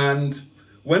 And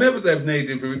whenever they've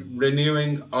needed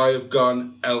renewing, I have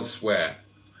gone elsewhere.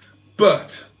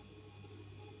 But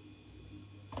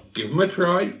give them a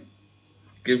try.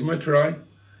 Give them a try.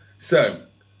 So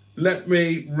let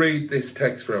me read this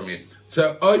text from you.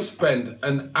 So I spent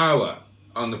an hour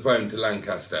on the phone to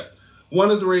Lancaster.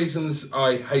 One of the reasons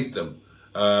I hate them,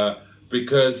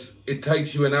 because it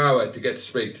takes you an hour to get to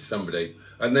speak to somebody.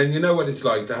 And then you know what it's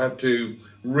like to have to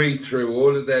read through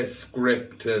all of their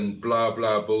script and blah,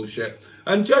 blah, bullshit.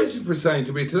 And Joseph was saying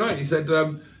to me tonight, he said,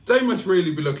 they must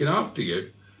really be looking after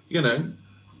you, you know,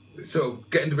 sort of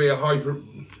getting to be a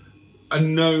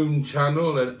known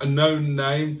channel, a known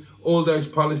name, all those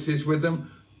policies with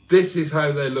them. This is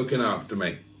how they're looking after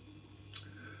me.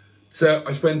 So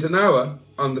I spent an hour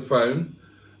on the phone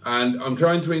and I'm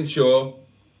trying to insure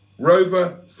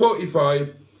Rover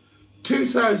 45,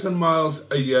 2,000 miles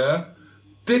a year,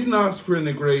 didn't ask for an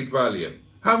agreed value.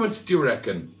 How much do you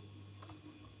reckon?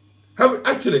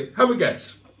 Actually, have a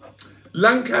guess.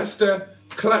 Lancaster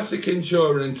Classic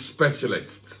Insurance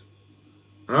Specialists,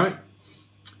 right?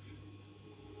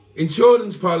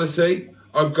 Insurance policy,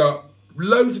 I've got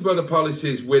loads of other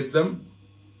policies with them.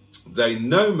 They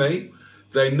know me.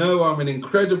 They know I'm an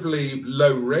incredibly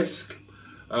low risk.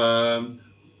 No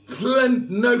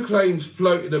claims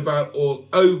floated about all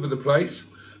over the place.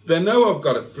 They know I've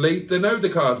got a fleet. They know the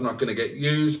car's not going to get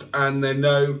used, and they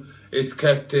know it's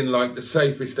kept in like the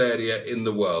safest area in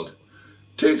the world.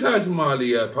 2,000 mile a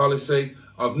year policy.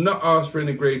 I've not asked for an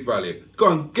agreed value. Go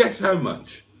on, guess how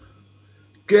much?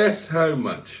 Guess how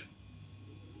much?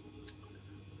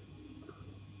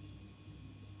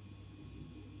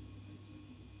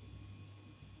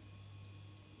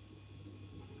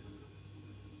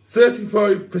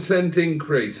 %35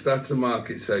 increase, that's a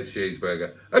market, says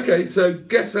Cheeseburger. Okay, so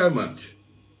guess how much?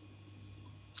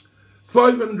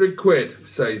 500 quid,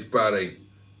 says Barry.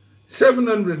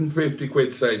 750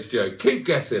 quid, says Joe. Keep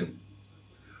guessing.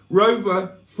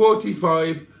 Rover,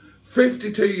 45,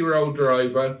 52-year-old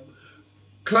driver,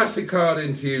 classic car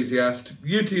enthusiast,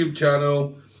 YouTube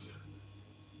channel,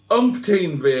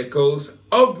 umpteen vehicles,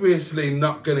 obviously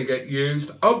not going to get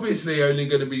used, obviously only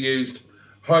going to be used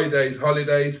high days,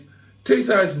 holidays,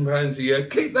 £2,000 a year.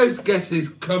 Keep those guesses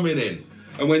coming in.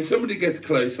 And when somebody gets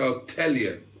close, I'll tell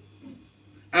you.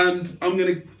 And I'm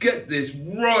going to get this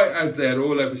right out there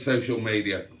all over social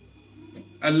media.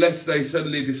 Unless they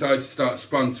suddenly decide to start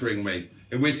sponsoring me.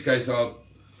 In which case I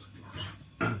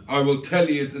will tell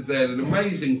you that they're an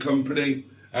amazing company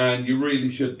and you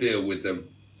really should deal with them.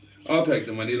 I'll take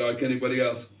the money like anybody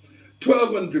else.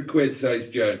 1,200 quid, says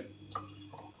Joe.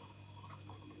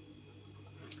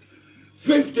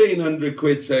 1,500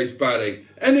 quid, says Barry.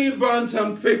 Any advance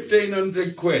on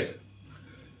 1,500 quid?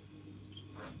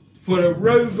 for a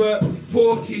Rover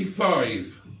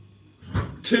 45,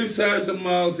 2,000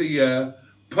 miles a year,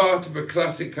 part of a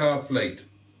classic car fleet.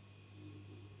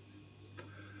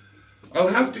 I'll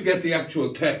have to get the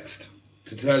actual text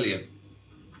to tell you.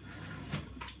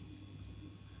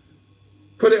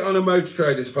 Put it on a motor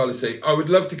traders policy. I would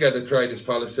love to get a traders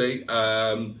policy.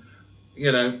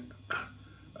 You know,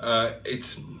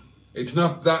 it's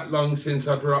not that long since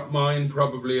I dropped mine,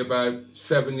 probably about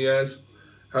 7 years.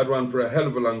 Had one for a hell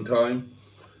of a long time.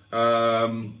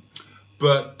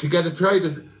 But to get a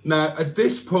traders, now at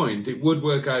this point, it would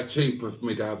work out cheaper for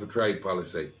me to have a trade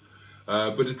policy.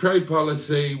 But a trade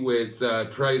policy with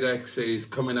TradeX is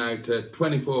coming out at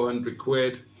 2,400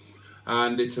 quid,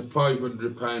 and it's a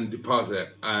 £500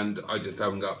 deposit, and I just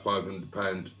haven't got £500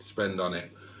 to spend on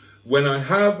it. When I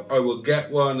have, I will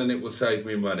get one, and it will save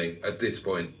me money at this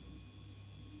point.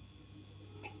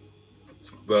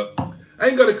 But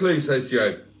ain't got a clue, says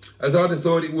Joe, as I'd have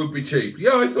thought it would be cheap.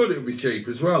 Yeah, I thought it would be cheap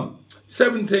as well.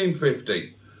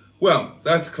 17.50. Well,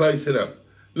 that's close enough.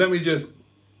 Let me just...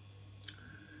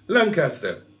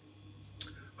 Lancaster.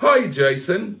 Hi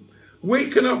Jason, we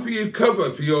can offer you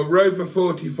cover for your Rover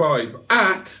 45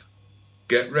 at,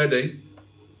 get ready,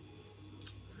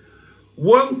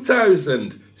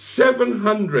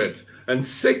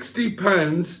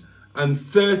 £1,760 and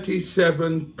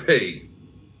 37p.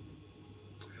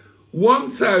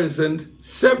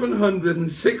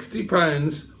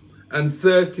 £1,760 and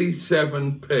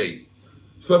 37p.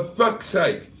 For fuck's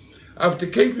sake, after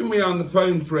keeping me on the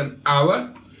phone for an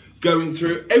hour, going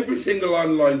through every single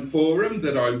online forum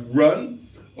that I run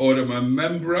or am a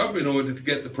member of in order to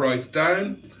get the price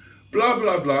down, blah,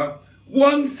 blah, blah,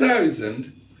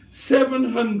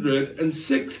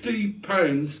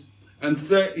 £1,760 and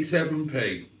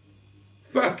 37p.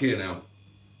 Fucking hell.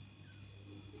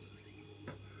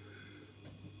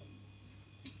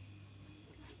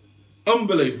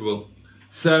 Unbelievable.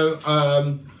 So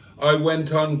I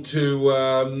went on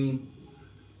to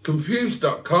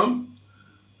confused.com.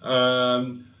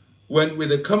 Went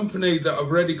with a company that I've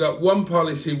already got one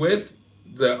policy with,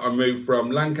 that I moved from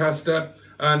Lancaster,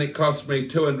 and it cost me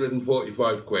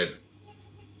 245 quid.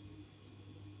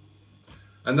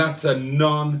 And that's a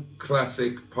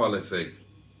non-classic policy.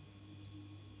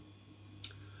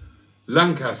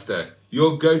 Lancaster,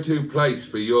 your go-to place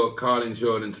for your car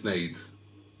insurance needs.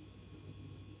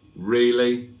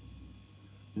 Really?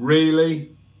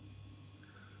 Really?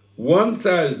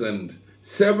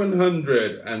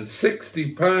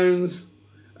 £1,760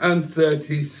 and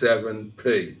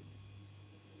 37p.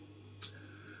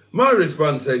 My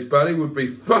response, says Barry, would be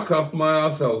fuck off, my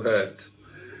arsehole hurts.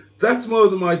 That's more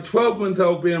than my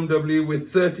 12-month-old BMW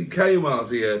with 30k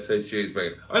miles a year, says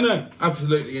Cheeseburger. I know,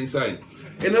 absolutely insane.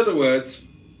 In other words,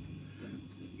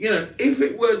 you know, if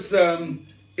it was,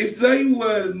 if they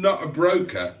were not a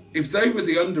broker, if they were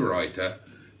the underwriter,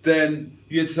 then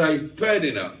you'd say, fair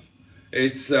enough.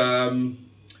 It's, they're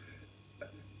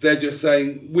just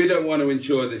saying, we don't want to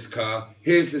insure this car.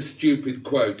 Here's a stupid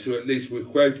quote, so at least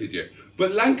we've quoted you.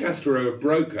 But Lancaster are a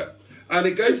broker, and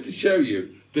it goes to show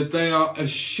you that they are a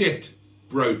shit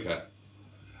broker.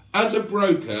 As a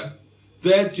broker,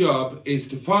 their job is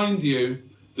to find you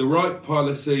the right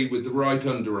policy with the right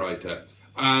underwriter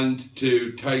and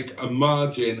to take a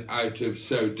margin out of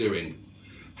so doing.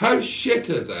 How shit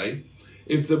are they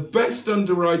if the best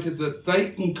underwriter that they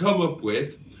can come up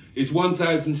with is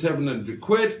 1,700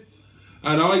 quid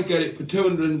and I get it for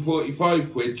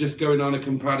 245 quid just going on a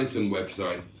comparison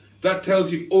website? That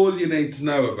tells you all you need to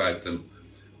know about them.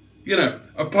 You know,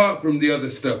 apart from the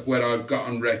other stuff where I've got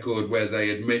on record where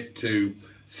they admit to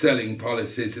selling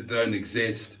policies that don't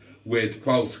exist with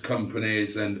false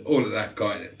companies and all of that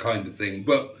kind of thing.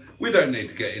 But we don't need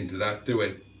to get into that, do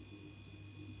we?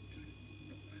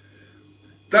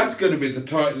 That's going to be the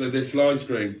title of this live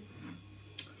stream.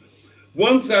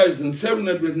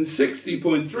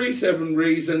 1,760.37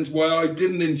 reasons why I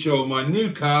didn't insure my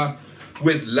new car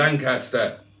with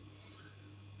Lancaster.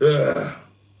 Ugh.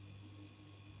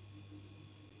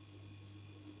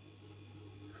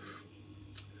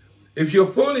 If you're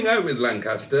falling out with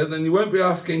Lancaster, then you won't be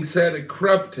asking Sarah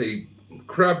Crabtree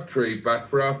back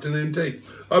for afternoon tea.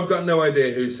 I've got no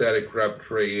idea who Sarah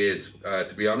Crabtree is,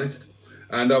 to be honest.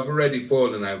 And I've already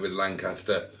fallen out with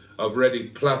Lancaster. I've already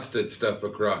plastered stuff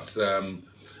across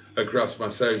across my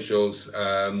socials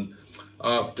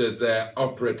after their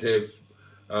operative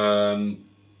on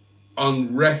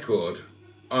record,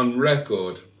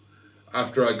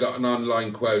 after I got an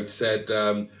online quote, said,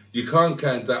 you can't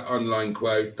count that online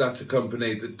quote, that's a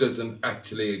company that doesn't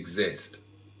actually exist.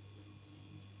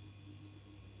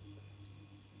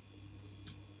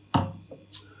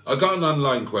 I got an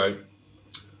online quote.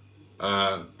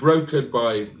 brokered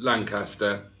by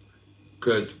Lancaster,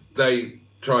 because they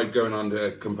tried going on to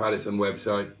a comparison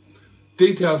website.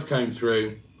 Details came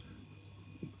through,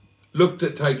 looked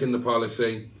at taking the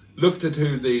policy, looked at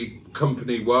who the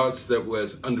company was that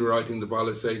was underwriting the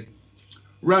policy,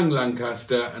 rang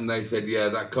Lancaster, and they said, yeah,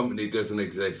 that company doesn't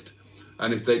exist.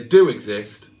 And if they do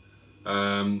exist,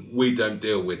 we don't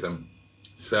deal with them.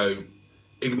 So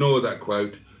ignore that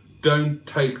quote. Don't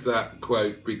take that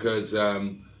quote because,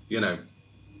 you know,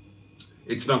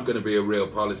 it's not going to be a real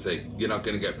policy. You're not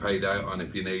going to get paid out on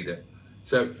if you need it.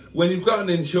 So when you've got an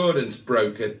insurance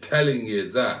broker telling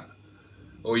you that,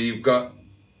 or you've got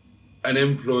an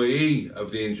employee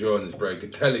of the insurance broker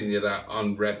telling you that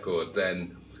on record,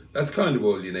 then that's kind of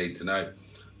all you need to know.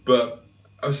 But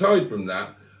aside from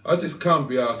that, I just can't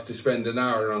be asked to spend an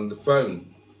hour on the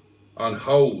phone on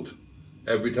hold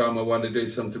every time I want to do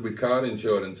something with car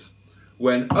insurance,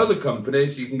 when other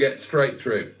companies you can get straight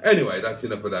through. Anyway, that's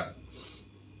enough of that.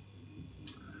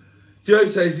 Joe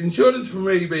says, insurance for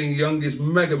me being young is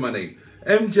mega money.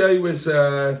 MJ was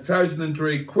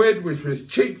 1,003 quid, which was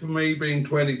cheap for me being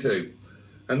 22.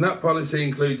 And that policy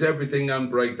includes everything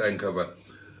and breakdown cover.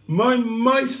 My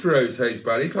Maestro, says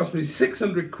Barry, cost me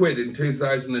 600 quid in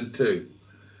 2002.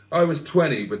 I was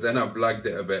 20, but then I blagged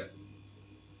it a bit.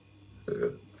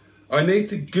 I need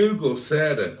to Google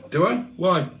Sarah. Do I?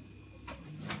 Why?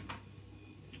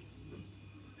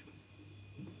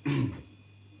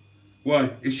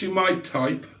 Why? Is she my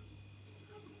type?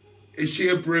 Is she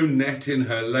a brunette in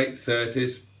her late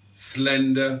 30s,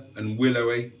 slender and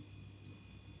willowy,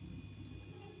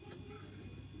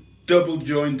 double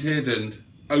jointed and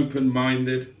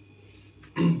open-minded?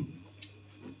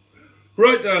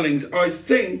 Right, darlings, I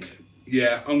think,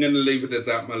 yeah, I'm going to leave it at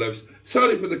that, my loves.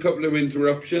 Sorry for the couple of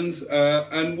interruptions,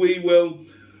 and we will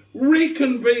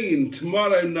reconvene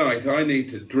tomorrow night. I need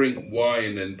to drink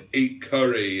wine and eat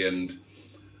curry and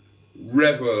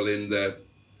revel in the...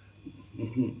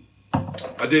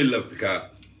 I do love the car.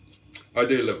 I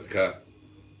do love the car.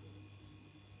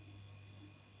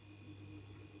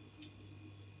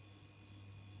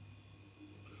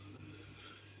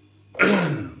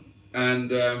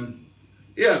 And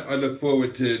yeah, I look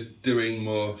forward to doing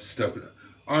more stuff.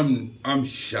 I'm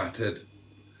shattered.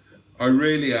 I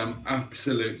really am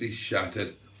absolutely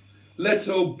shattered. Let's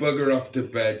all bugger off to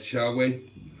bed, shall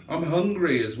we? I'm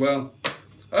hungry as well.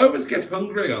 I always get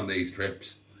hungry on these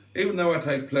trips, even though I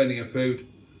take plenty of food.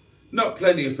 Not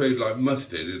plenty of food like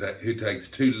Mustard, who takes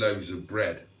 2 loaves of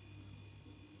bread.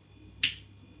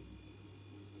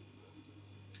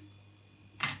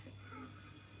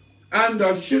 And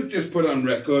I should just put on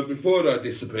record before I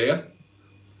disappear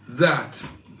that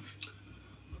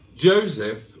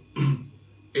Joseph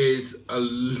is a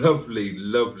lovely,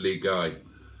 lovely guy.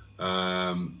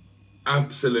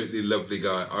 Absolutely lovely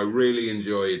guy. I really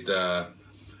enjoyed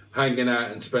hanging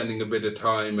out and spending a bit of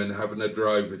time and having a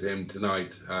drive with him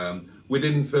tonight. We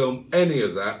didn't film any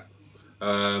of that.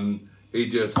 He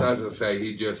just, as I say,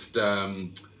 he just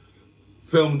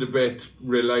filmed a bit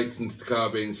relating to the car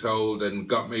being sold and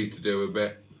got me to do a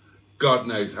bit. God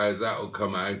knows how that'll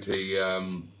come out.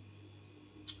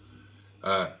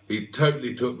 He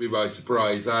totally took me by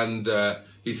surprise, and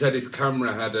he said his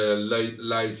camera had a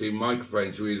lousy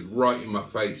microphone, so he was right in my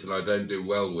face, and I don't do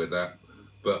well with that.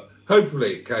 But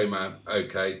hopefully it came out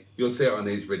okay. You'll see it on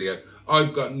his video.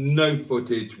 I've got no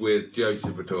footage with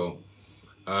Joseph at all.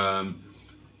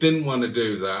 Didn't want to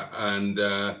do that, and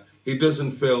he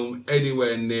doesn't film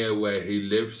anywhere near where he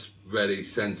lives very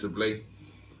sensibly.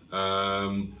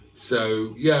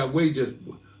 So yeah, we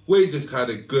just had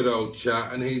a good old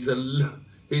chat, and he's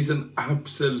an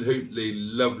absolutely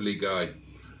lovely guy.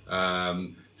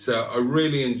 So I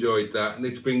really enjoyed that, and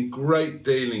it's been great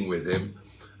dealing with him.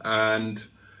 And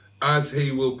as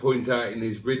he will point out in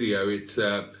his video, it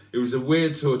was a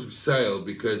weird sort of sale,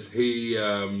 because he,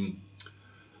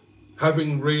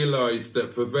 having realised that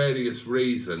for various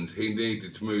reasons he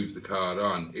needed to move the car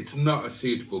on, it's not a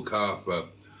suitable car for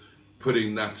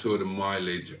putting that sort of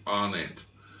mileage on it.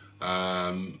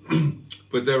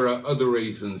 But there are other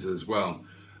reasons as well.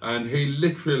 And he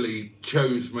literally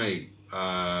chose me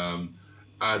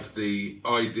as the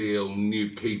ideal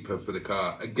new keeper for the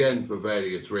car, again for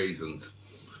various reasons.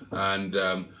 And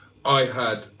I've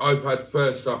had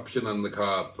first option on the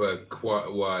car for quite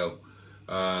a while,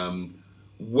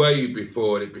 way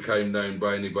before it became known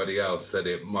by anybody else that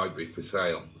it might be for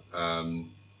sale.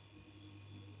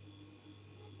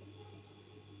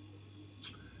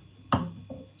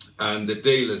 And the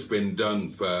deal has been done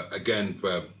for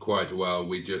quite a while.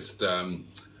 We just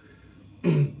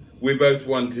we both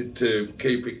wanted to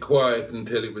keep it quiet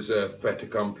until it was a fait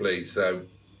accompli. So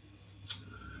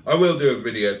I will do a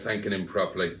video thanking him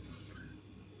properly.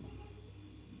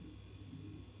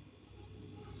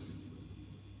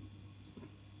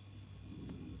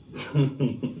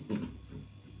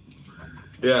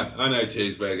 Yeah, I know,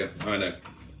 cheeseburger, I know.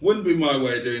 Wouldn't be my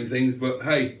way of doing things, but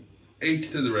hey,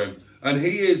 each to their own. And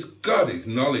he is, God, he's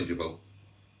knowledgeable.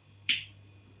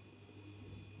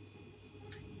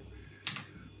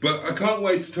 But I can't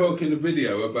wait to talk in the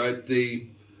video about the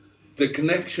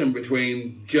connection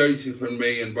between Joseph and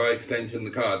me, and by extension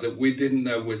the car, that we didn't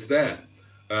know was there.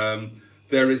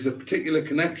 There is a particular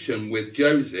connection with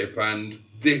Joseph and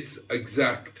this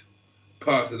exact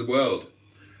part of the world.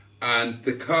 And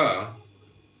the car,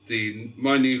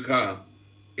 my new car,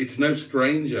 it's no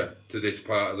stranger to this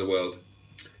part of the world.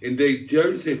 Indeed,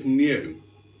 Joseph knew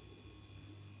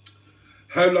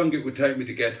how long it would take me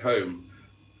to get home,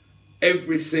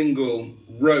 every single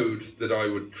road that I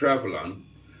would travel on,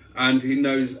 and he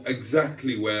knows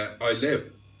exactly where I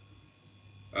live.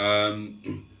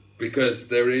 Because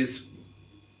there is...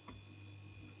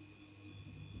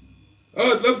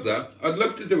 Oh, I'd love that. I'd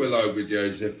love to do a live with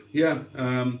Joseph. Yeah.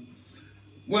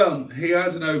 Well, he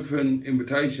has an open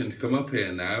invitation to come up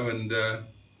here now, and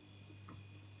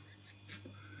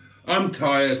I'm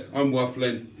tired. I'm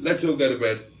waffling. Let's all go to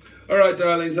bed. All right,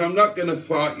 darlings, I'm not going to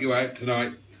fart you out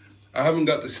tonight. I haven't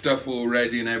got the stuff all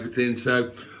ready and everything,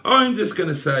 so I'm just going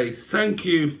to say thank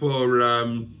you for,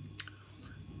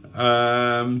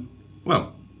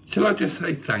 well, shall I just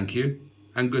say thank you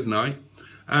and good night?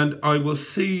 And I will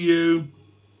see you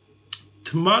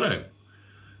tomorrow.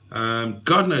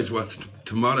 God knows what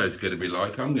tomorrow's going to be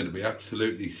like. I'm going to be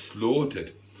absolutely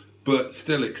slaughtered, but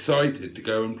still excited to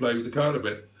go and play with the car a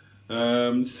bit.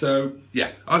 So,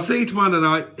 yeah, I'll see you tomorrow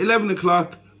night, 11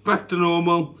 o'clock, back to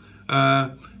normal.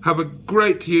 Have a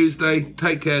great Tuesday.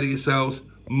 Take care of yourselves.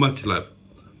 Much love.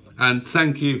 And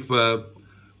thank you for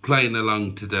playing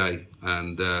along today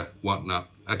and whatnot.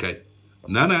 Okay.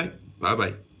 No.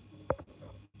 Bye-bye.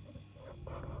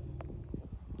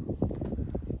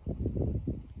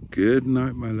 Good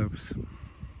night, my loves.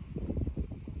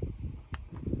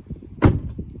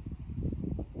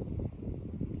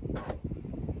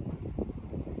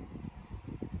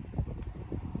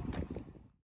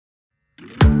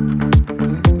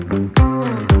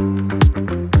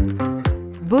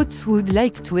 Boats would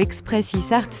like to express his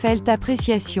heartfelt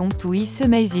appreciation to his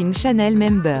amazing channel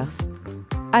members.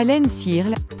 Alan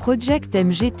Searle, Project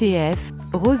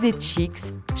MGTF, Rosé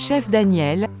Chicks, Chef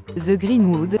Daniel, The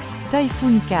Greenwood,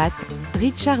 Typhoon Cat,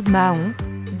 Richard Mahon,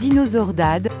 Dinosaur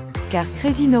Dad, Car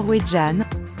Crazy Norwegian,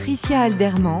 Tricia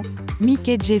Alderman,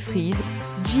 Mickey Jeffries,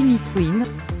 Jimmy Quinn,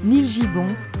 Neil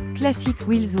Gibbon, Classic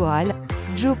Willswall,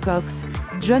 Joe Cox,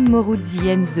 John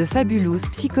Moruzzi and the Fabulous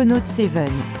Psychonaut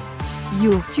 7.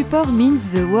 Your support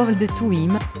means the world to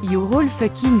him, you're all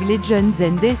fucking legends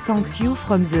and he thanks you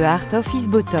from the heart of his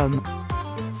bottom.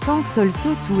 Thanks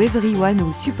also to everyone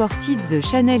who supported the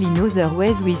channel in other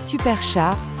ways with super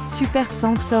chat, super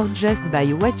thanks or just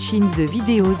by watching the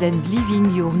videos and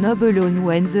leaving your knob alone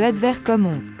when the advert come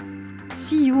on.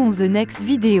 See you on the next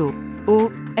video.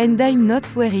 Oh, and I'm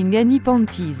not wearing any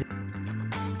panties.